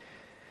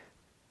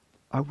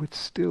 I would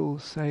still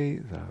say,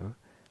 though,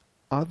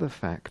 other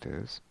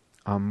factors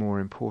are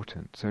more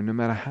important. So no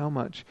matter how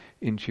much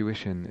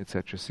intuition,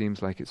 etc.,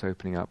 seems like it's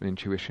opening up,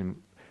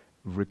 intuition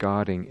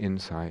regarding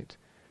insight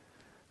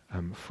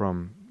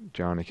from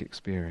jhanic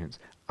experience,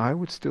 I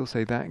would still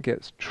say that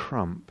gets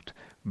trumped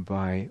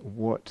by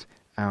what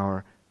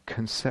our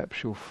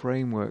conceptual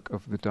framework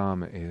of the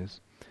Dharma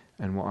is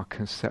and what our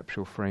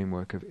conceptual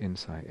framework of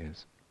insight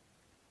is.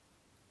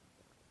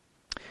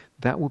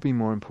 That will be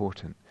more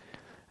important.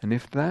 And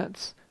if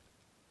that's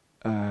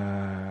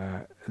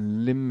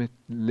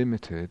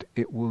limited,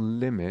 it will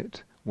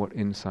limit what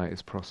insight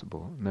is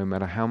possible, no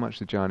matter how much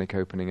the jhanic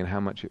opening and how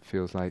much it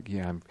feels like,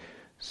 yeah, I'm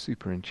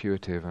super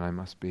intuitive and I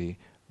must be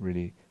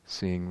really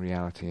seeing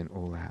reality and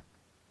all that.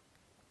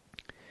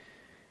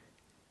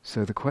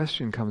 So the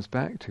question comes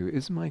back to,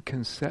 is my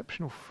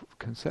conceptual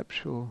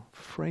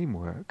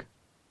framework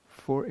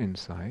for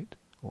insight,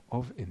 or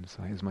of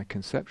insight, is my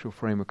conceptual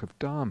framework of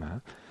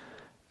Dharma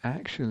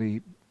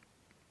actually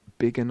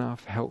big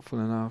enough, helpful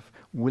enough?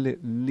 Will it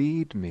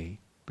lead me,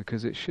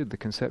 because it should, the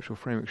conceptual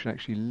framework should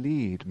actually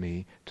lead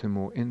me to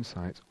more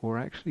insights, or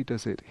actually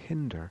does it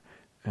hinder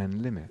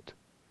and limit?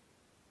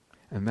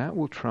 And that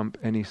will trump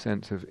any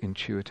sense of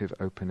intuitive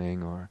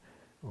opening or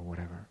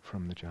whatever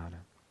from the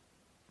jhana.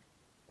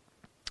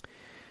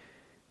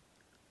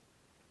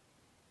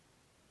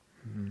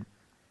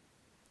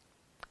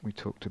 We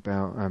talked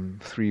about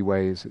 3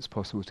 ways it's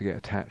possible to get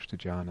attached to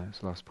jhana. It's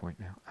the last point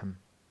now.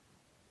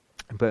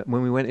 But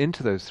when we went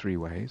into those 3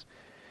 ways,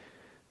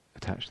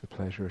 attached to the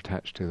pleasure,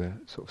 attached to the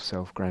sort of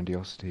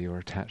self-grandiosity, or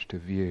attached to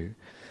view,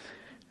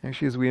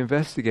 actually as we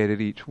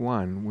investigated each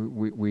one,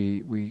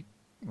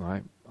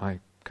 I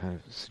kind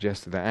of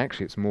suggested that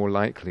actually it's more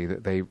likely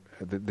that the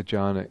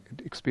jhana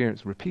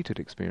repeated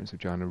experience of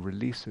jhana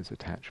releases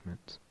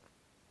attachments,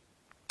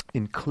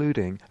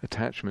 including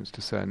attachments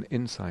to certain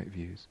insight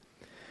views.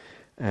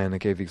 And I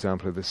gave the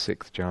example of the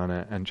 6th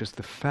jhana, and just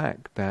the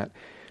fact that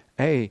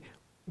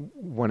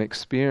one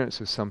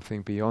experiences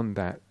something beyond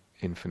that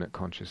infinite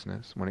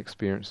consciousness, one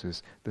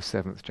experiences the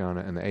 7th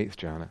jhana and the 8th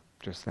jhana,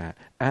 just that,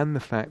 and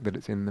the fact that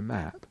it's in the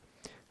map.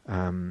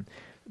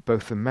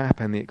 Both the map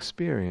and the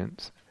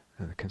experience,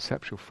 the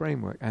conceptual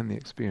framework and the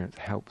experience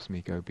helps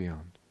me go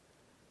beyond.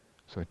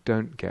 So I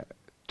don't get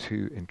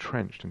too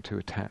entrenched and too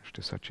attached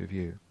to such a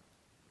view.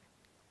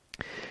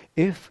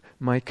 If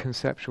my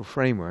conceptual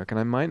framework, and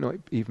I might not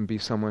even be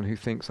someone who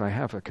thinks I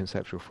have a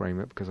conceptual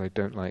framework because I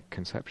don't like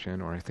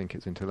conception, or I think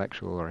it's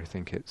intellectual, or I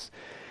think it's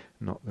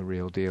not the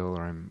real deal,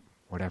 or I'm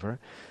whatever,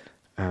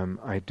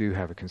 I do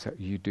have a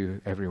concept.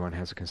 Everyone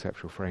has a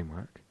conceptual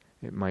framework.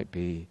 It might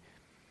be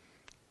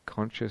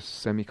conscious,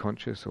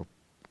 semi-conscious, or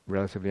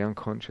relatively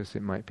unconscious,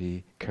 it might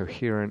be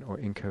coherent or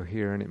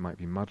incoherent, it might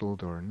be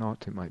muddled or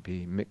not, it might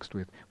be mixed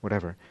with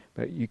whatever.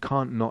 But you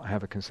can't not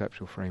have a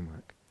conceptual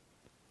framework,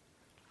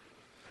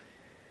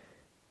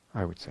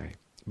 I would say.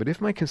 But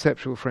if my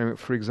conceptual framework,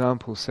 for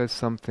example, says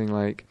something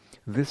like,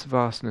 this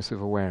vastness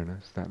of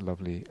awareness, that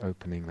lovely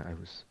opening that I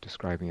was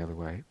describing the other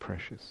way,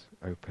 precious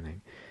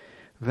opening,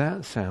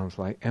 that sounds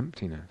like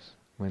emptiness.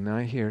 When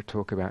I hear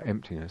talk about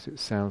emptiness, it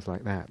sounds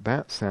like that.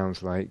 That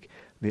sounds like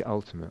the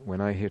ultimate.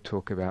 When I hear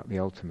talk about the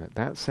ultimate,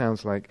 that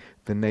sounds like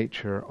the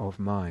nature of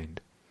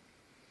mind.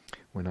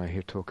 When I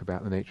hear talk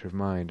about the nature of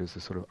mind as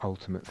the sort of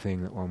ultimate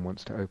thing that one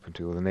wants to open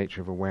to, or the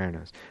nature of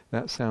awareness,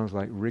 that sounds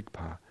like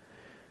Rigpa,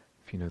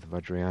 if you know the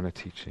Vajrayana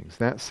teachings.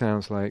 That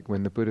sounds like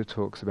when the Buddha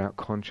talks about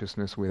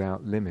consciousness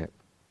without limit,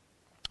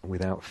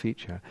 without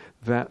feature.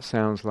 That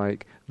sounds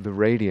like the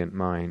radiant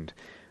mind,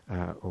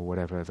 or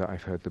whatever that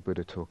I've heard the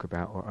Buddha talk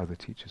about, or other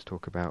teachers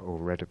talk about, or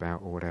read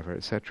about, or whatever,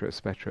 etc.,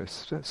 etc.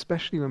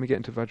 Especially when we get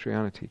into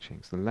Vajrayana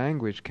teachings, the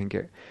language can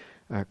get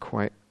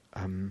quite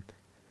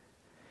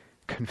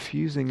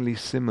confusingly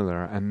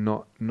similar and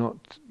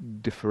not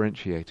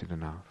differentiated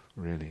enough,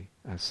 really,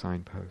 as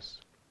signposts.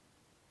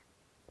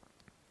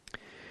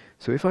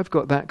 So if I've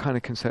got that kind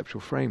of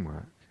conceptual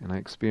framework, and I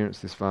experience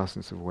this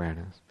vastness of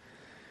awareness,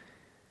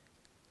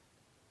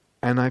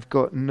 and I've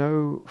got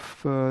no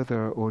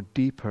further or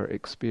deeper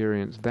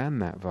experience than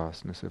that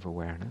vastness of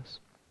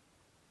awareness,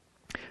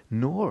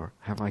 nor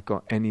have I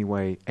got any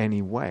way.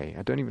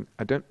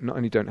 Not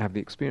only don't have the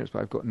experience,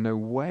 but I've got no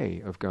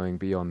way of going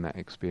beyond that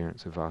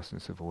experience of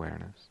vastness of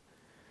awareness.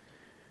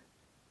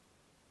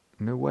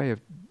 No way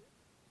of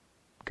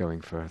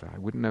going further. I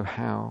wouldn't know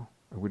how.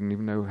 I wouldn't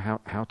even know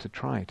how to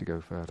try to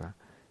go further.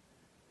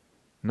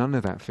 None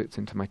of that fits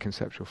into my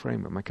conceptual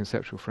framework. My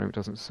conceptual framework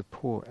doesn't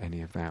support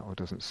any of that, or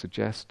doesn't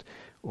suggest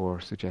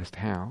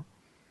how.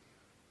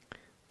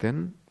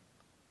 Then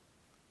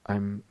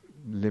I'm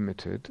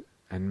limited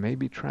and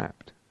maybe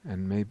trapped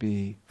and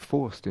maybe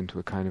forced into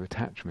a kind of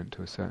attachment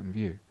to a certain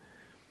view.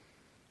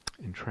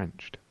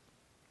 Entrenched,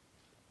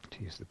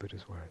 to use the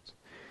Buddha's words.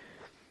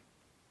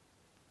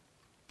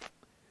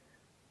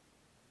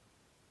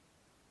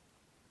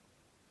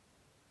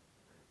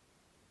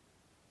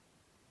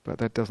 But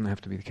that doesn't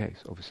have to be the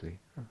case, obviously.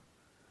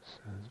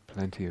 So there's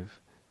plenty of...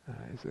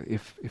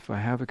 if I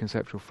have a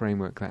conceptual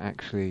framework that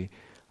actually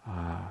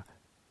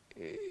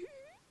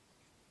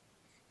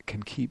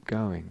can keep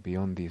going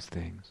beyond these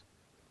things,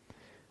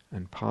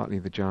 and partly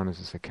the jhanas, as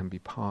I said, can be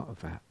part of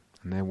that,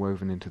 and they're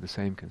woven into the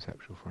same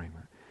conceptual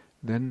framework,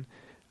 then,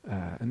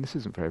 and this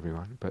isn't for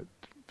everyone, but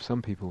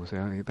some people will say,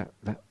 oh,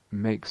 that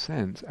makes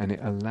sense, and it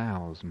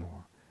allows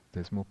more.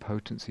 There's more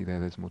potency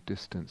there, there's more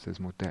distance, there's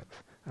more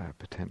depth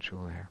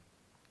potential there.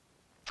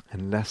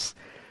 And less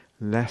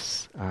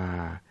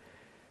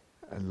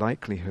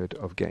likelihood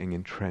of getting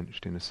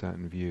entrenched in a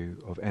certain view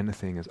of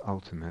anything as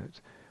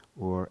ultimate,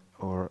 or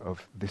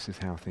of this is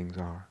how things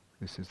are,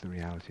 this is the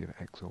reality of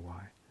X or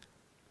Y.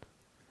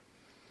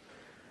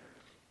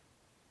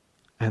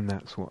 And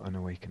that's what an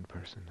awakened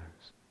person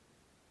knows.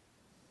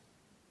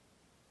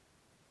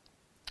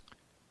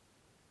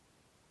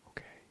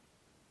 Okay.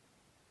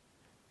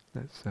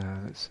 Let's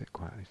sit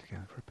quietly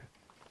together for a bit.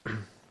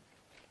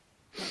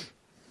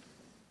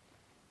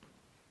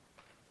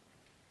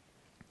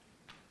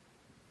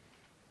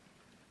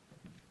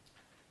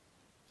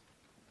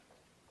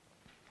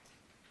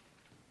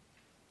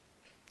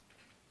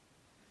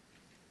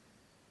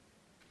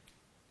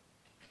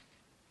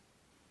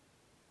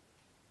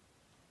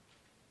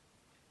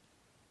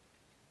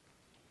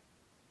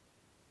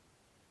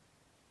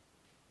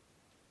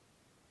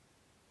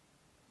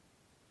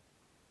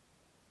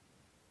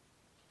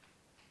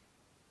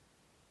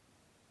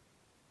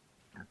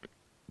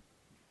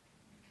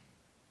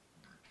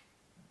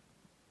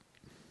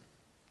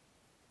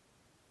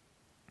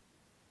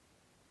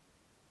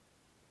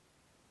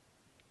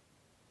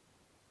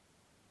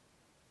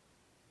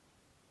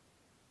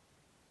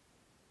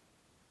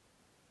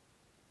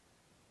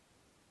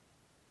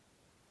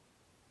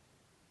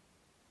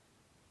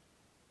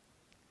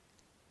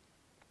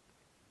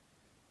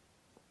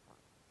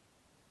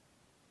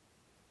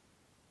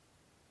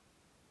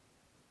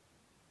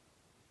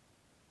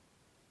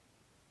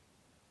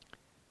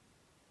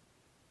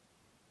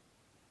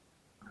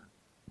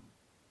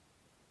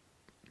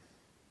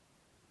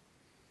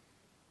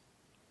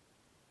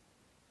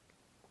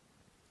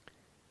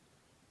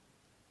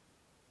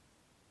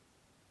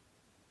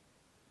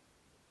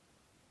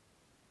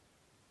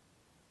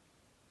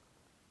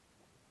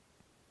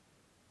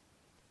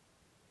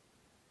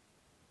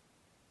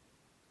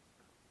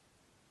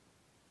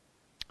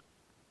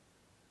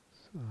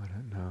 I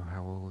don't know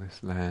how all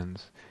this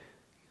lands.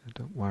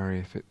 Don't worry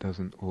if it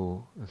doesn't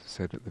all, as I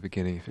said at the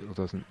beginning, if it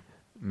doesn't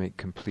make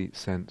complete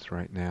sense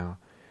right now.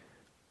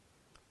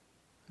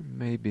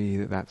 Maybe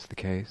that's the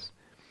case.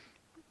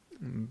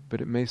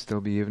 But it may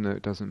still be, even though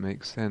it doesn't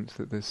make sense,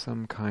 that there's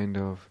some kind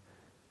of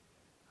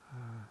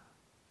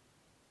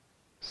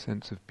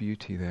sense of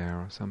beauty there,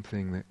 or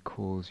something that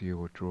calls you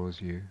or draws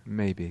you.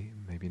 Maybe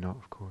not,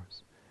 of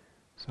course.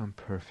 some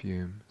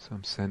perfume,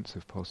 some sense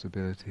of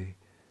possibility.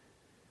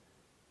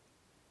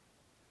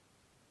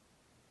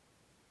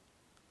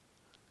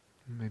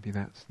 Maybe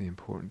that's the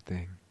important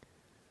thing.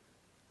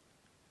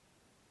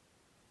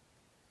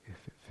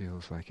 If it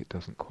feels like it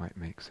doesn't quite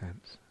make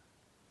sense,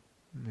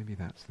 maybe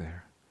that's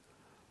there.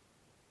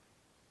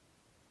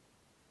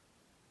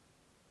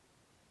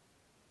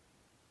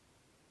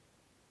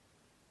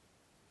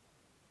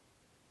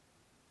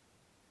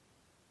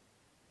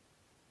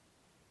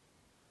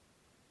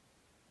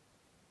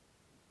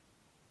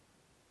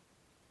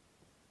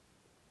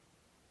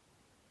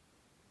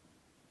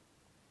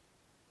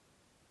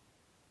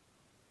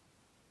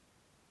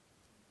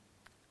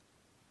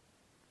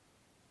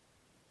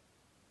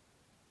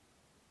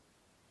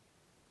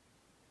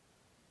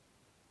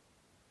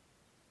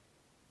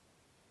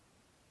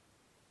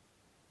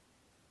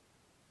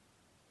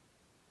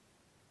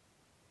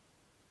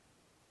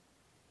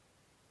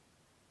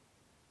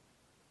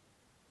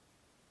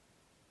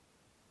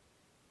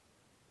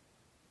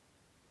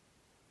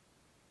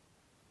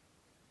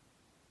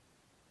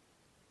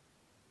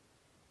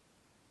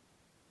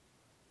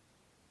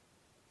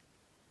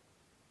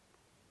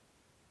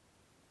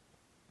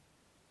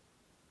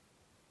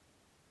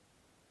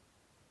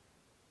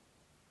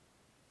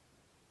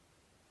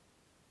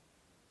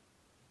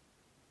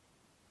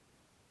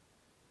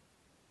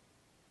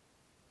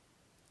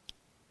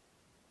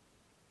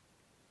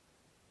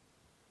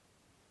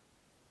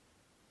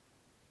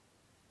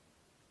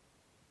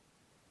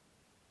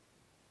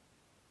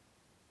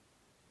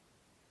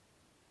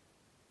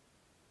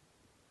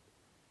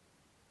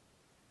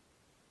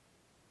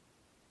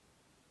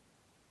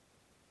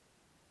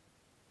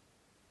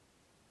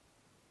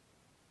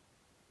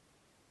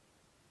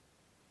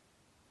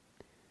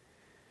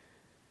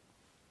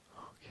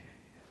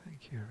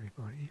 Thank you,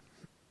 everybody.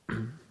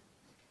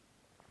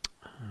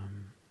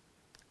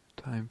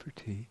 Time for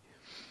tea.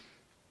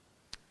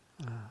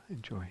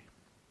 Enjoy.